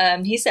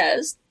 He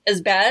says,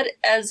 as bad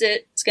as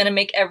it's going to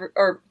make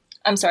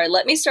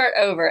let me start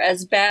over.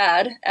 As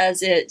bad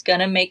as it's going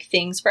to make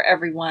things for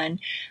everyone,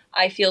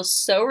 I feel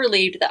so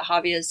relieved that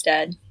Javi is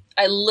dead.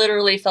 I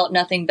literally felt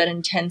nothing but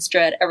intense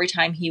dread every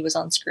time he was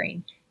on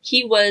screen.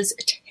 He was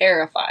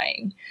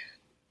terrifying.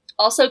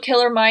 Also,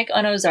 Killer Mike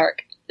on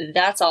Ozark.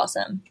 That's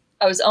awesome.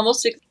 I was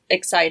almost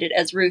excited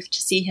as Ruth to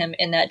see him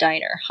in that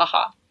diner.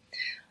 Haha.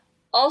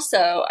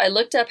 Also, I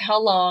looked up how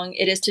long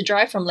it is to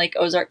drive from Lake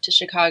Ozark to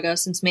Chicago,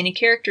 since many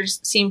characters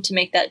seem to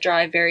make that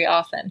drive very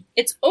often.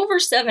 It's over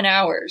 7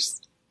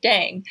 hours.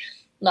 Dang.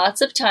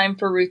 Lots of time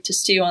for Ruth to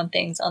stew on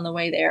things on the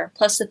way there,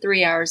 plus the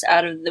 3 hours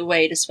out of the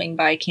way to swing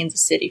by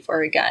Kansas City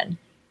for a gun.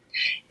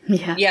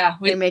 Yeah.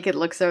 They make it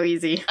look so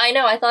easy. I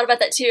know. I thought about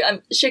that too.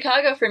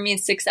 Chicago for me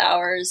is 6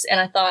 hours,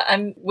 and I thought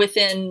I'm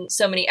within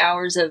so many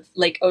hours of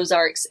Lake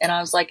Ozarks, and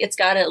I was like, it's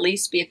got to at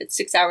least be, if it's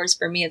 6 hours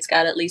for me, it's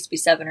got to at least be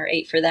 7 or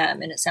 8 for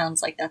them, and it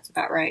sounds like that's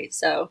about right.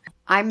 So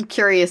I'm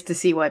curious to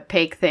see what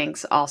Paik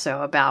thinks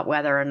also about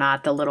whether or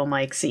not the Little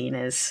Mike scene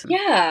is...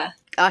 Yeah.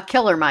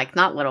 Killer Mike,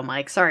 not Little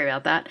Mike. Sorry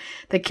about that.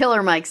 The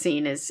Killer Mike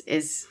scene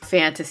is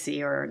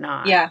fantasy or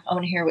not. Yeah, I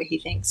want to hear what he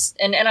thinks.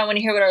 And I want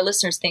to hear what our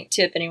listeners think,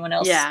 too, if anyone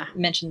else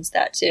mentions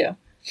that, too.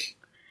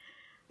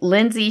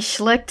 Lindsay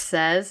Schlicht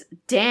says,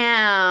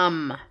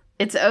 damn,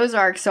 it's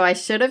Ozark, so I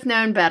should have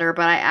known better,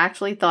 but I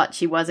actually thought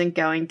she wasn't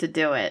going to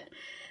do it.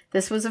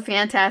 This was a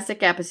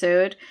fantastic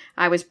episode.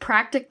 I was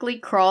practically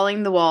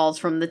crawling the walls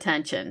from the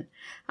tension.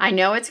 I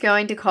know it's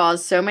going to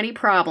cause so many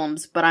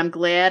problems, but I'm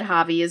glad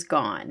Javi is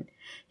gone.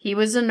 He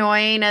was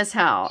annoying as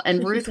hell,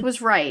 and Ruth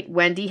was right.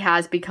 Wendy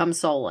has become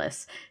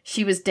soulless.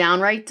 She was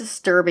downright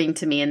disturbing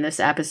to me in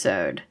this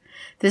episode.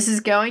 This is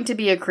going to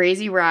be a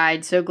crazy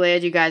ride. So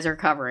glad you guys are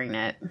covering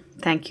it.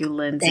 Thank you,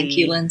 Lindsay. Thank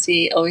you,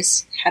 Lindsay.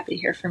 Always happy to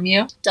hear from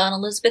you. Dawn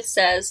Elizabeth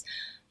says,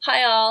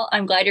 hi all,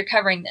 I'm glad you're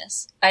covering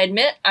this. I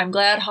admit I'm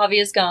glad Javi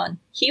is gone.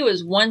 He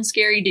was one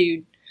scary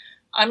dude.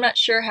 I'm not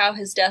sure how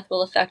his death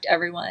will affect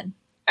everyone.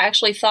 I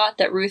actually thought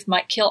that Ruth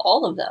might kill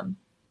all of them.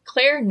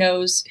 Claire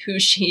knows who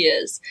she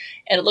is,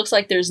 and it looks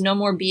like there's no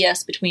more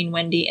BS between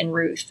Wendy and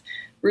Ruth.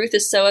 Ruth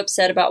is so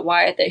upset about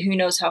Wyatt that who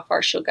knows how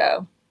far she'll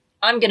go.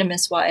 I'm going to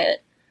miss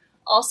Wyatt.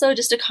 Also,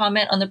 just a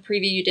comment on the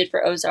preview you did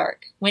for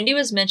Ozark. Wendy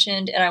was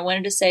mentioned, and I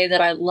wanted to say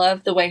that I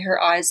love the way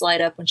her eyes light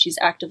up when she's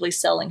actively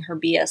selling her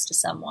BS to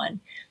someone.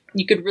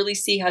 You could really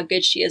see how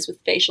good she is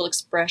with facial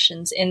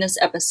expressions in this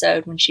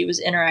episode when she was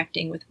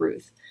interacting with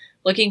Ruth.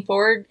 Looking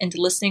forward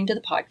into listening to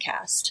the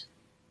podcast.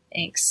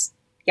 Thanks.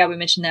 Yeah, we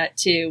mentioned that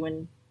too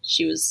when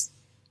she was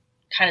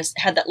kind of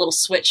had that little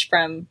switch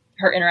from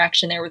her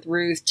interaction there with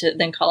Ruth to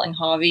then calling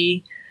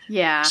Javi.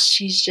 Yeah.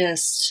 She's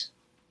just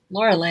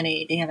Laura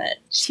Linney, damn it.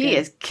 She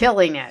is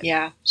killing it.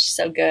 Yeah, she's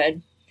so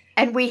good.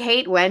 And we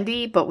hate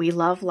Wendy, but we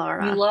love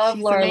Laura. We love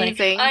She's Laura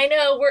amazing. Linney. I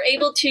know, we're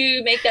able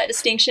to make that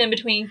distinction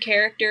between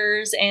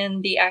characters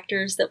and the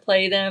actors that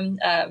play them.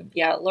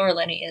 Yeah, Laura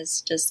Linney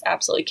is just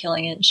absolutely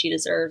killing it, and she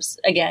deserves,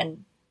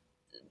 again,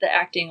 the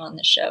acting on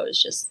this show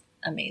is just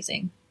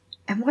amazing.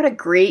 And what a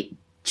great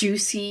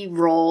juicy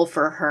role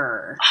for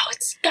her. Oh,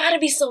 it's gotta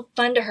be so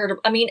fun to her to,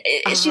 I mean,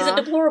 she's a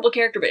deplorable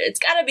character, but it's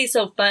gotta be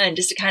so fun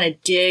just to kind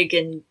of dig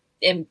and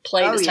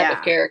play this type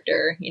of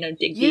character, dig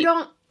deep.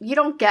 You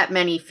don't get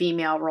many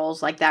female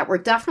roles like that. We're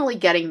definitely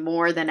getting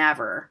more than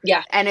ever.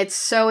 Yeah. And it's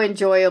so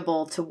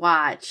enjoyable to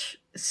watch.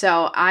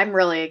 So I'm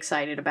really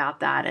excited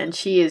about that. And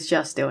she is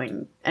just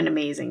doing an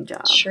amazing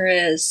job. Sure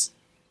is.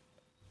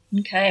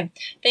 Okay.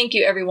 Thank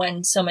you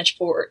everyone so much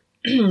for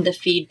the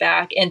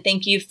feedback, and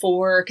thank you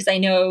because I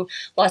know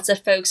lots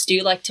of folks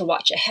do like to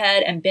watch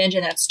ahead and binge,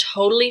 and that's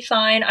totally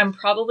fine. I'm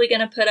probably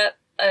going to put up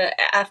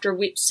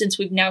since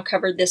we've now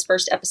covered this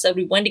first episode,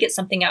 we wanted to get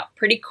something out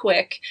pretty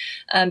quick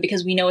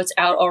because we know it's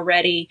out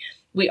already.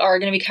 We are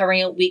going to be covering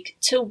it week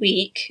to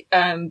week,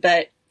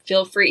 but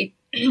feel free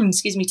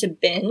to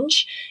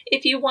binge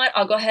if you want.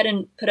 I'll go ahead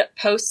and put up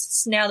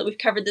posts now that we've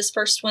covered this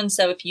first one.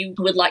 So if you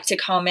would like to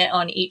comment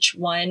on each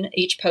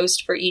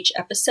post for each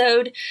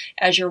episode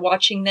as you're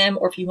watching them,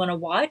 or if you want to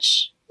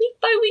watch week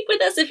by week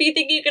with us, if you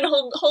think you can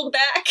hold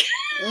back.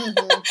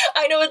 Mm-hmm.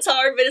 I know it's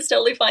hard, but it's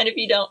totally fine if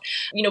you don't.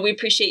 We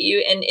appreciate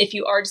you. And if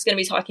you are just going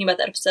to be talking about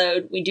that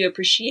episode, we do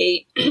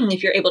appreciate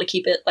if you're able to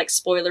keep it like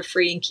spoiler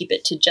free and keep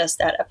it to just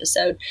that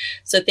episode.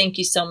 So thank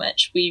you so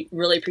much. We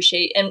really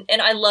appreciate it.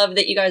 And I love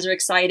that you guys are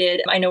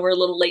excited. I know we're a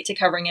little late to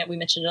covering it. We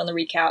mentioned it on the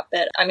recap,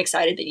 but I'm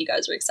excited that you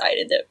guys are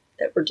excited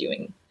that we're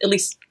doing at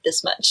least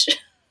this much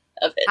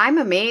of it. I'm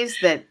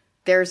amazed that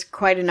there's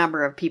quite a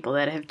number of people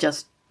that have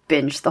just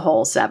binged the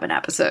whole 7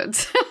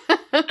 episodes.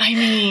 I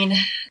mean,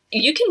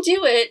 you can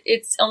do it.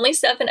 It's only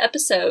 7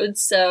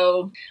 episodes,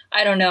 so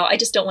I don't know. I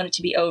just don't want it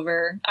to be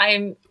over.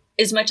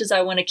 As much as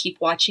I want to keep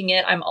watching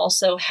it, I'm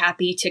also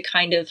happy to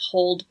kind of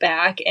hold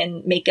back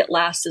and make it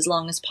last as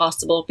long as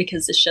possible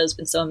because this show's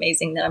been so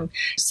amazing that I'm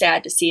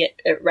sad to see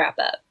it wrap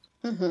up.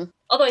 Mm-hmm.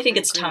 Although I think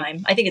it's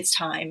time. I think it's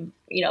time,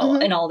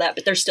 mm-hmm. and all that,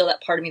 but there's still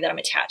that part of me that I'm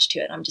attached to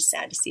it. I'm just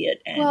sad to see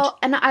it end. Well,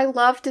 and I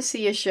love to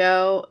see a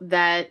show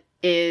that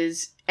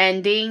is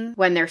ending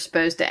when they're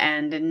supposed to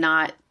end and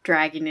not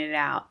dragging it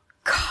out.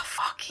 God,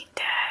 fucking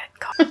dead.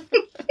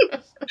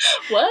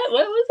 What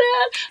was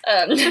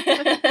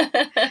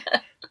that?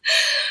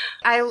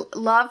 I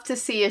love to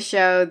see a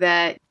show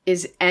that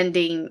is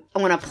ending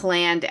on a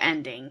planned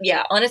ending.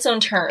 Yeah, on its own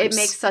terms. It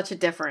makes such a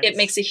difference. It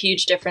makes a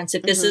huge difference.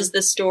 If this is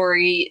the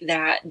story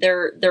that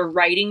they're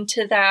writing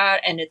to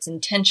that and it's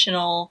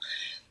intentional,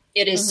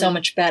 it is so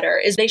much better.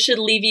 Is they should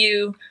leave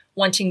you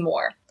wanting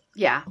more.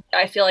 Yeah.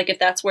 I feel like if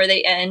that's where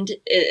they end,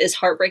 as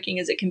heartbreaking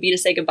as it can be to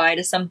say goodbye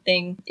to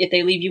something, if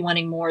they leave you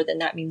wanting more, then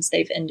that means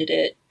they've ended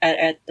it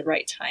at the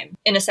right time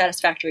in a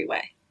satisfactory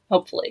way,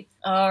 hopefully.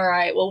 All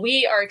right. Well,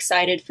 we are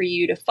excited for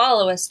you to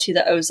follow us to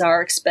the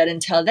Ozarks, but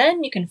until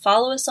then, you can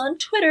follow us on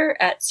Twitter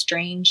at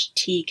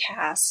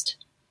StrangeTcast.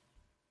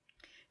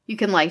 You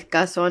can like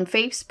us on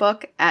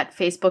Facebook at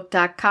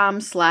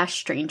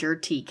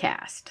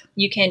facebook.com/StrangerTcast.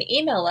 You can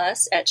email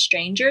us at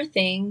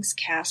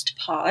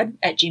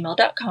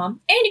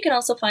strangerthingscastpod@gmail.com, and you can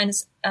also find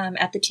us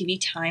at the TV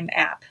Time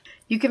app.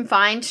 You can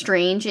find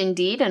Strange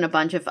Indeed and a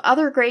bunch of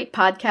other great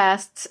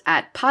podcasts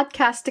at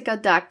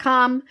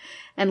podcastica.com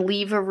and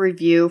leave a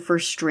review for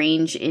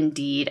Strange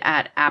Indeed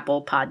at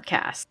Apple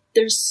Podcasts.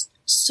 There's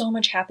so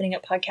much happening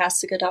at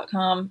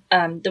podcastica.com.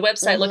 The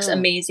website looks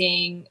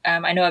amazing.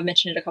 I know I've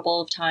mentioned it a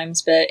couple of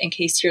times, but in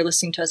case you're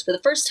listening to us for the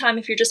first time,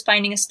 if you're just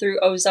finding us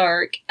through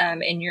Ozark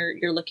and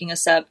you're looking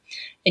us up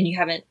and you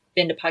haven't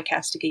been to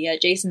Podcastica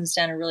yet, Jason's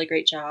done a really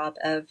great job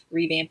of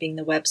revamping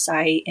the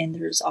website, and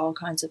there's all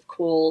kinds of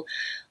cool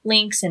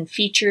links and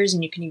features,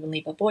 and you can even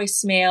leave a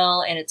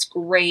voicemail, and it's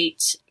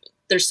great.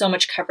 There's so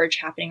much coverage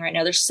happening right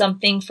now. There's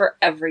something for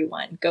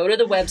everyone. Go to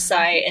the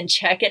website and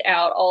check it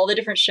out, all the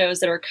different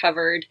shows that are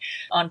covered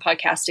on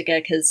Podcastica,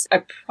 because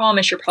I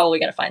promise you're probably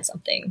going to find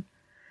something.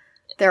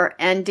 They're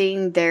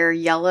ending their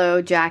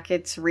Yellow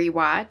Jackets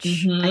rewatch.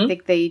 Mm-hmm. I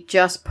think they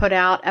just put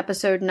out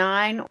episode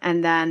 9,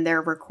 and then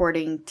they're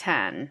recording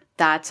 10.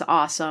 That's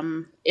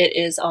awesome. It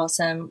is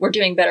awesome. We're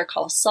doing Better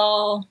Call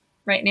Saul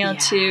right now,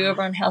 too,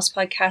 over on House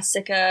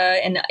Podcastica.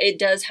 And it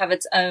does have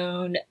its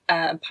own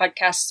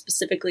podcast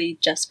specifically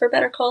just for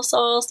Better Call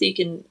Saul. So you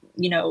can,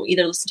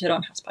 either listen to it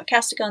on House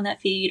Podcastica on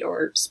that feed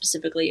or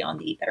specifically on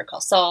the Better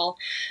Call Saul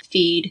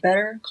feed.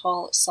 Better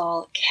Call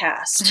Saul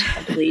Cast,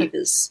 I believe,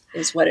 is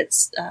what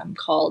it's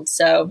called.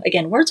 So,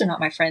 again, words are not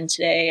my friend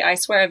today. I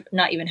swear I've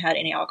not even had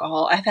any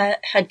alcohol. I've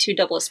had 2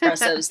 double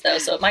espressos, though,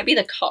 so it might be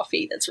the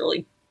coffee that's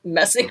really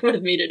messing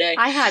with me today.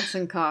 I had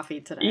some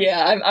coffee today.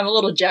 Yeah, I'm a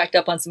little jacked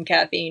up on some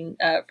caffeine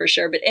for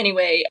sure. But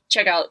anyway,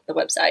 check out the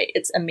website.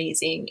 It's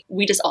amazing.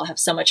 We just all have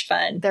so much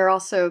fun. They're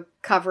also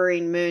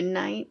covering Moon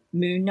Knight.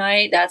 Moon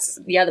Knight, that's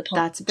been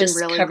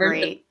really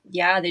great.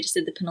 They just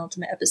did the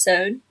penultimate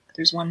episode.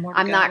 There's one more to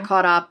I'm go. not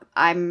caught up.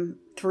 I'm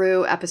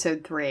through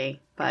episode 3.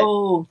 But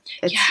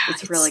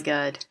it's really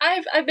good.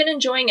 I've been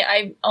enjoying it.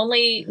 I'm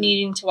only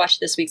needing to watch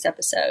this week's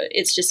episode.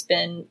 It's just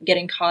been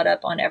getting caught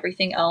up on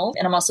everything else.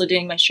 And I'm also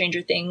doing my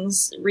Stranger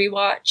Things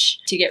rewatch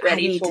to get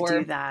ready I need for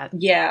to do that.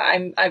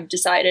 Yeah, I've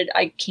decided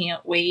I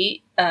can't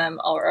wait,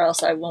 or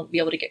else I won't be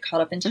able to get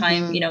caught up in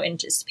time,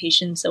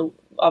 anticipation. So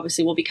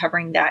obviously we'll be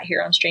covering that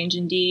here on Strange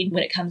Indeed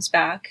when it comes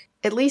back.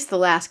 At least the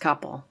last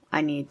couple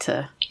I need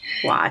to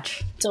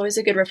watch. It's always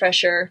a good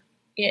refresher.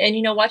 And,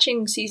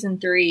 watching season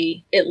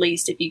 3, at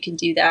least if you can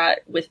do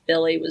that with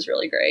Billy, was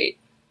really great.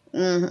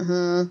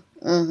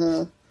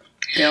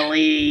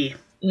 Billy.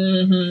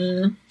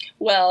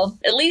 Well,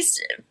 at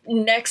least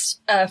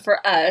next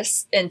for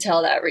us,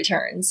 until that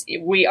returns,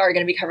 we are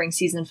going to be covering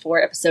season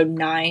 4, episode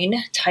 9,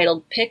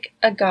 titled Pick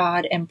a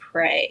God and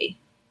Pray.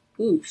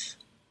 Oof.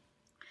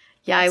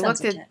 Yeah, I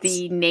looked at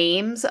the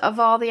names of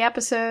all the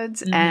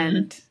episodes,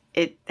 and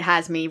it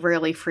has me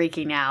really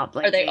freaking out.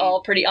 Are they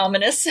all pretty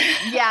ominous?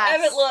 Yes. I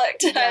haven't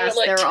looked. Yes,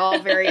 they're all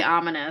very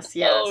ominous.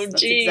 Yes,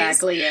 that's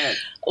exactly it.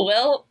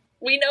 Well,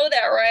 we know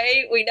that,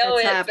 right? We know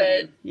it's it,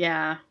 happening. but...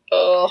 Yeah.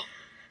 Oh.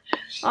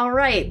 All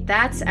right,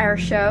 that's our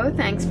show.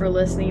 Thanks for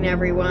listening,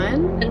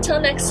 everyone.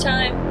 Until next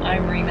time,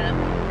 I'm Rima.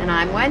 And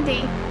I'm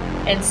Wendy.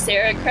 And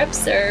Sarah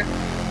Krebser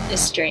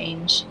is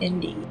Strange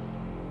Indeed.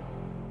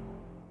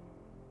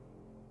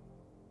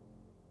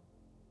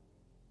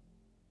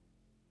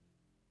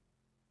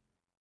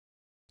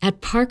 At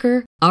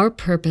Parker, our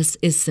purpose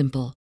is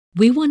simple.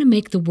 We want to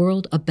make the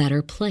world a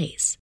better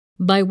place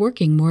by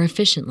working more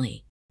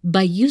efficiently,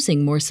 by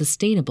using more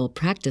sustainable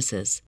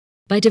practices,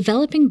 by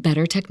developing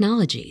better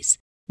technologies.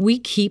 We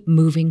keep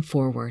moving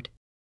forward.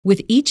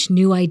 With each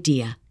new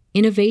idea,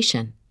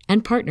 innovation,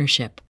 and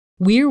partnership,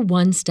 we're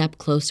one step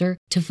closer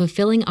to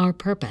fulfilling our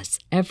purpose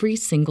every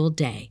single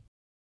day.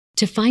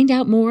 To find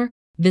out more,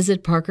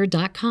 visit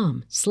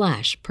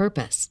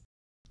parker.com/purpose.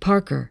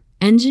 Parker,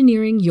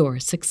 engineering your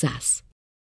success.